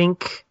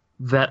think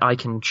that I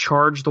can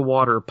charge the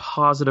water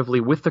positively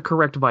with the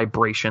correct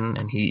vibration,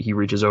 and he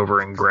reaches over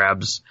and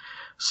grabs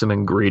some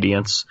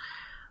ingredients.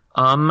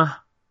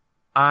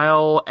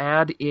 I'll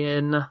add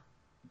in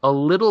a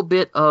little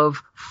bit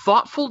of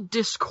thoughtful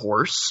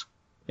discourse,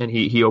 and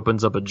he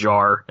opens up a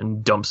jar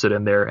and dumps it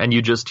in there, and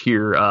you just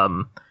hear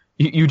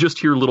you just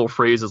hear little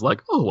phrases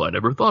like, oh, I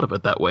never thought of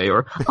it that way,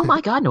 or, oh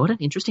my god, no, what an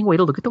interesting way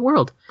to look at the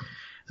world.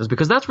 It's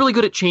because that's really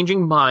good at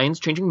changing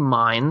minds,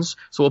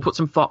 so we'll put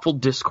some thoughtful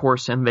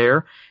discourse in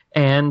there,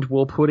 and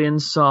we'll put in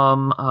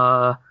some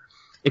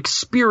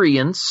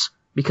experience,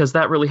 because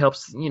that really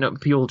helps,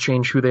 people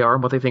change who they are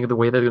and what they think of the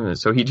way they're doing it.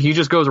 So he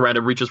just goes around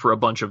and reaches for a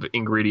bunch of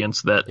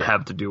ingredients that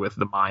have to do with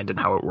the mind and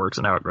how it works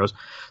and how it grows.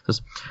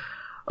 Says,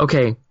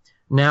 okay,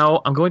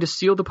 now I'm going to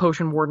seal the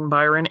potion, Warden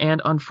Byron,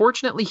 and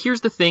unfortunately,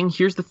 here's the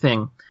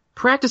thing.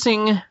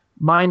 Practicing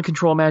mind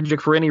control magic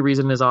for any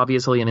reason is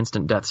obviously an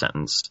instant death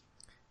sentence.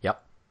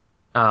 Yep.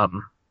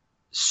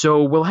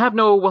 So we'll have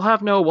no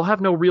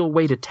real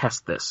way to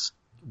test this.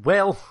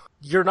 Well,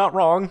 you're not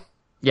wrong.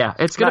 Yeah,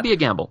 it's gonna be a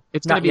gamble.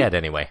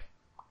 Anyway.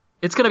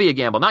 It's gonna be a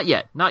gamble. Not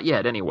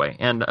yet anyway.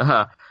 And,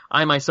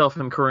 I myself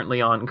am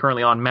currently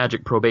on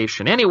magic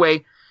probation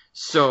anyway,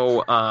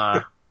 so,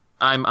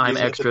 I'm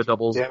extra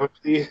double.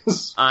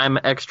 I'm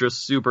extra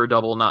super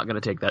double not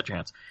gonna take that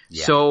chance.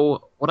 Yeah.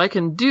 So what I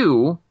can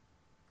do,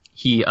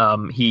 he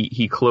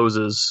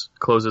closes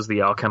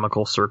the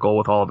alchemical circle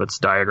with all of its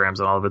diagrams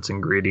and all of its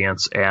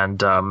ingredients,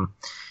 and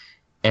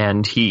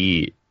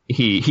he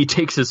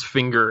takes his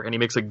finger and he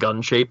makes a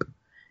gun shape,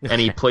 and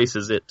he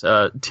places it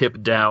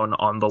tip down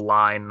on the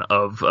line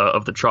of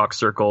the chalk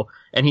circle,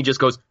 and he just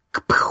goes,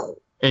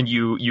 and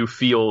you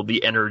feel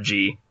the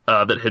energy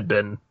that had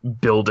been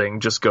building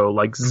just go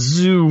like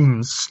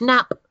zoom,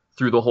 snap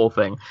through the whole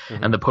thing,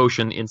 and the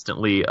potion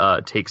instantly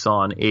takes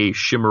on a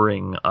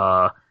shimmering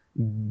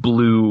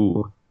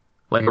blue,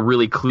 like a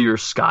really clear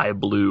sky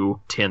blue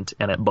tint,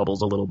 and it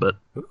bubbles a little bit.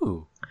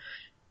 Ooh.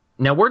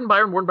 Now, Warden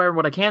Byron,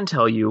 what I can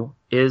tell you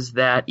is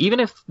that even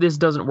if this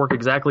doesn't work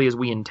exactly as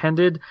we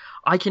intended,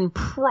 I can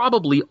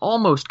probably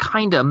almost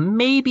kinda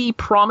maybe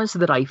promise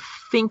that I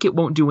think it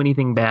won't do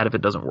anything bad if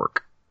it doesn't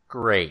work.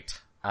 Great.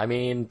 I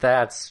mean,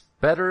 that's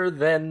better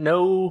than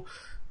no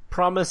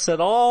promise at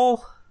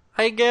all,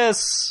 I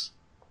guess.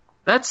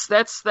 That's an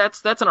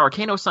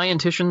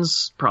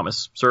Arcano-Scientician's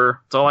promise, sir.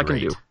 That's all I can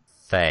do.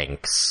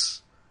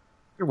 Thanks.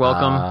 You're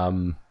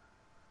welcome.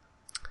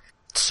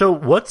 So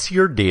what's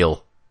your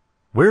deal?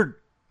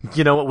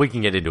 You know what, we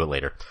can get into it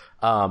later.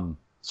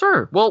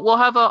 Sure. We'll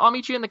have I'll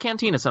meet you in the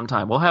cantina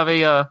sometime. We'll have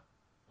a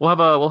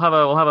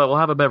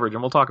beverage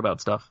and we'll talk about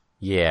stuff.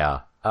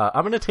 Yeah.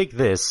 I'm gonna take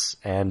this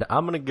and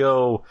I'm gonna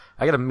go.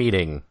 I got a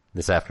meeting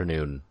this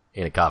afternoon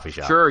in a coffee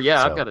shop. Sure.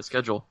 Yeah, so, I've got a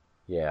schedule.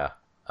 Yeah.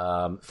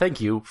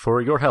 Thank you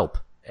for your help,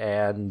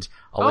 and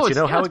I'll let you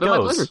know how it been my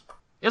goes. pleasure.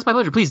 It's my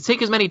pleasure. Please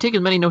take as many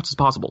notes as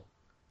possible.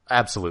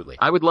 Absolutely.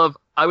 I would love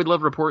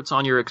reports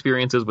on your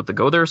experiences with the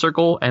Go There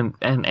Circle and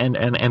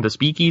the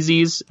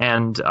speakeasies,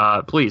 and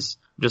please,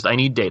 I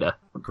need data.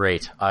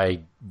 Great.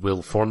 I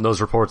will form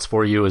those reports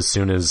for you as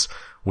soon as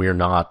we're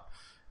not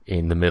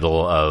in the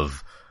middle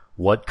of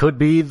what could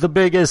be the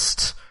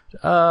biggest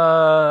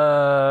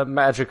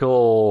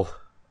magical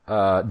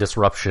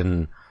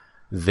disruption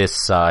this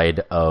side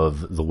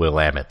of the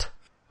Willamette.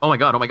 Oh my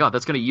god,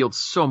 that's going to yield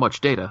so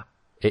much data.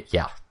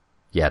 Yeah,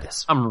 it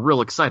is. I'm real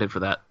excited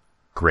for that.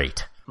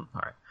 Great. All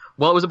right.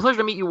 Well, it was a pleasure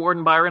to meet you,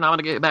 Warden Byron. I'm going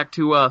to get back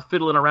to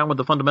fiddling around with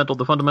the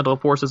fundamental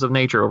forces of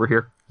nature over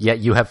here. Yeah,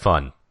 you have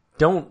fun.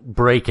 Don't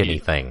break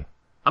anything.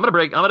 I'm going to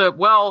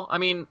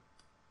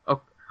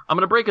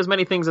break as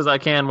many things as I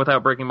can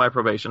without breaking my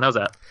probation. How's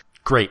that?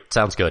 Great.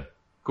 Sounds good.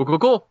 Cool.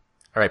 All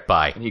right,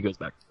 bye. And he goes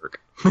back to work.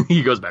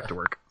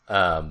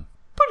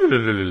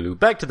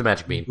 Back to the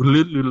magic bean.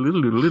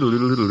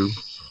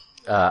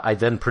 I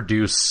then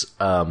produce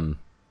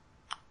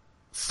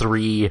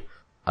 3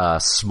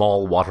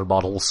 small water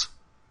bottles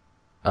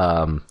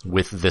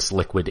with this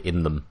liquid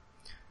in them,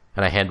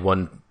 and I hand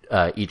one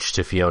each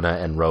to Fiona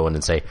and Rowan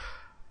and say,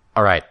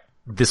 all right,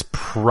 this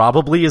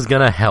probably is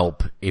gonna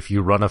help if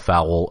you run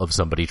afoul of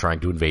somebody trying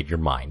to invade your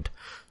mind.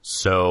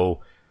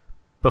 So,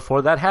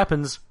 before that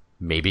happens,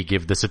 maybe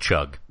give this a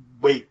chug.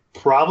 Wait,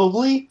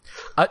 probably?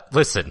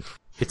 Listen,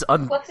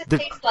 What's it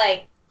taste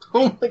like?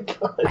 Oh my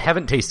god. I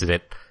haven't tasted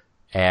it,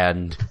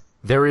 and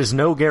there is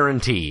no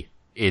guarantee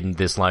in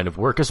this line of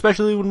work,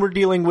 especially when we're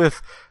dealing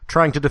with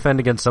trying to defend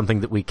against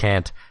something that we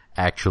can't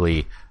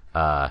actually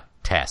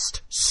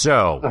test.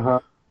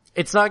 So,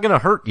 It's not gonna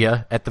hurt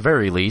you, at the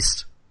very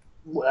least.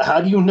 How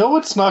do you know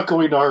it's not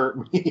going to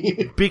hurt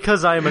me?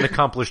 Because I am an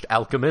accomplished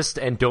alchemist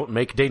and don't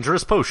make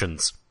dangerous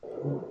potions.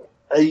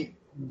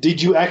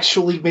 Did you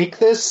actually make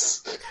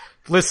this?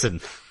 Listen,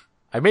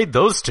 I made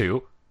those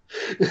 2.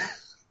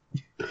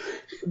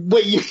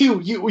 Wait,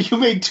 you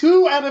made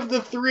 2 out of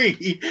the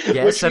 3.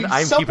 Yes, and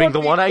I'm keeping the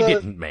one I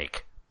didn't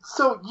make.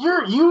 So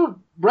you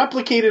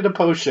replicated a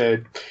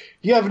potion.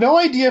 You have no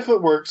idea if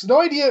it works,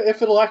 no idea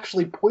if it'll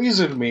actually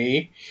poison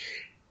me,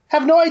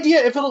 have no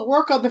idea if it'll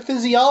work on the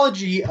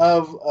physiology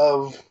of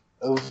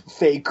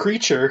fey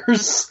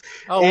creatures.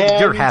 Oh,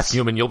 you're half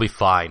human, you'll be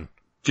fine.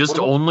 Just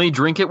only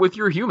drink it with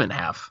your human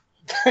half.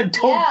 I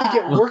don't think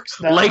it works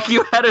that Like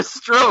you had a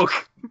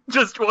stroke.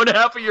 Just one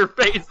half of your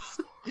face.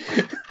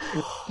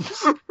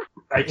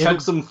 I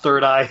took some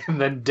third eye and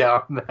then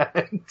down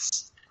that.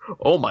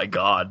 Oh my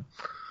god.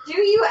 Do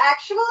you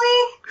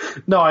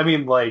actually? No, I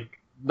mean,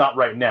 not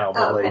right now,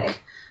 but Okay.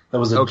 that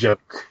was a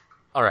joke.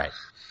 Alright.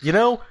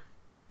 Don't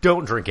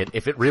drink it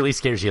if it really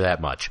scares you that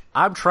much.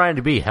 I'm trying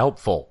to be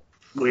helpful.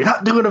 We're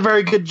not doing a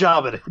very good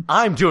job at it.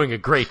 I'm doing a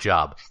great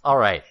job.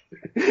 Alright.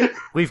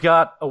 We've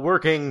got a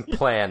working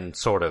plan,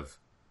 sort of.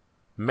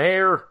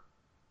 Mayor,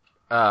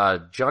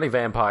 Johnny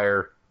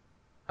Vampire,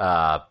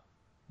 that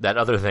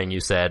other thing you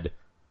said,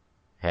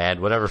 and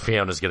whatever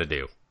Fiona's gonna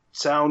do.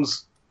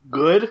 Sounds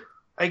good,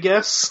 I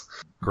guess.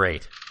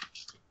 Great.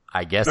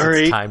 I guess All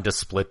it's right. time to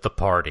split the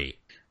party.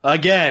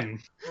 Again.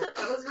 That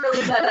was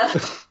really meta.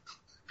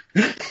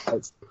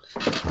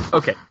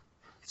 Okay.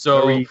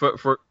 So Are we- for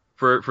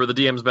the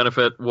DM's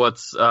benefit, what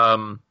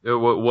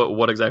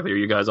exactly are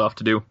you guys off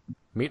to do?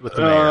 Meet with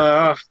the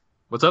mayor.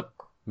 What's up?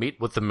 Meet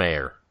with the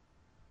mayor.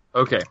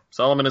 Okay.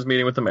 Solomon is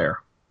meeting with the mayor.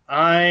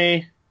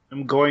 I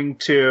am going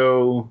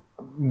to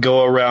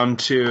go around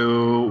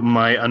to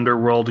my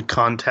underworld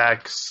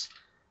contacts,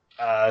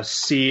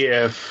 see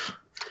if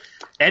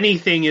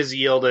anything is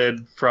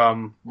yielded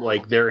from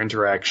their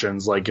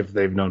interactions, if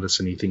they've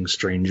noticed anything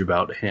strange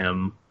about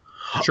him.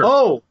 Sure.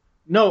 Oh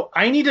no!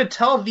 I need to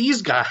tell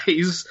these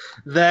guys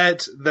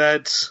that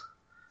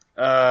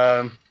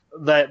at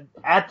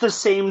the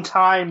same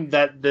time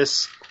that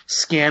this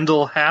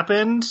scandal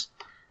happened,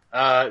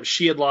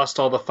 she had lost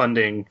all the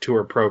funding to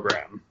her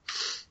program.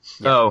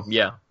 Oh,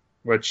 yeah.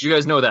 Which You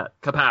guys know that.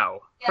 Kapow.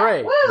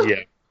 Hooray. Woo!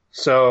 yeah.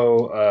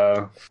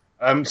 So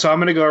I'm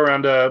gonna go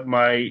around to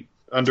my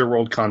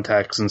underworld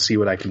contacts and see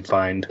what I can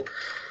find.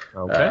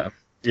 Okay.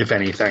 if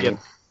anything. Yep.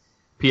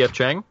 P.F.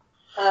 Chang?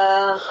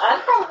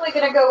 I'm probably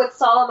going to go with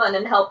Solomon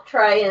and help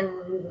try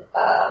and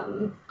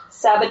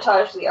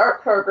sabotage the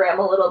art program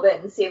a little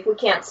bit and see if we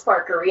can't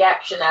spark a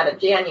reaction out of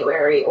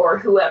January or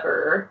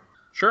whoever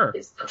Sure.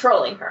 is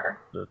patrolling her.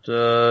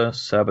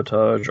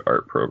 Sabotage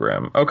art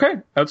program. Okay,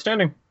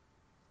 outstanding.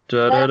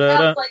 That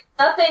sounds like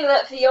nothing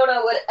that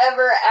Fiona would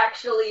ever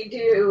actually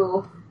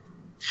do.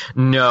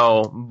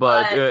 No,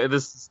 but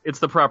it's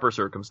the proper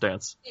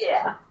circumstance.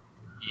 Yeah.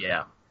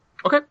 Yeah.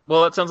 Okay,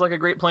 well, that sounds like a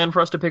great plan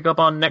for us to pick up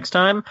on next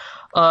time.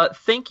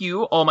 Thank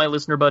you, all my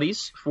listener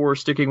buddies, for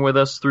sticking with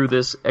us through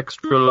this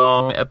extra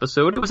long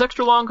episode. It was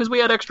extra long because we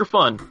had extra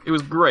fun. It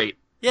was great.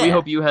 Yeah. We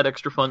hope you had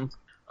extra fun.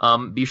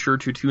 Be sure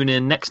to tune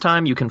in next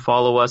time. You can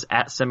follow us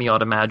at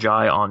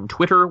SemiAutomagi on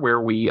Twitter, where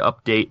we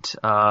update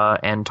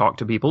and talk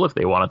to people if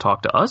they want to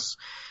talk to us.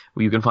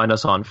 You can find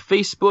us on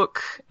Facebook,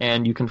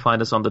 and you can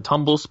find us on the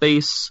Tumble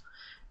Space,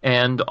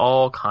 and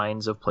all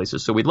kinds of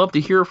places. So we'd love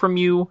to hear from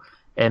you.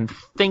 And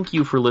thank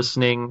you for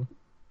listening.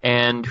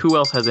 And who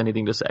else has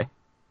anything to say?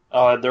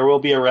 There will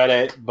be a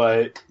Reddit,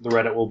 but the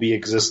Reddit will be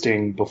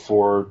existing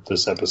before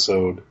this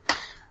episode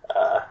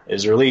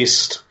is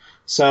released.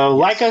 So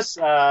like us,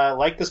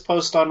 like this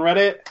post on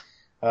Reddit.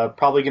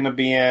 Probably going to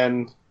be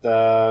in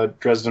the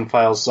Dresden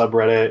Files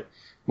subreddit.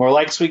 More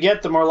likes we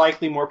get, the more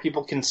likely more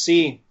people can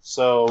see.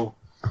 So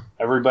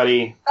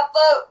everybody,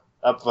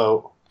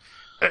 upvote.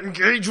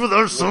 Engage with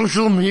our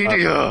social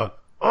media.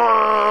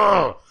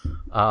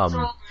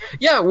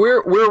 Yeah,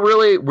 we're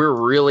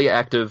really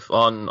active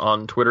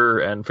on Twitter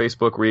and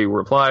Facebook. We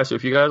reply, so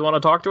if you guys want to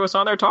talk to us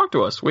on there, talk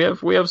to us. We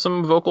have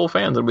some vocal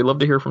fans, and we'd love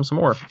to hear from some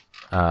more.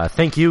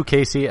 Thank you,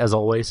 Casey, as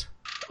always.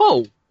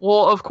 Oh,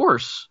 well, of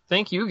course.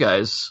 Thank you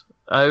guys.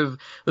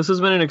 This has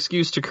been an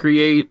excuse to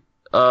create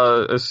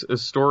a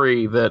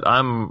story that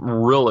I'm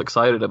real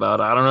excited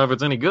about. I don't know if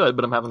it's any good,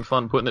 but I'm having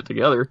fun putting it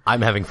together.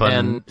 I'm having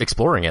fun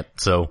exploring it,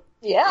 so.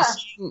 Yeah.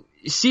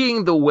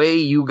 Seeing the way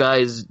you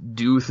guys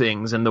do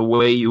things and the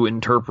way you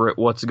interpret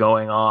what's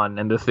going on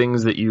and the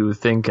things that you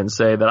think and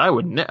say that I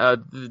would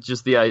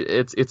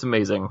it's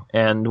amazing.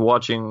 And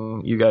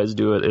watching you guys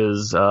do it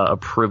is a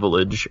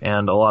privilege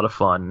and a lot of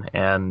fun.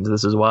 And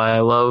this is why I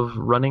love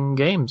running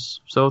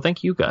games. So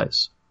thank you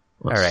guys.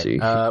 Let's all right. see.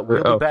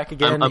 We'll be back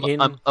again.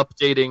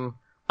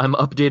 I'm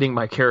updating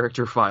my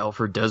character file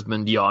for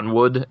Desmond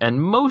Yonwood,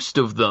 and most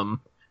of them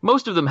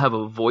have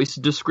a voice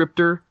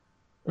descriptor.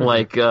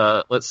 Like,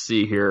 let's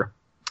see here.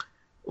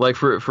 Like,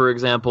 for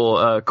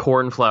example,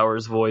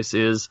 Cornflower's voice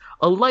is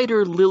a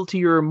lighter,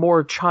 liltier,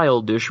 more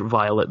childish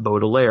Violet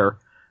Baudelaire.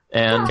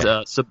 And,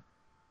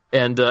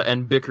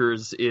 and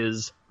Bicker's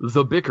is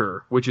the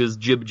Bicker, which is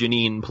Jib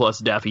Janine plus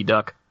Daffy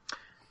Duck.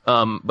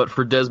 But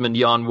for Desmond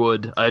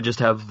Yonwood, I just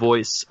have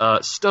voice,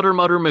 Stutter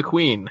Mutter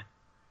McQueen.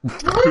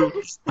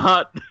 Who's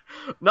not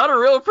a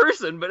real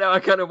person, but now I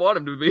kind of want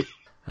him to be.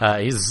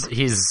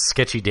 He's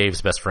Sketchy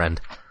Dave's best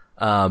friend.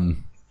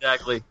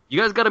 Exactly.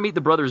 You guys got to meet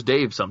the brothers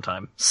Dave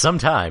sometime.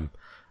 Sometime.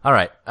 All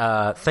right.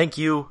 Thank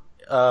you,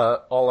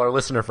 all our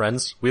listener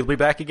friends. We'll be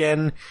back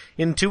again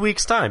in 2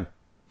 weeks' time.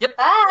 Yep.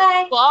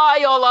 Bye.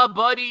 Bye, all our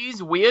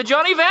buddies. We're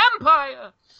Johnny Vampire.